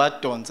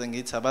 ngibadonse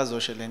ngithi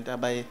abazosho lento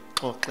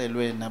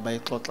abayixoxelwe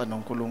nabayixoxa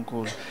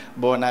noNkulunkulu,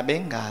 bona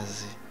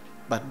bengazi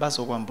but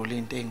bazokwambula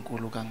into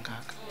enkulu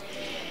kangaka.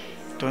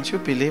 Don't you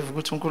believe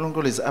ukuthi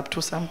uNkulunkulu is up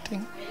to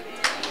something?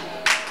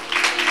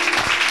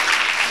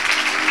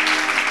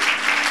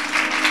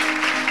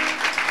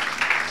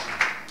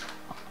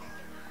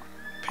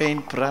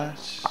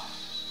 Paintbrush,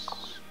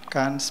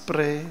 gun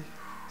spray,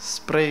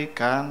 spray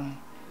gun.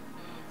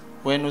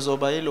 When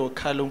uzoba yilo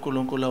khala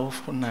uNkulunkulu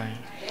awufunayo.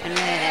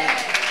 Amen.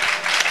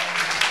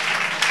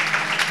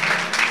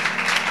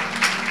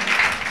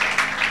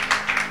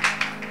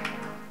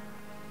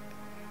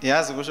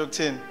 Yazi kusho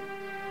ukuthini?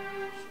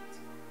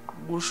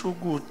 Kusho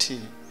ukuthi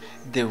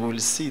they will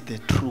see the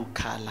true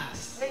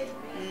colors.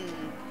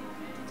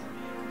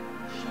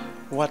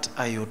 What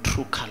are your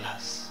true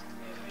colors?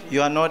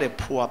 You are not a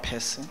poor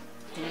person.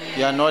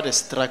 You are not a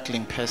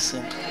struggling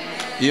person.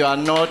 You are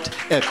not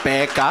a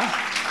beggar.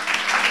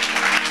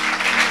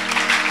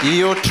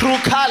 Your true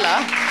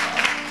color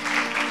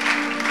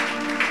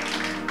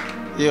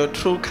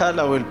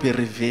will be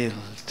revealed.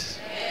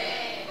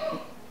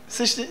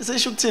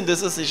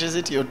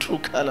 Your true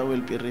color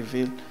will be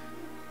revealed.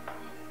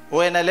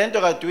 Wena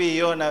lento kade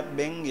uyiyona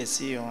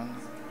bengingesiyona.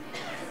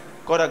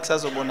 Kodwa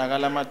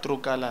kusazobonakala ama true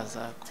colors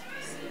akho.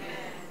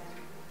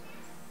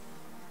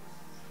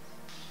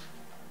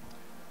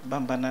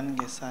 bambanani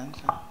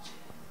ngesandla.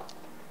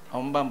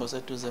 Awumbambo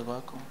seduze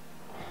kwakho.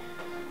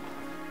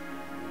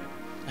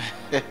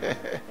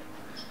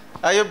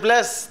 Are you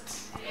blessed?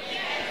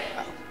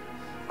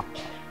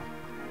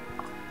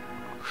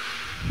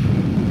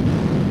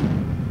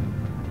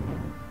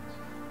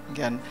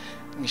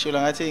 Ngisho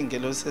ngathi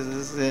ingelosi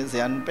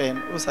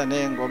ziyanipena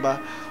usane ngoba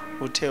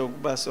uthe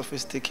ukuba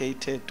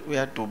sophisticated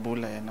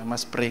uyadubula yena ama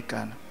spray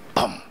gun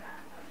bam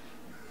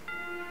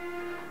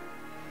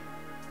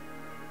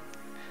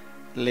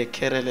le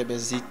kerele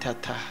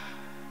bezithatha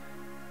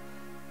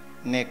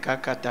ne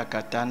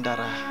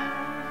kakatagatandara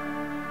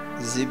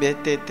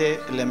zibetete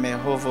le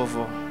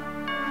mehovovo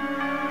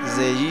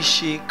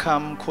zeishi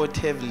kam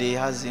kotevli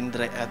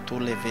hazindre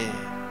atuleve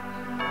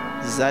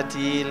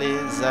zadile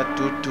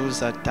zatutu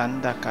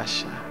zatanda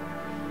kasha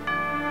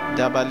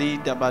dabali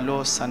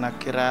dabalo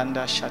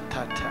sanakiranda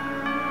shatata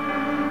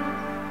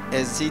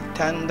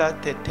ezitanda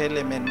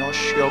tetele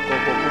menoshyo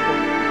gogogo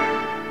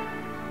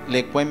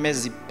lekweme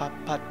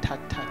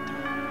zipapatatata.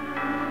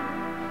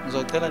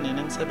 Ngizocela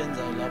nina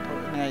nisebenzayo lapho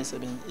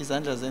ningayisebenzi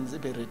izandla zenu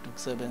zibe ready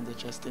ukusebenza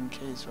just in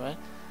case, right?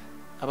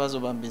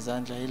 Abazobamba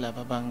izandla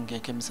yilabo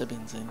abangeke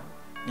emsebenzini.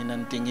 Nina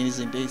nidinga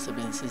izinto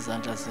ezisebenzisa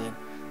izandla zenu.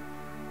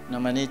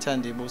 Noma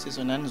nithanda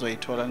ibusiso nani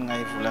nizoyithola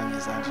ningayivulanga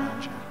izandla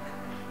kanjalo.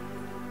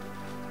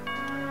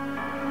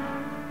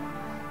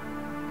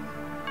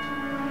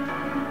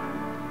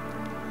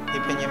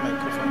 Ipenye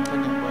microphone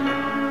kwenye mbole.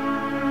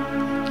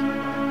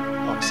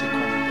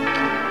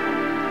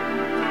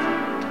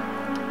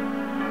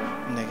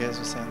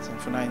 Negezo sense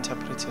ngifuna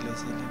interpret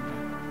lezile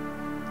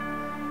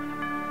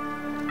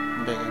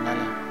mbeke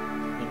ngala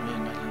ubuye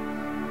ngala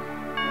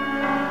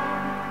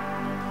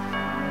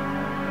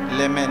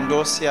le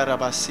mendosi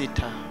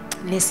arabasita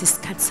lesi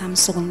sikhathi sami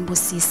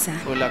sokunibusisa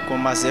ola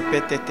koma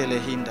zepetete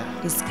lehinda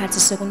isikhathi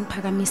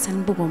sokuniphakamisa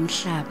nibuka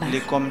umhlaba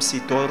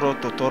likomsidoro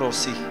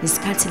totorosi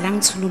isikhathi la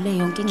ngithulule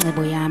yonke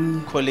ingcebo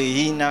yami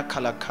kolehina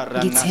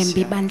khalakharana ngithemba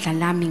ibandla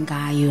lami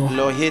ngayo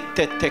lo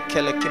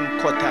hitetekele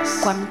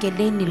kimkotas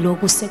kwamkeleni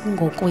lokhu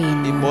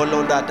sekungokwenu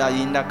ibolo dada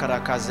yinda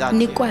karakazati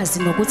nikwazi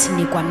nokuthi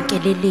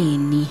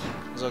nikwamkeleleni.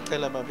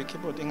 Ngizocela baba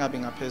keyboard ingabe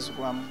ngaphezulu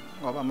kwami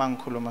ngoba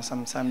mangikhuluma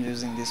sometimes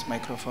using this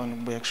microphone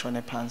kubuye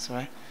kushone phansi,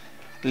 right?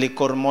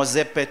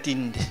 Likormoze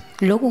petinde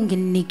lokhu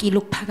nginikile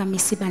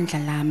ukuphakamisa ibandla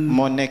lami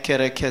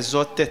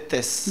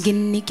monekerekezotetes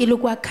nginikile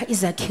ukwakha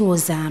izakhiwo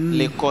zami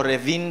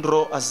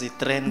likorevindro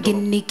azitrendo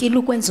nginikile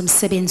ukwenza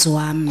umsebenzi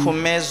wami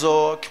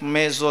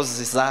kumezo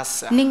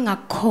zizasa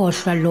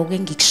ningakhohlwa lokho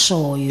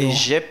engikushoyo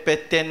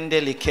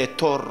ijepetende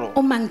liketoro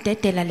uma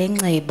ngidedela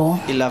lencebo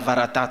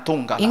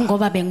ilavaratatunga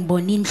ingoba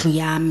bengibona indlu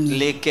yami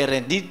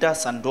likerendita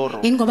sandoro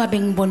ingoba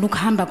bengibona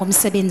ukuhamba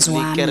komsebenzi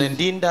wami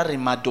likerendinda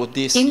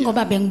rimadodesi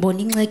ingoba bengibona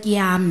inceki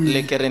yami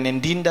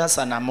lekerenendinda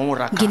sanamura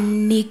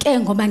nginike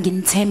ngoba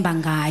nginithemba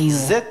ngayo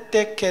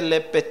zetekele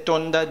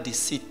petonda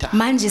disita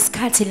manje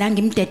isikhathi la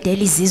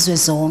ngimdedela izizwe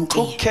zonke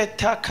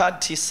ukhetha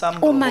khathi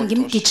sambo uma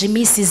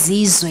ngimgijimisa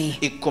izizwe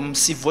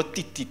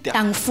ikomsivotitita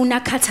angifuna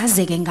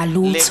akhathazeke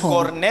ngalutho le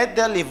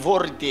cornede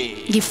livorde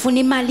ngifuna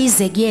imali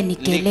ize kuyena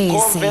igeleze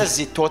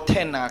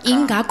likovezitotenaka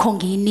ingakho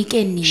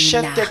ngiyinike nina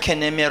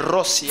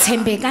shetekenemerosia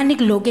thembekani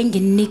kuloko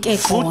enginike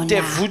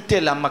kona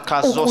vute la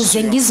makazosi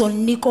ukuze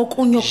ngizoninika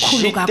okunye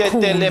okukhulu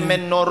kakhulu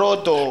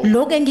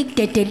lokho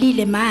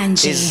engikudedelile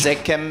manje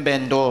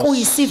izekembendos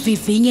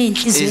kuyisivivinyo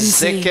enhlizweni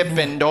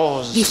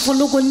zenu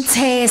ngifuna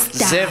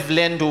ukunithesta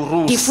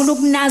ngifuna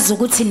ukunaza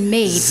ukuthi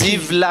nimephi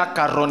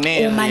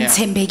uma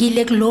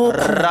nithembekile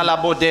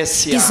kulokho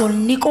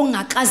ngizoninika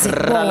ongakaze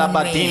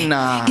kubone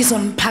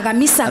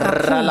ngizoniphakamisa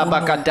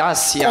kakhulu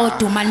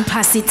kodwa uma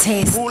niphasa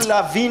itest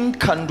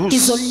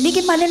ngizoninika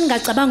imali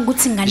eningacabanga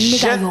ukuthi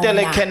nginganinika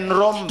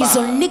yona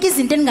ngizoninika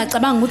izinto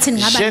eningacabanga ukuthi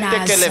ningaba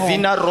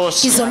nazo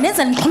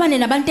ngizonenza nixhumane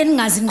nabantu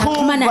eningazi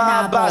ngingaxhumana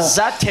nabo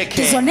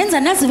ngizonenza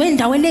naziwe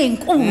endaweni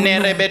ezinkulu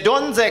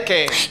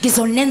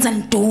ngizonenza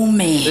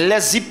nidume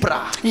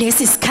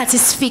lesi isikhathi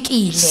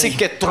sifikile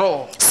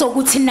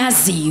sokuthi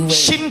naziwe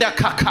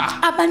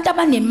abantu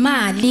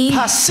abanemali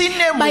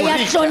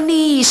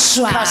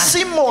bayahlonishwa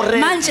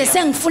manje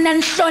sengifuna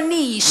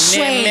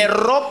nihlonishwe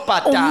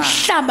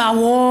umhlaba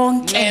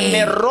wonke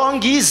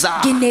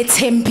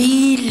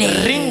nginethembile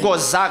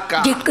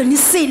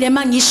ngiqinisile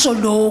mangisho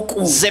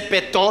lokhu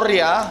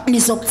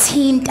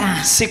nizokuthinta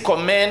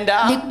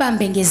sikomenda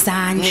likubambe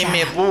ngezandla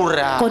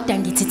nimebura kodwa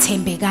ngithi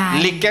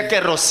thembekani likeke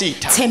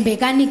rosita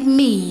thembekani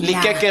kumina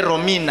likeke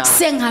romina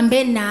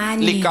sengihambe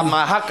nani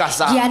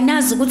likamahakaza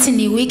ngiyanazi ukuthi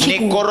ni weak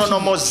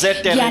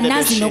nikoronomozete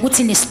ngiyanazi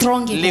nokuthi ni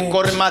strong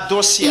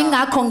likorimadosia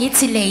ingakho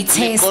ngithi le test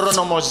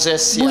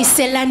likoronomozesia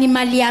buyiselani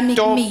imali yami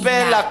kumina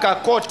topela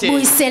kakote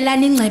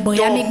buyiselani ingcebo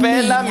yami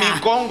kumina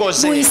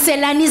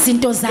buyiselani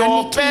izinto zami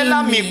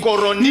topela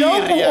mikoroniria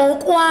lokhu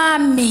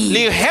okwami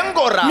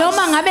lihengora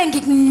noma ngabe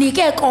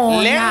ngikunike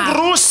kona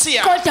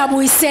kodwa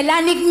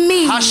buyiselani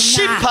kumina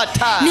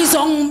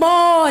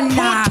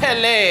nizongibona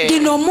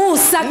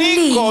nginomusa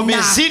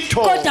kumina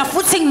kodwa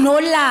futhi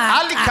nginolaka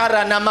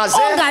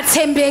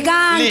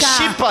ongathembekanga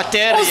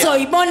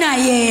uzoyibona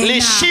yena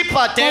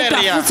kodwa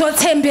futhi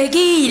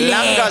othembekile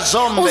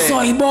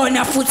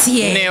uzoyibona futhi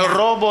yena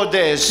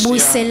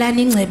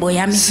buyiselani ingcebo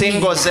yami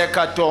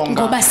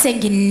ngoba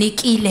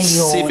senginikile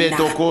yona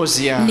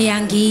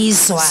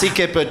niyangizwa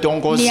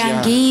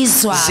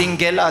niyangizwa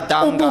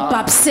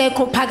ububha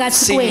busekho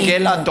phakathi kwenu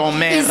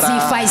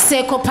izifa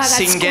isekho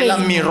phakathi kwenu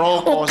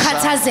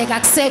ukukhathazeka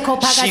kusekho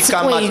phakathi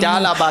kwenu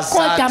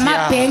kodwa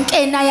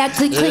amabhenkeni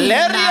ayachichima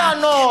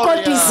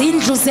kodwa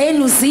izindlu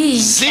zenu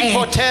zinhle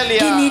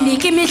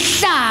ngininika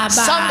imihlaba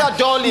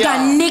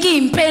nganika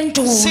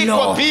impendulo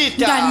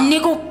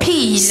nganika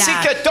ukuphila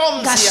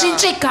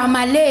ngashintsha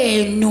igama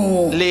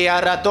lenu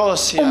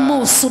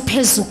umusa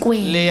uphezu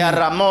kwenu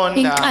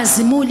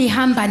inkazimulo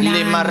ihamba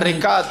nani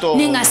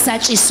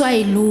ningasatshiswa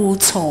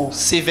ilutho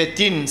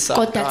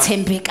kodwa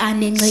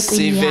thembekani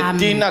encekwini yami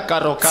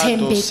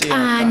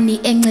thembekani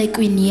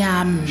encekwini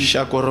yami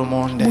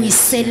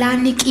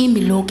buyiselani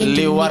kimi lokho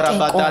enginike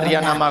kona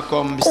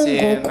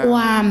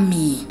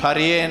kungokwami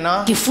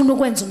ngifuna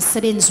ukwenza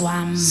umsebenzi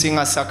wami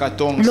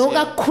lokho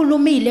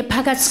akukhulumile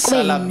phakathi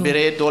kwenu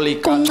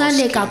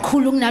kuncane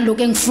kakhulu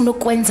kunaloko engifuna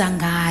ukwenza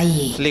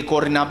ngaye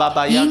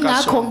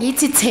yingakho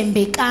ngithi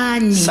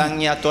thembekani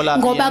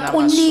ngoba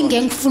kuningi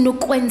engifuna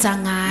ukwenza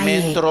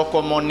ngaye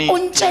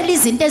untshela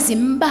izinto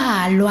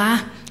ezimbalwa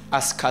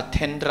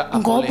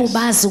ngoba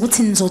ubazi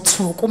ukuthi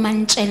nizothuka uma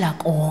nitshela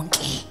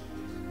konke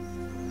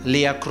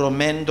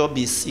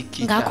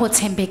ngakho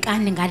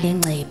thembekani ngale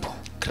ngcebo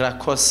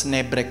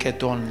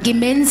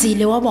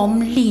ngimenzile waba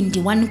umlindi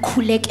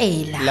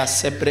wanikhulekela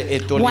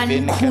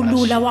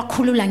wanikhulula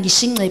wakhulula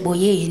ngisho ingcebo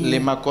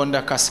yenu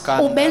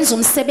ubenza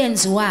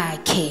umsebenzi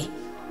wakhe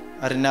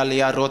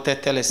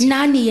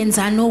nani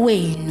yenzano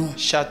wenu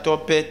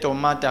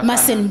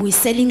mase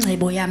nibuyisela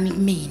ingcebo yami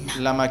kumina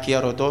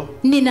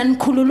nina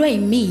nikhululwe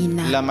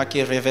yimina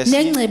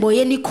nengcebo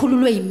yenu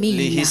ikhululwe yimina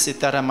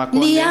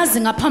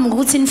niyazi ngaphambi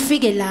kokuthi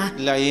nifike la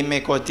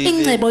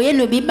ingcebo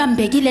yenu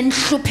bibambekile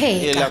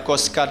nihlupheka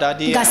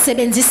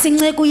ngasebenzisa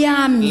inceku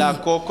yami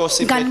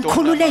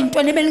nganikhulula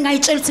into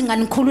nebelingayitshela ukuthi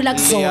nganikhulula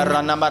kuzona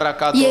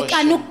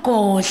yekani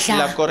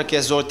ukugodla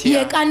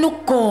yekani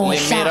ukugodla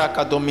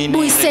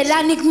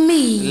buyiselani kumina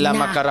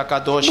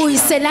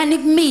buyiselani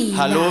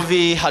kumina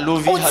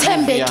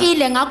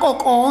uthembekile ngako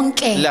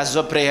konke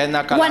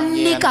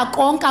wanika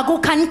konke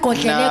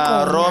akukhanigodlele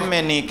kona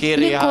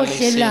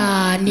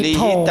nigodlelani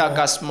pho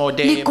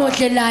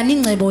nigodlelani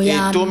ingcebo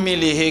yami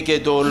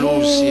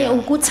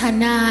ukuthi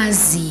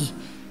anazi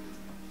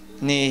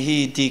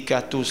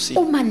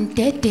uma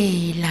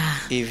ndedela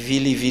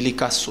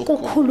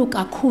kukhulu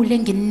kakhulu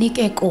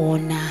enginike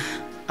kona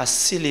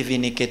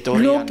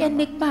lokho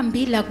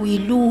enikubambila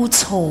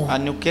kuyilutho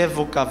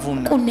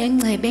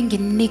kunengcebe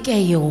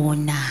enginike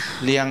yona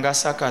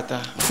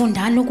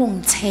fundani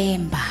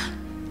ukungithemba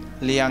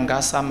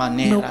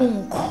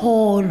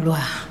nokungikholwa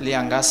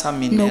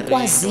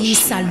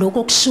nokwazisa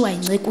lokho kushiwa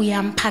inceku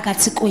yami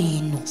phakathi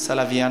kwenu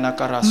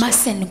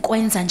mase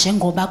nikwenza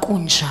njengoba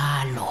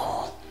kunjalo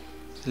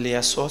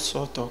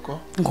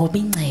ngoba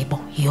ingcebo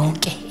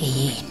yonke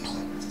eyenu.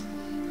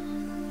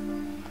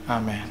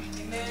 Amen.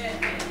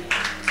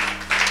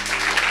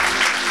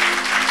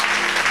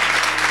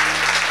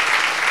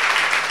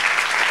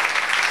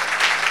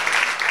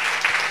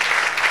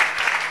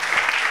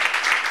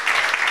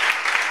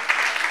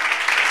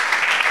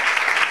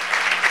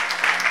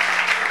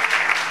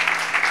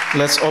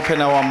 Let's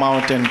open our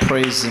mouth and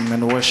praise Him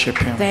and worship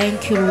Him.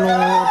 Thank you,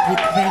 Lord. We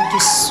thank you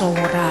so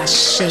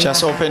much.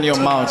 Just open your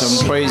mouth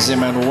and praise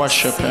Him and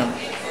worship Him.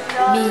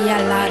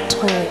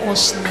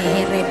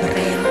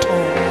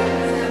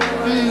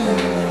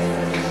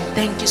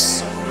 Thank you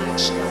so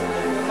much.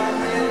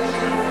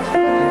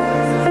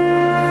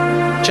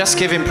 Just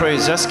give Him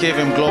praise. Just give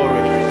Him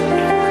glory.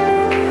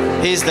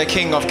 He's the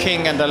King of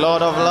Kings and the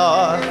Lord of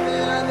Lords.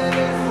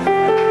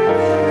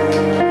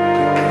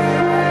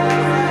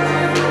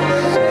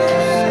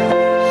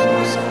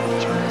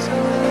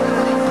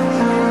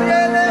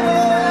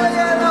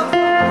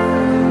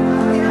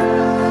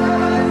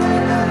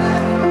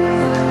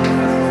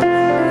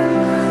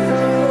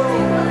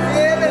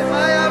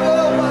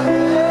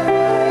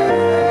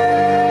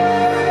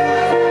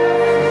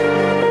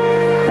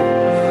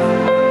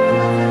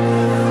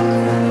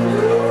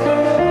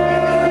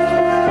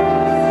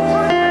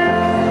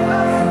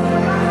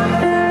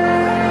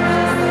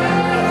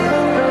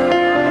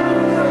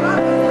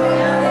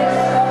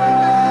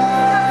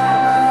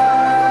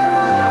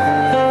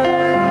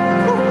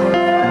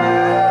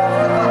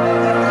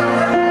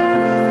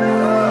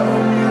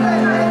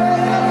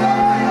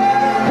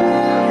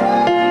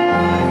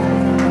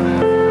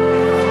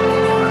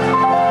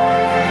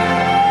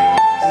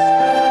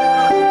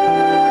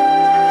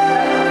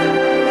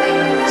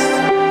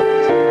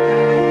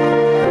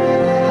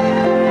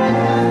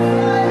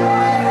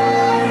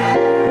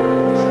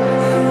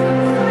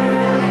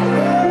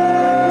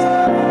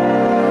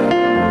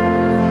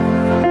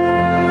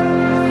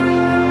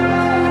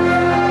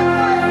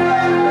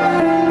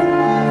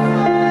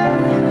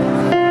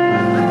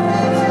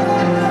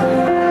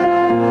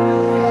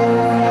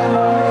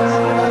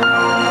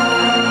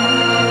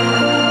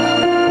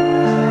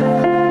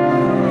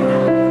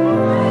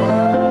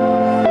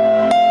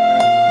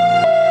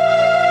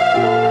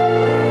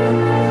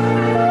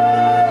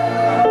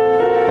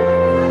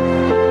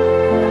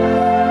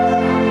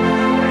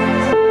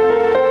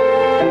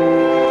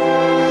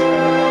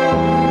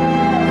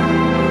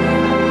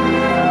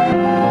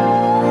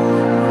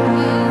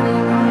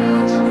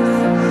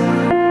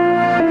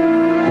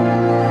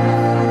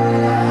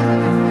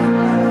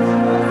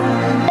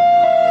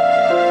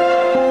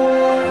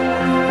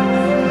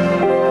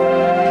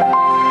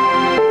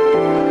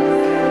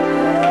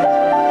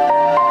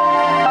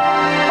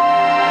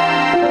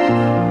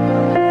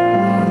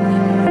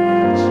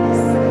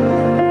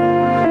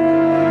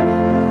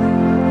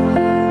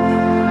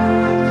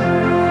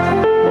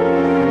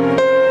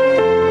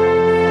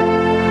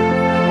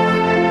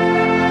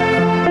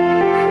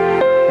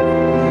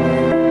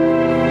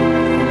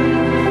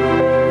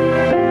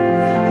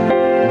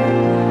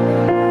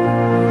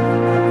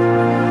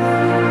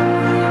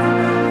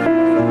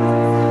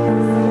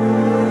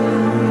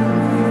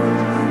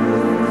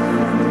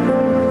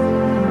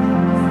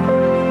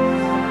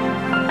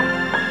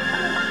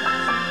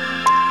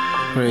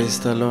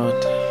 the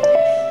Lord.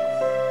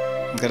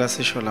 Ngicela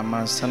sisho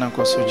lamazwi sana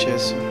Nkosi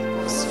uJesu.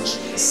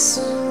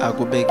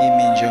 Akubeki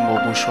imi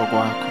njengokusho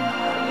kwakho.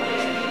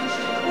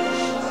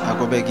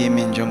 Akubeki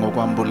imi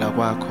njengokwambula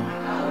kwakho.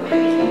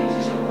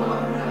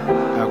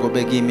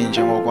 Akubeki imi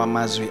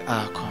njengokwamazwi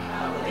akho.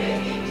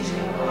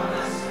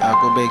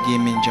 Akubeki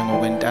imi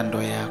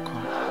njengokwentando yakho.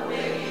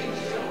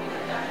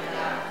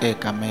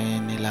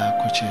 Egameni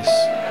lakho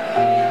Jesu.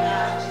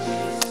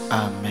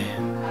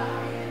 Amen.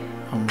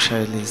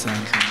 Umshayeli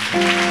izandla.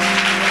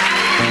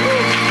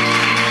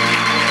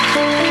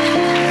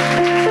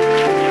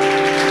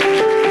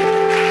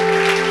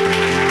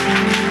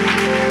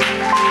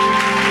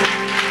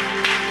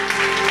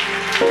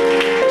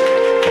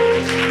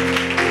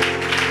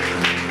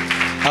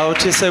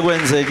 Awuthi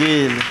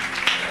sekwenzekile.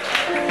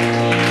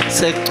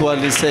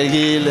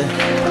 Sekugcwalisekile.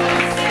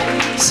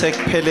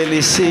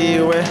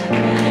 Sekuphelelisiwe.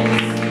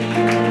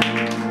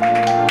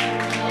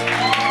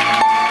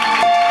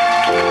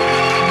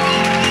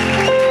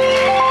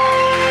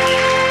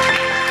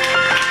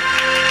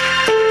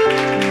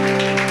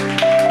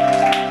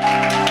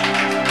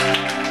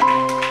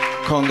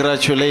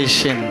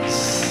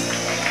 Congratulations.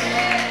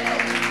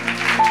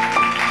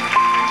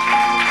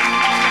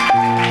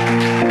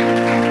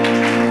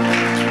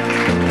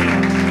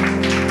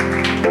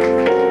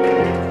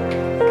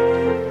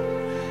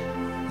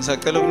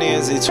 Ngisacela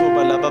ukunikeza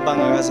ithuba laba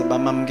abangakaze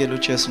bamamukela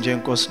uJesu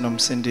njengenkosi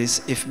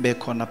nomsindisi if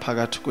bekhona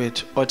phakathi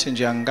kwethu. Othi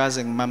nje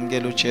angikaze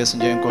ngimamukela uJesu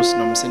njengenkosi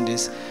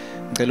nomsindisi.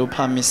 Ngicela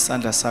uphamise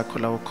isandla sakho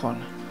la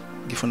ukhona.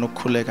 Ngifuna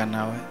ukukhuleka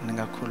nawe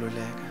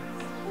ningakhululeka.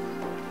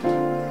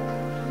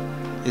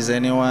 Is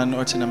anyone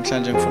othi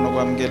namhlanje ngifuna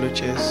ukwamukela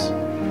uJesu?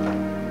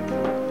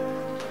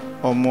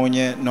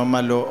 Omunye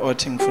noma lo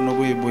othi ngifuna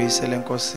ukuyibuyisela enkosini.